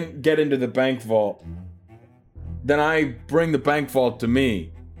can't get into the bank vault, then I bring the bank vault to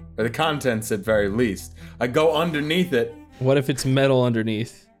me, or the contents at very least. I go underneath it. What if it's metal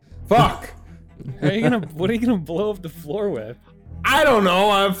underneath? Fuck. What are you gonna blow up the floor with? I don't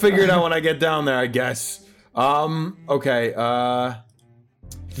know. I'll figure it out when I get down there, I guess. Okay.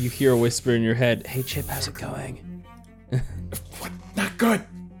 You hear a whisper in your head. Hey, Chip, how's it going? What? Not good.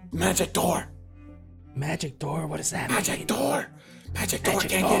 Magic door. Magic door? What does that mean? Magic door. Magic door. Can't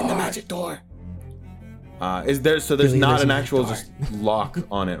get in the magic door. There's Really, not there's an a actual door. just lock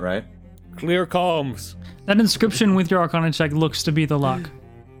on it, right? Clear comms. That inscription with your Arcana check looks to be the lock.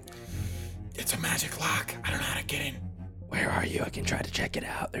 It's a magic lock. I don't know how to get in. Where are you? I can try to check it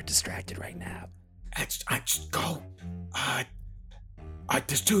out. They're distracted right now. I just go.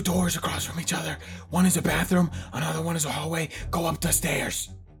 There's two doors across from each other. One is a bathroom. Another one is a hallway. Go up the stairs.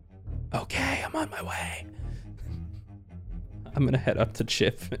 Okay, I'm on my way. I'm gonna head up to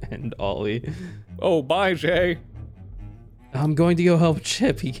Chip and Ollie. Oh, bye, Jay. I'm going to go help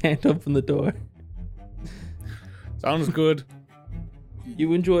Chip. He can't open the door. Sounds good.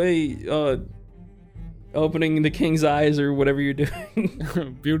 You enjoy opening the king's eyes or whatever you're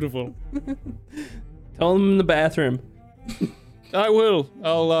doing. Beautiful. Tell him in the bathroom. I will.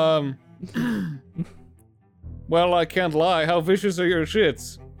 I'll, Well, I can't lie. How vicious are your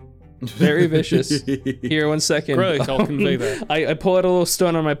shits? Very vicious. Here, 1 second. Great, I'll convey that. I pull out a little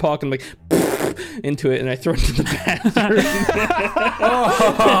stone on my pocket and into it, and I throw it into the bathroom.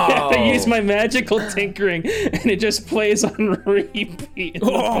 I use my magical tinkering, and it just plays on repeat.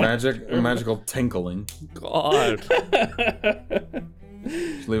 Magical tinkling. God.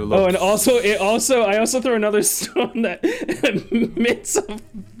 Just leave a little. Oh, and I also throw another stone that emits a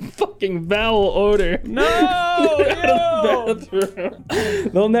fucking foul odor. No!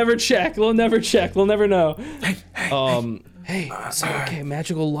 They'll never check. They'll never know. Hey. Okay,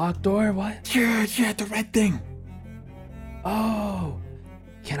 magical lock door. What? Yeah, the red thing. Oh,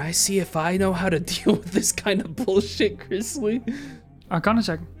 can I see if I know how to deal with this kind of bullshit, Grizzly? Arcana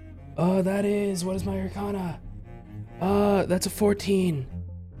check. What is my Arcana? That's a 14.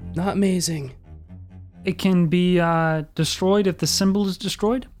 Not amazing. It can be destroyed if the symbol is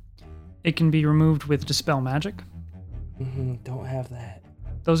destroyed. it can be removed with Dispel Magic. Don't have that.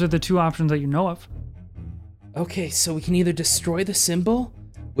 Those are the two options that you know of. Okay, so we can either destroy the symbol,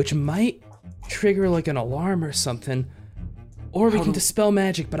 which might trigger like an alarm or something, or we can dispel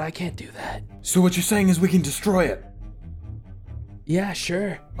magic, but I can't do that. So what you're saying is we can destroy it? Yeah,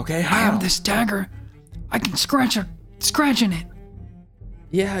 sure. Okay, I how? have this dagger. I can scratch in it.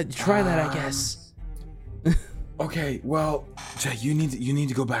 Yeah, try that, I guess. Okay, well, Jay, you need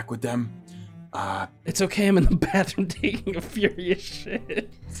to go back with them. It's okay, I'm in the bathroom taking a furious shit.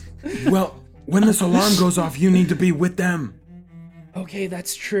 Well, when this alarm goes off, you need to be with them. Okay,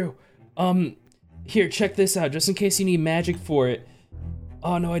 that's true. Here, check this out, just in case you need magic for it.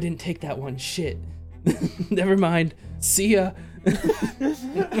 Oh no, I didn't take that one. Shit. Never mind. See ya.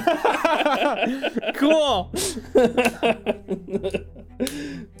 Cool.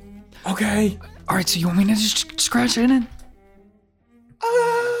 Okay. All right, so you want me to just scratch in it?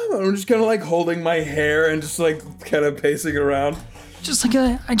 I'm just kind of like holding my hair and just like kind of pacing around. Just like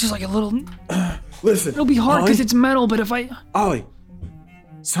a little. Listen. It'll be hard because it's metal, but if I. Ollie,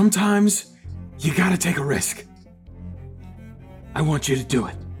 sometimes you gotta take a risk. I want you to do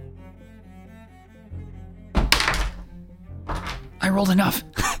it. I rolled enough.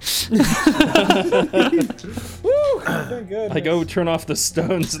 I go turn off the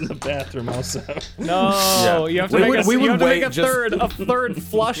stones in the bathroom also. No, you have to We make would- a, we you would have to make wait a just- third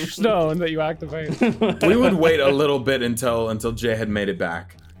flush stone that you activate. We would wait a little bit until Jay had made it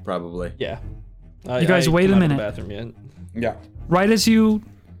back, probably. Yeah. You guys wait a come out of the minute. bathroom yet. Yeah. Right as you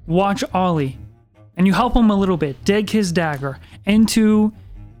watch Ollie, and you help him a little bit, dig his dagger into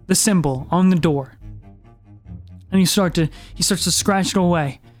the symbol on the door. And he starts to scratch it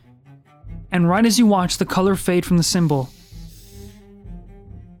away. And right as you watch the color fade from the symbol,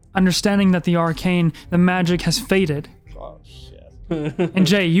 understanding that the magic has faded. Oh shit. And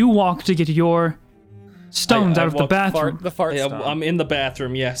Jay, you walk to get your stones I out of the walk bathroom. The fart Yeah, stone. I'm in the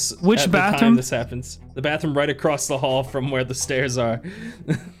bathroom, yes. Which at the time bathroom? this happens. The bathroom right across the hall from where the stairs are.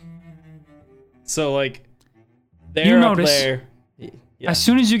 So like, they're You up notice- there. Yeah. As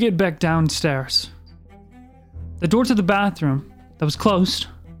soon as you get back downstairs, the door to the bathroom that was closed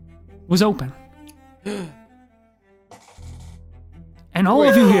was open. And all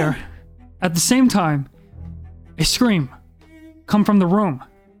of you hear, at the same time, a scream come from the room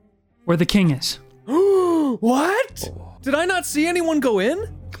where the king is. What? Did I not see anyone go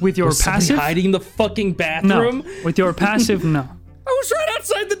in? With your Was somebody passive? hiding in the fucking No. bathroom? With your passive, no. I was right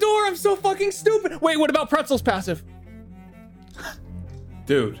outside the door. I'm so fucking stupid. Wait, what about Pretzel's passive?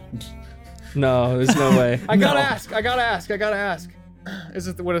 Dude. No, there's no way. I gotta ask. Is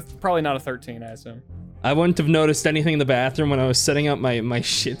it probably not a 13, I assume. I wouldn't have noticed anything in the bathroom when I was setting up my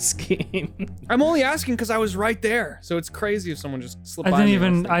shit scheme. I'm only asking because I was right there. So it's crazy if someone just slipped I by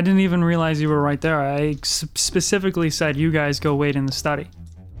didn't me. even realize you were right there. I specifically said you guys go wait in the study.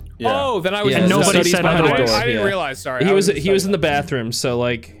 Yeah. Oh, then I was. Yeah, in the nobody study. said I otherwise. I didn't Yeah. realize. Sorry. He was in in the bathroom, so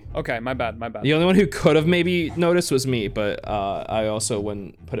like Okay, my bad. the only one who could have maybe noticed was me, but I also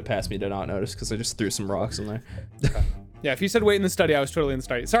wouldn't put it past me to not notice because I just threw some rocks in there. Yeah, if you said wait in the study, I was totally in the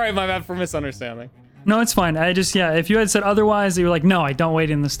study. Sorry, my bad for misunderstanding. No, it's fine. If you had said otherwise, you were like, no, I don't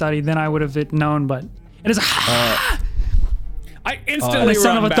wait in the study, then I would have known, but it is I instantly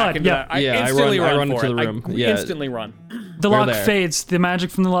son run of a back thought, into yeah. that. I Yeah, I instantly run for into it. the room. I Yeah. instantly run. the We're lock there. fades. The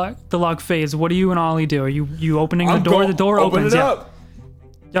magic from the lock fades. What do you and Ollie do? Are you opening the door? The door open opens. it Yeah. up.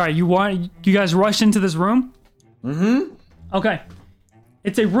 All right, you guys rush into this room? Mm-hmm. Okay.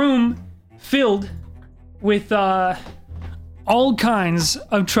 It's a room filled with all kinds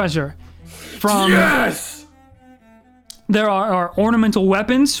of treasure. From Yes! there are ornamental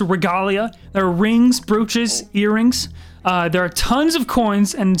weapons, regalia. There are rings, brooches, earrings. There are tons of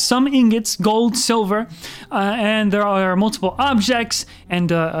coins and some ingots, gold, silver, and there are multiple objects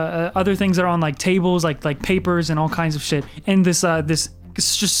and other things that are on like tables, like papers and all kinds of shit. And this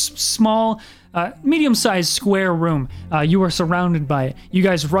just small, medium-sized square room. You are surrounded by it. You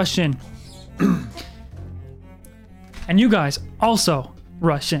guys rush in, and you guys also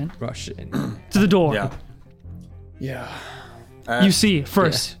rush in Rush in. to the door. Yeah. Yeah. You see,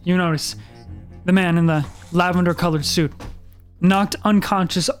 first, you notice the man in the lavender-colored suit, knocked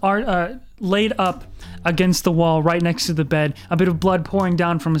unconscious, laid up against the wall right next to the bed, a bit of blood pouring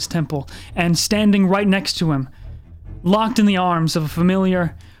down from his temple, and standing right next to him, locked in the arms of a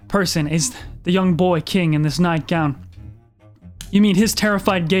familiar person, is the young boy king in this nightgown. You meet his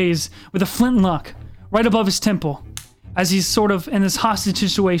terrified gaze with a flintlock right above his temple, as he's sort of in this hostage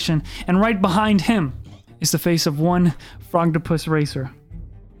situation, and right behind him is the face of one Frogdopus Racer.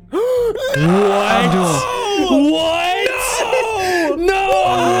 What? Abdul. What? No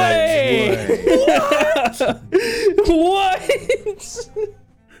way! What?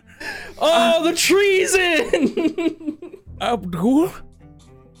 Oh, the treason! Abdul?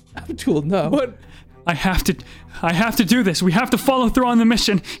 Abdul, no. What? I have to do this. We have to follow through on the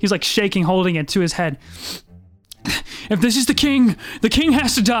mission. He's like shaking, holding it to his head. If this is the king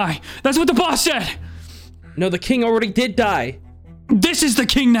has to die. That's what the boss said. No, the king already did die. This is the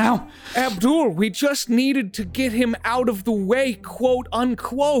king now. Abdul, we just needed to get him out of the way, quote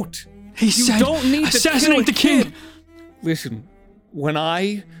unquote. He said, don't need to assassinate the kill a king. kid. Listen, when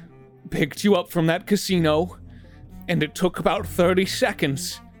I picked you up from that casino, and it took about 30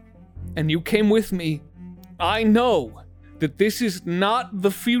 seconds, and you came with me, I know that this is not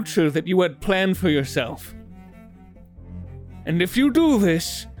the future that you had planned for yourself. And if you do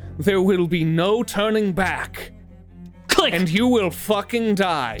this, there will be no turning back. Click. And you will fucking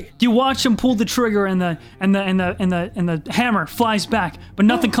die. You watch him pull the trigger, and the hammer flies back, but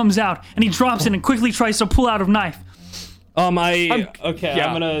nothing comes out, and he drops it and quickly tries to pull out a knife. Can I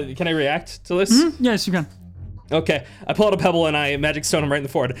react to this? Mm-hmm. Yes, you can. Okay, I pull out a pebble and I magic stone him right in the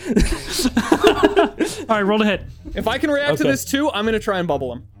forehead. All right, roll to hit. If I can react to this too, I'm gonna try and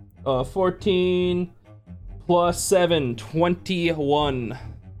bubble him. 14 plus 7, 21.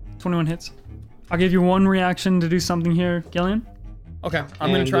 21 hits. I'll give you one reaction to do something here, Gillion. Okay,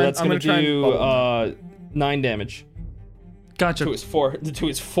 I'm gonna try. That's I'm gonna try and do bubble him. 9 damage Gotcha. to his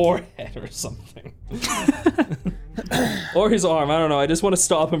forehead or something, or his arm. I don't know. I just want to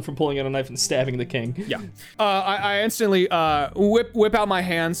stop him from pulling out a knife and stabbing the king. Yeah. I instantly whip out my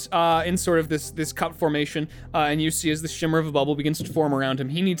hands in sort of this cup formation, and you see as the shimmer of a bubble begins to form around him.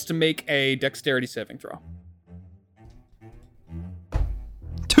 He needs to make a dexterity saving throw.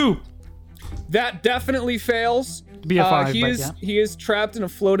 2. That definitely fails. Be a 5, he but is yeah. he is trapped in a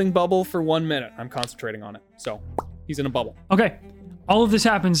floating bubble for 1 minute. I'm concentrating on it, so he's in a bubble. Okay. All of this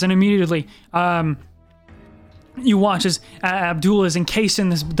happens, and immediately, you watch as Abdul is encased in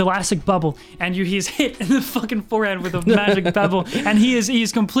this elastic bubble, and he is hit in the fucking forehead with a magic pebble, and he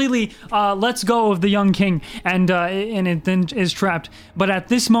is completely lets go of the young king, and it then is trapped. But at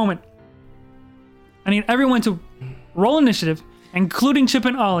this moment, I need everyone to roll initiative, including Chip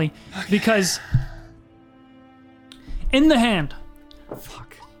and Ollie, because in the hand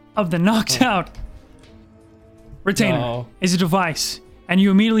of the knocked out retainer is a device, and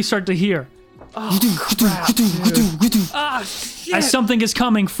you immediately start to hear as something is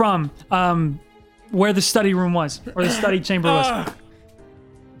coming from where the study room was, or the study chamber was.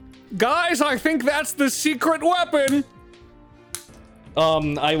 Guys, I think that's the secret weapon.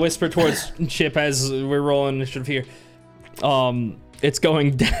 I whisper towards Chip as we're rolling initiative here. It's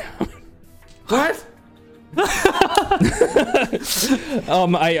going down. What?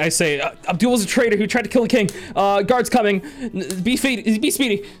 I say, Abdul's a traitor who tried to kill the king. Guards coming. Be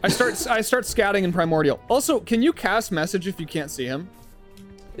speedy. I start scouting in Primordial. Also, can you cast message if you can't see him?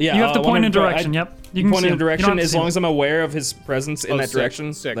 Yeah, You have to point in direction. Yep. You can point see in him. a You don't direction have to as see long him. as I'm aware of his presence in that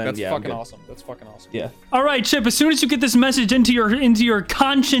direction. Sick. Then, That's yeah, I'm fucking good. awesome. That's fucking awesome. Yeah. All right, Chip. As soon as you get this message into your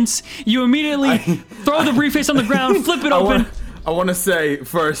conscience, you immediately throw the briefcase on the ground, flip it open. I want to say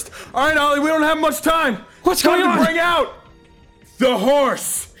first. All right, Ollie, we don't have much time. What's Time going on? to bring out the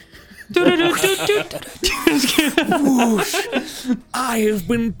horse. I have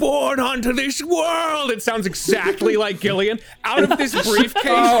been born onto this world. It sounds exactly like Gillion. Out of this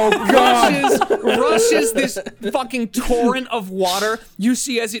briefcase rushes this fucking torrent of water. You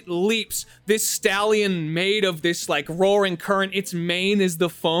see as it leaps, this stallion made of this like roaring current. Its mane is the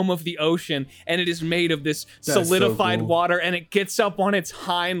foam of the ocean, and it is made of this solidified cool. water, and it gets up on its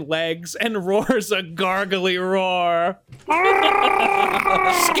hind legs and roars a gargly roar.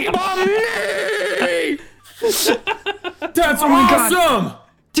 That's awesome.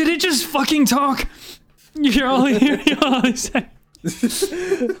 Did it just fucking talk? You hear all he say.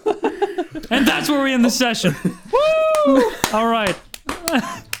 And that's where we end the session. Woo! All right.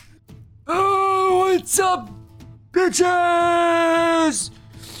 Oh, what's up, bitches?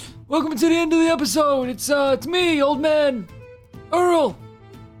 Welcome to the end of the episode. It's me, old man Earl.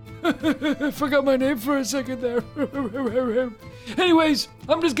 I forgot my name for a second there. Anyways,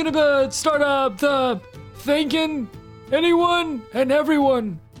 I'm just gonna start thanking anyone and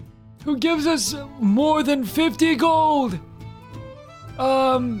everyone who gives us more than 50 gold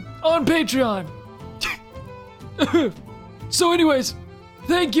on Patreon. So anyways,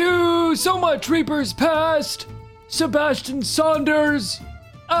 thank you so much, Reapers Past, Sebastian Saunders,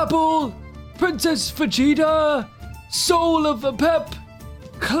 Apple, Princess Vegeta, Soul of a Pep,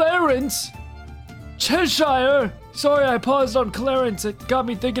 Clarence, Cheshire. Sorry, I paused on Clarence. It got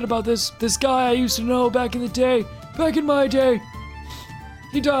me thinking about this guy I used to know back in the day. Back in my day.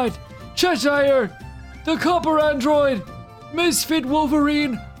 He died. Cheshire, the Copper Android, Misfit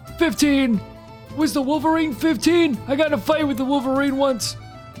Wolverine, 15. Was the Wolverine 15? I got in a fight with the Wolverine once.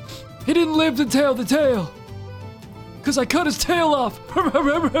 He didn't live to tell the tale. Cause I cut his tail off.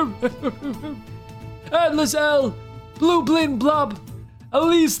 Atlas L, Blue Blin Blob,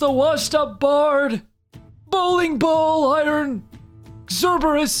 Elise the Washed Up Bard, Bowling Ball Iron,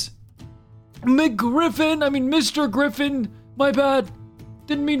 Xerberus, Mr. Griffin, my bad.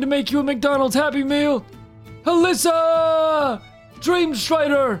 Didn't mean to make you a McDonald's Happy Meal. Alyssa! Dream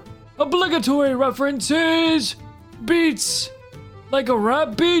Strider! Obligatory references! Beats! Like a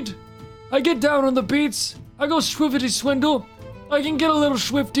rap beat? I get down on the beats. I go swiftity swindle. I can get a little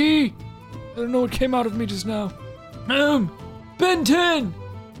swifty. I don't know what came out of me just now. Ben 10!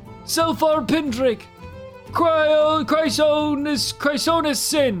 Selfar Pendrick! Chrysonis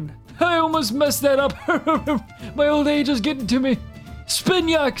Sin! I almost messed that up. My old age is getting to me.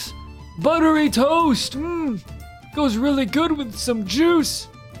 Spinyax! Buttery toast! Goes really good with some juice.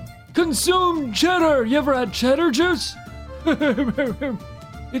 Consume cheddar! You ever had cheddar juice?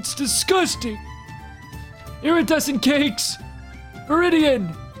 It's disgusting. Iridescent cakes!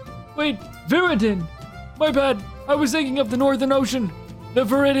 Viridian! Wait, Viridin! My bad, I was thinking of the Northern Ocean. The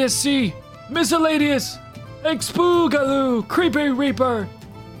Viridius Sea. Miscellaneous! Expoogaloo! Creepy Reaper!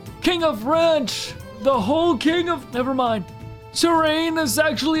 King of Ranch! The whole king of... Never mind. Serene is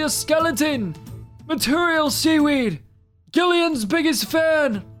actually a skeleton! Material Seaweed! Gillion's biggest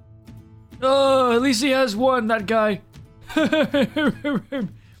fan! Oh, at least he has one, that guy.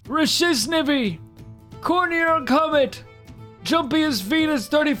 Rishisnivi! Cornier Comet! Jumpiest Venus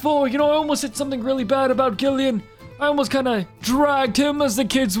 34. You know, I almost said something really bad about Gillion. I almost kinda dragged him, as the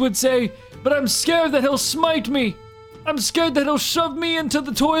kids would say. But I'm scared that he'll smite me. I'm scared that he'll shove me into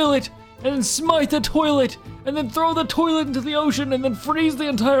the toilet, and then smite the toilet, and then throw the toilet into the ocean, and then freeze the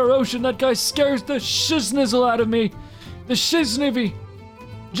entire ocean. That guy scares the shiznizzle out of me. The shiznivy.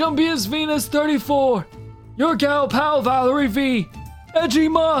 Jumpiest Venus 34. Your gal pal Valerie V. Edgy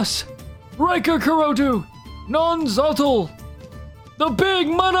Moss. Riker Kurodu. Non Zottel. The big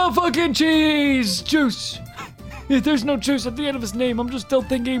motherfucking cheese juice. There's no juice at the end of his name. I'm just still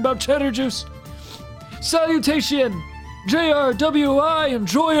thinking about cheddar juice. Salutation. JRWI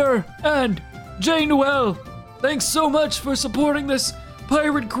Enjoyer and J Noel. Thanks so much for supporting this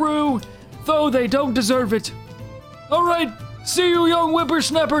pirate crew, though they don't deserve it. Alright, see you young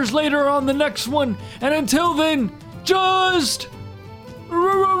whippersnappers later on the next one, and until then, just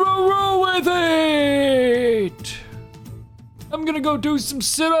row with it. I'm gonna go do some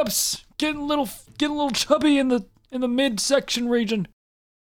sit-ups, getting a little chubby in the midsection region.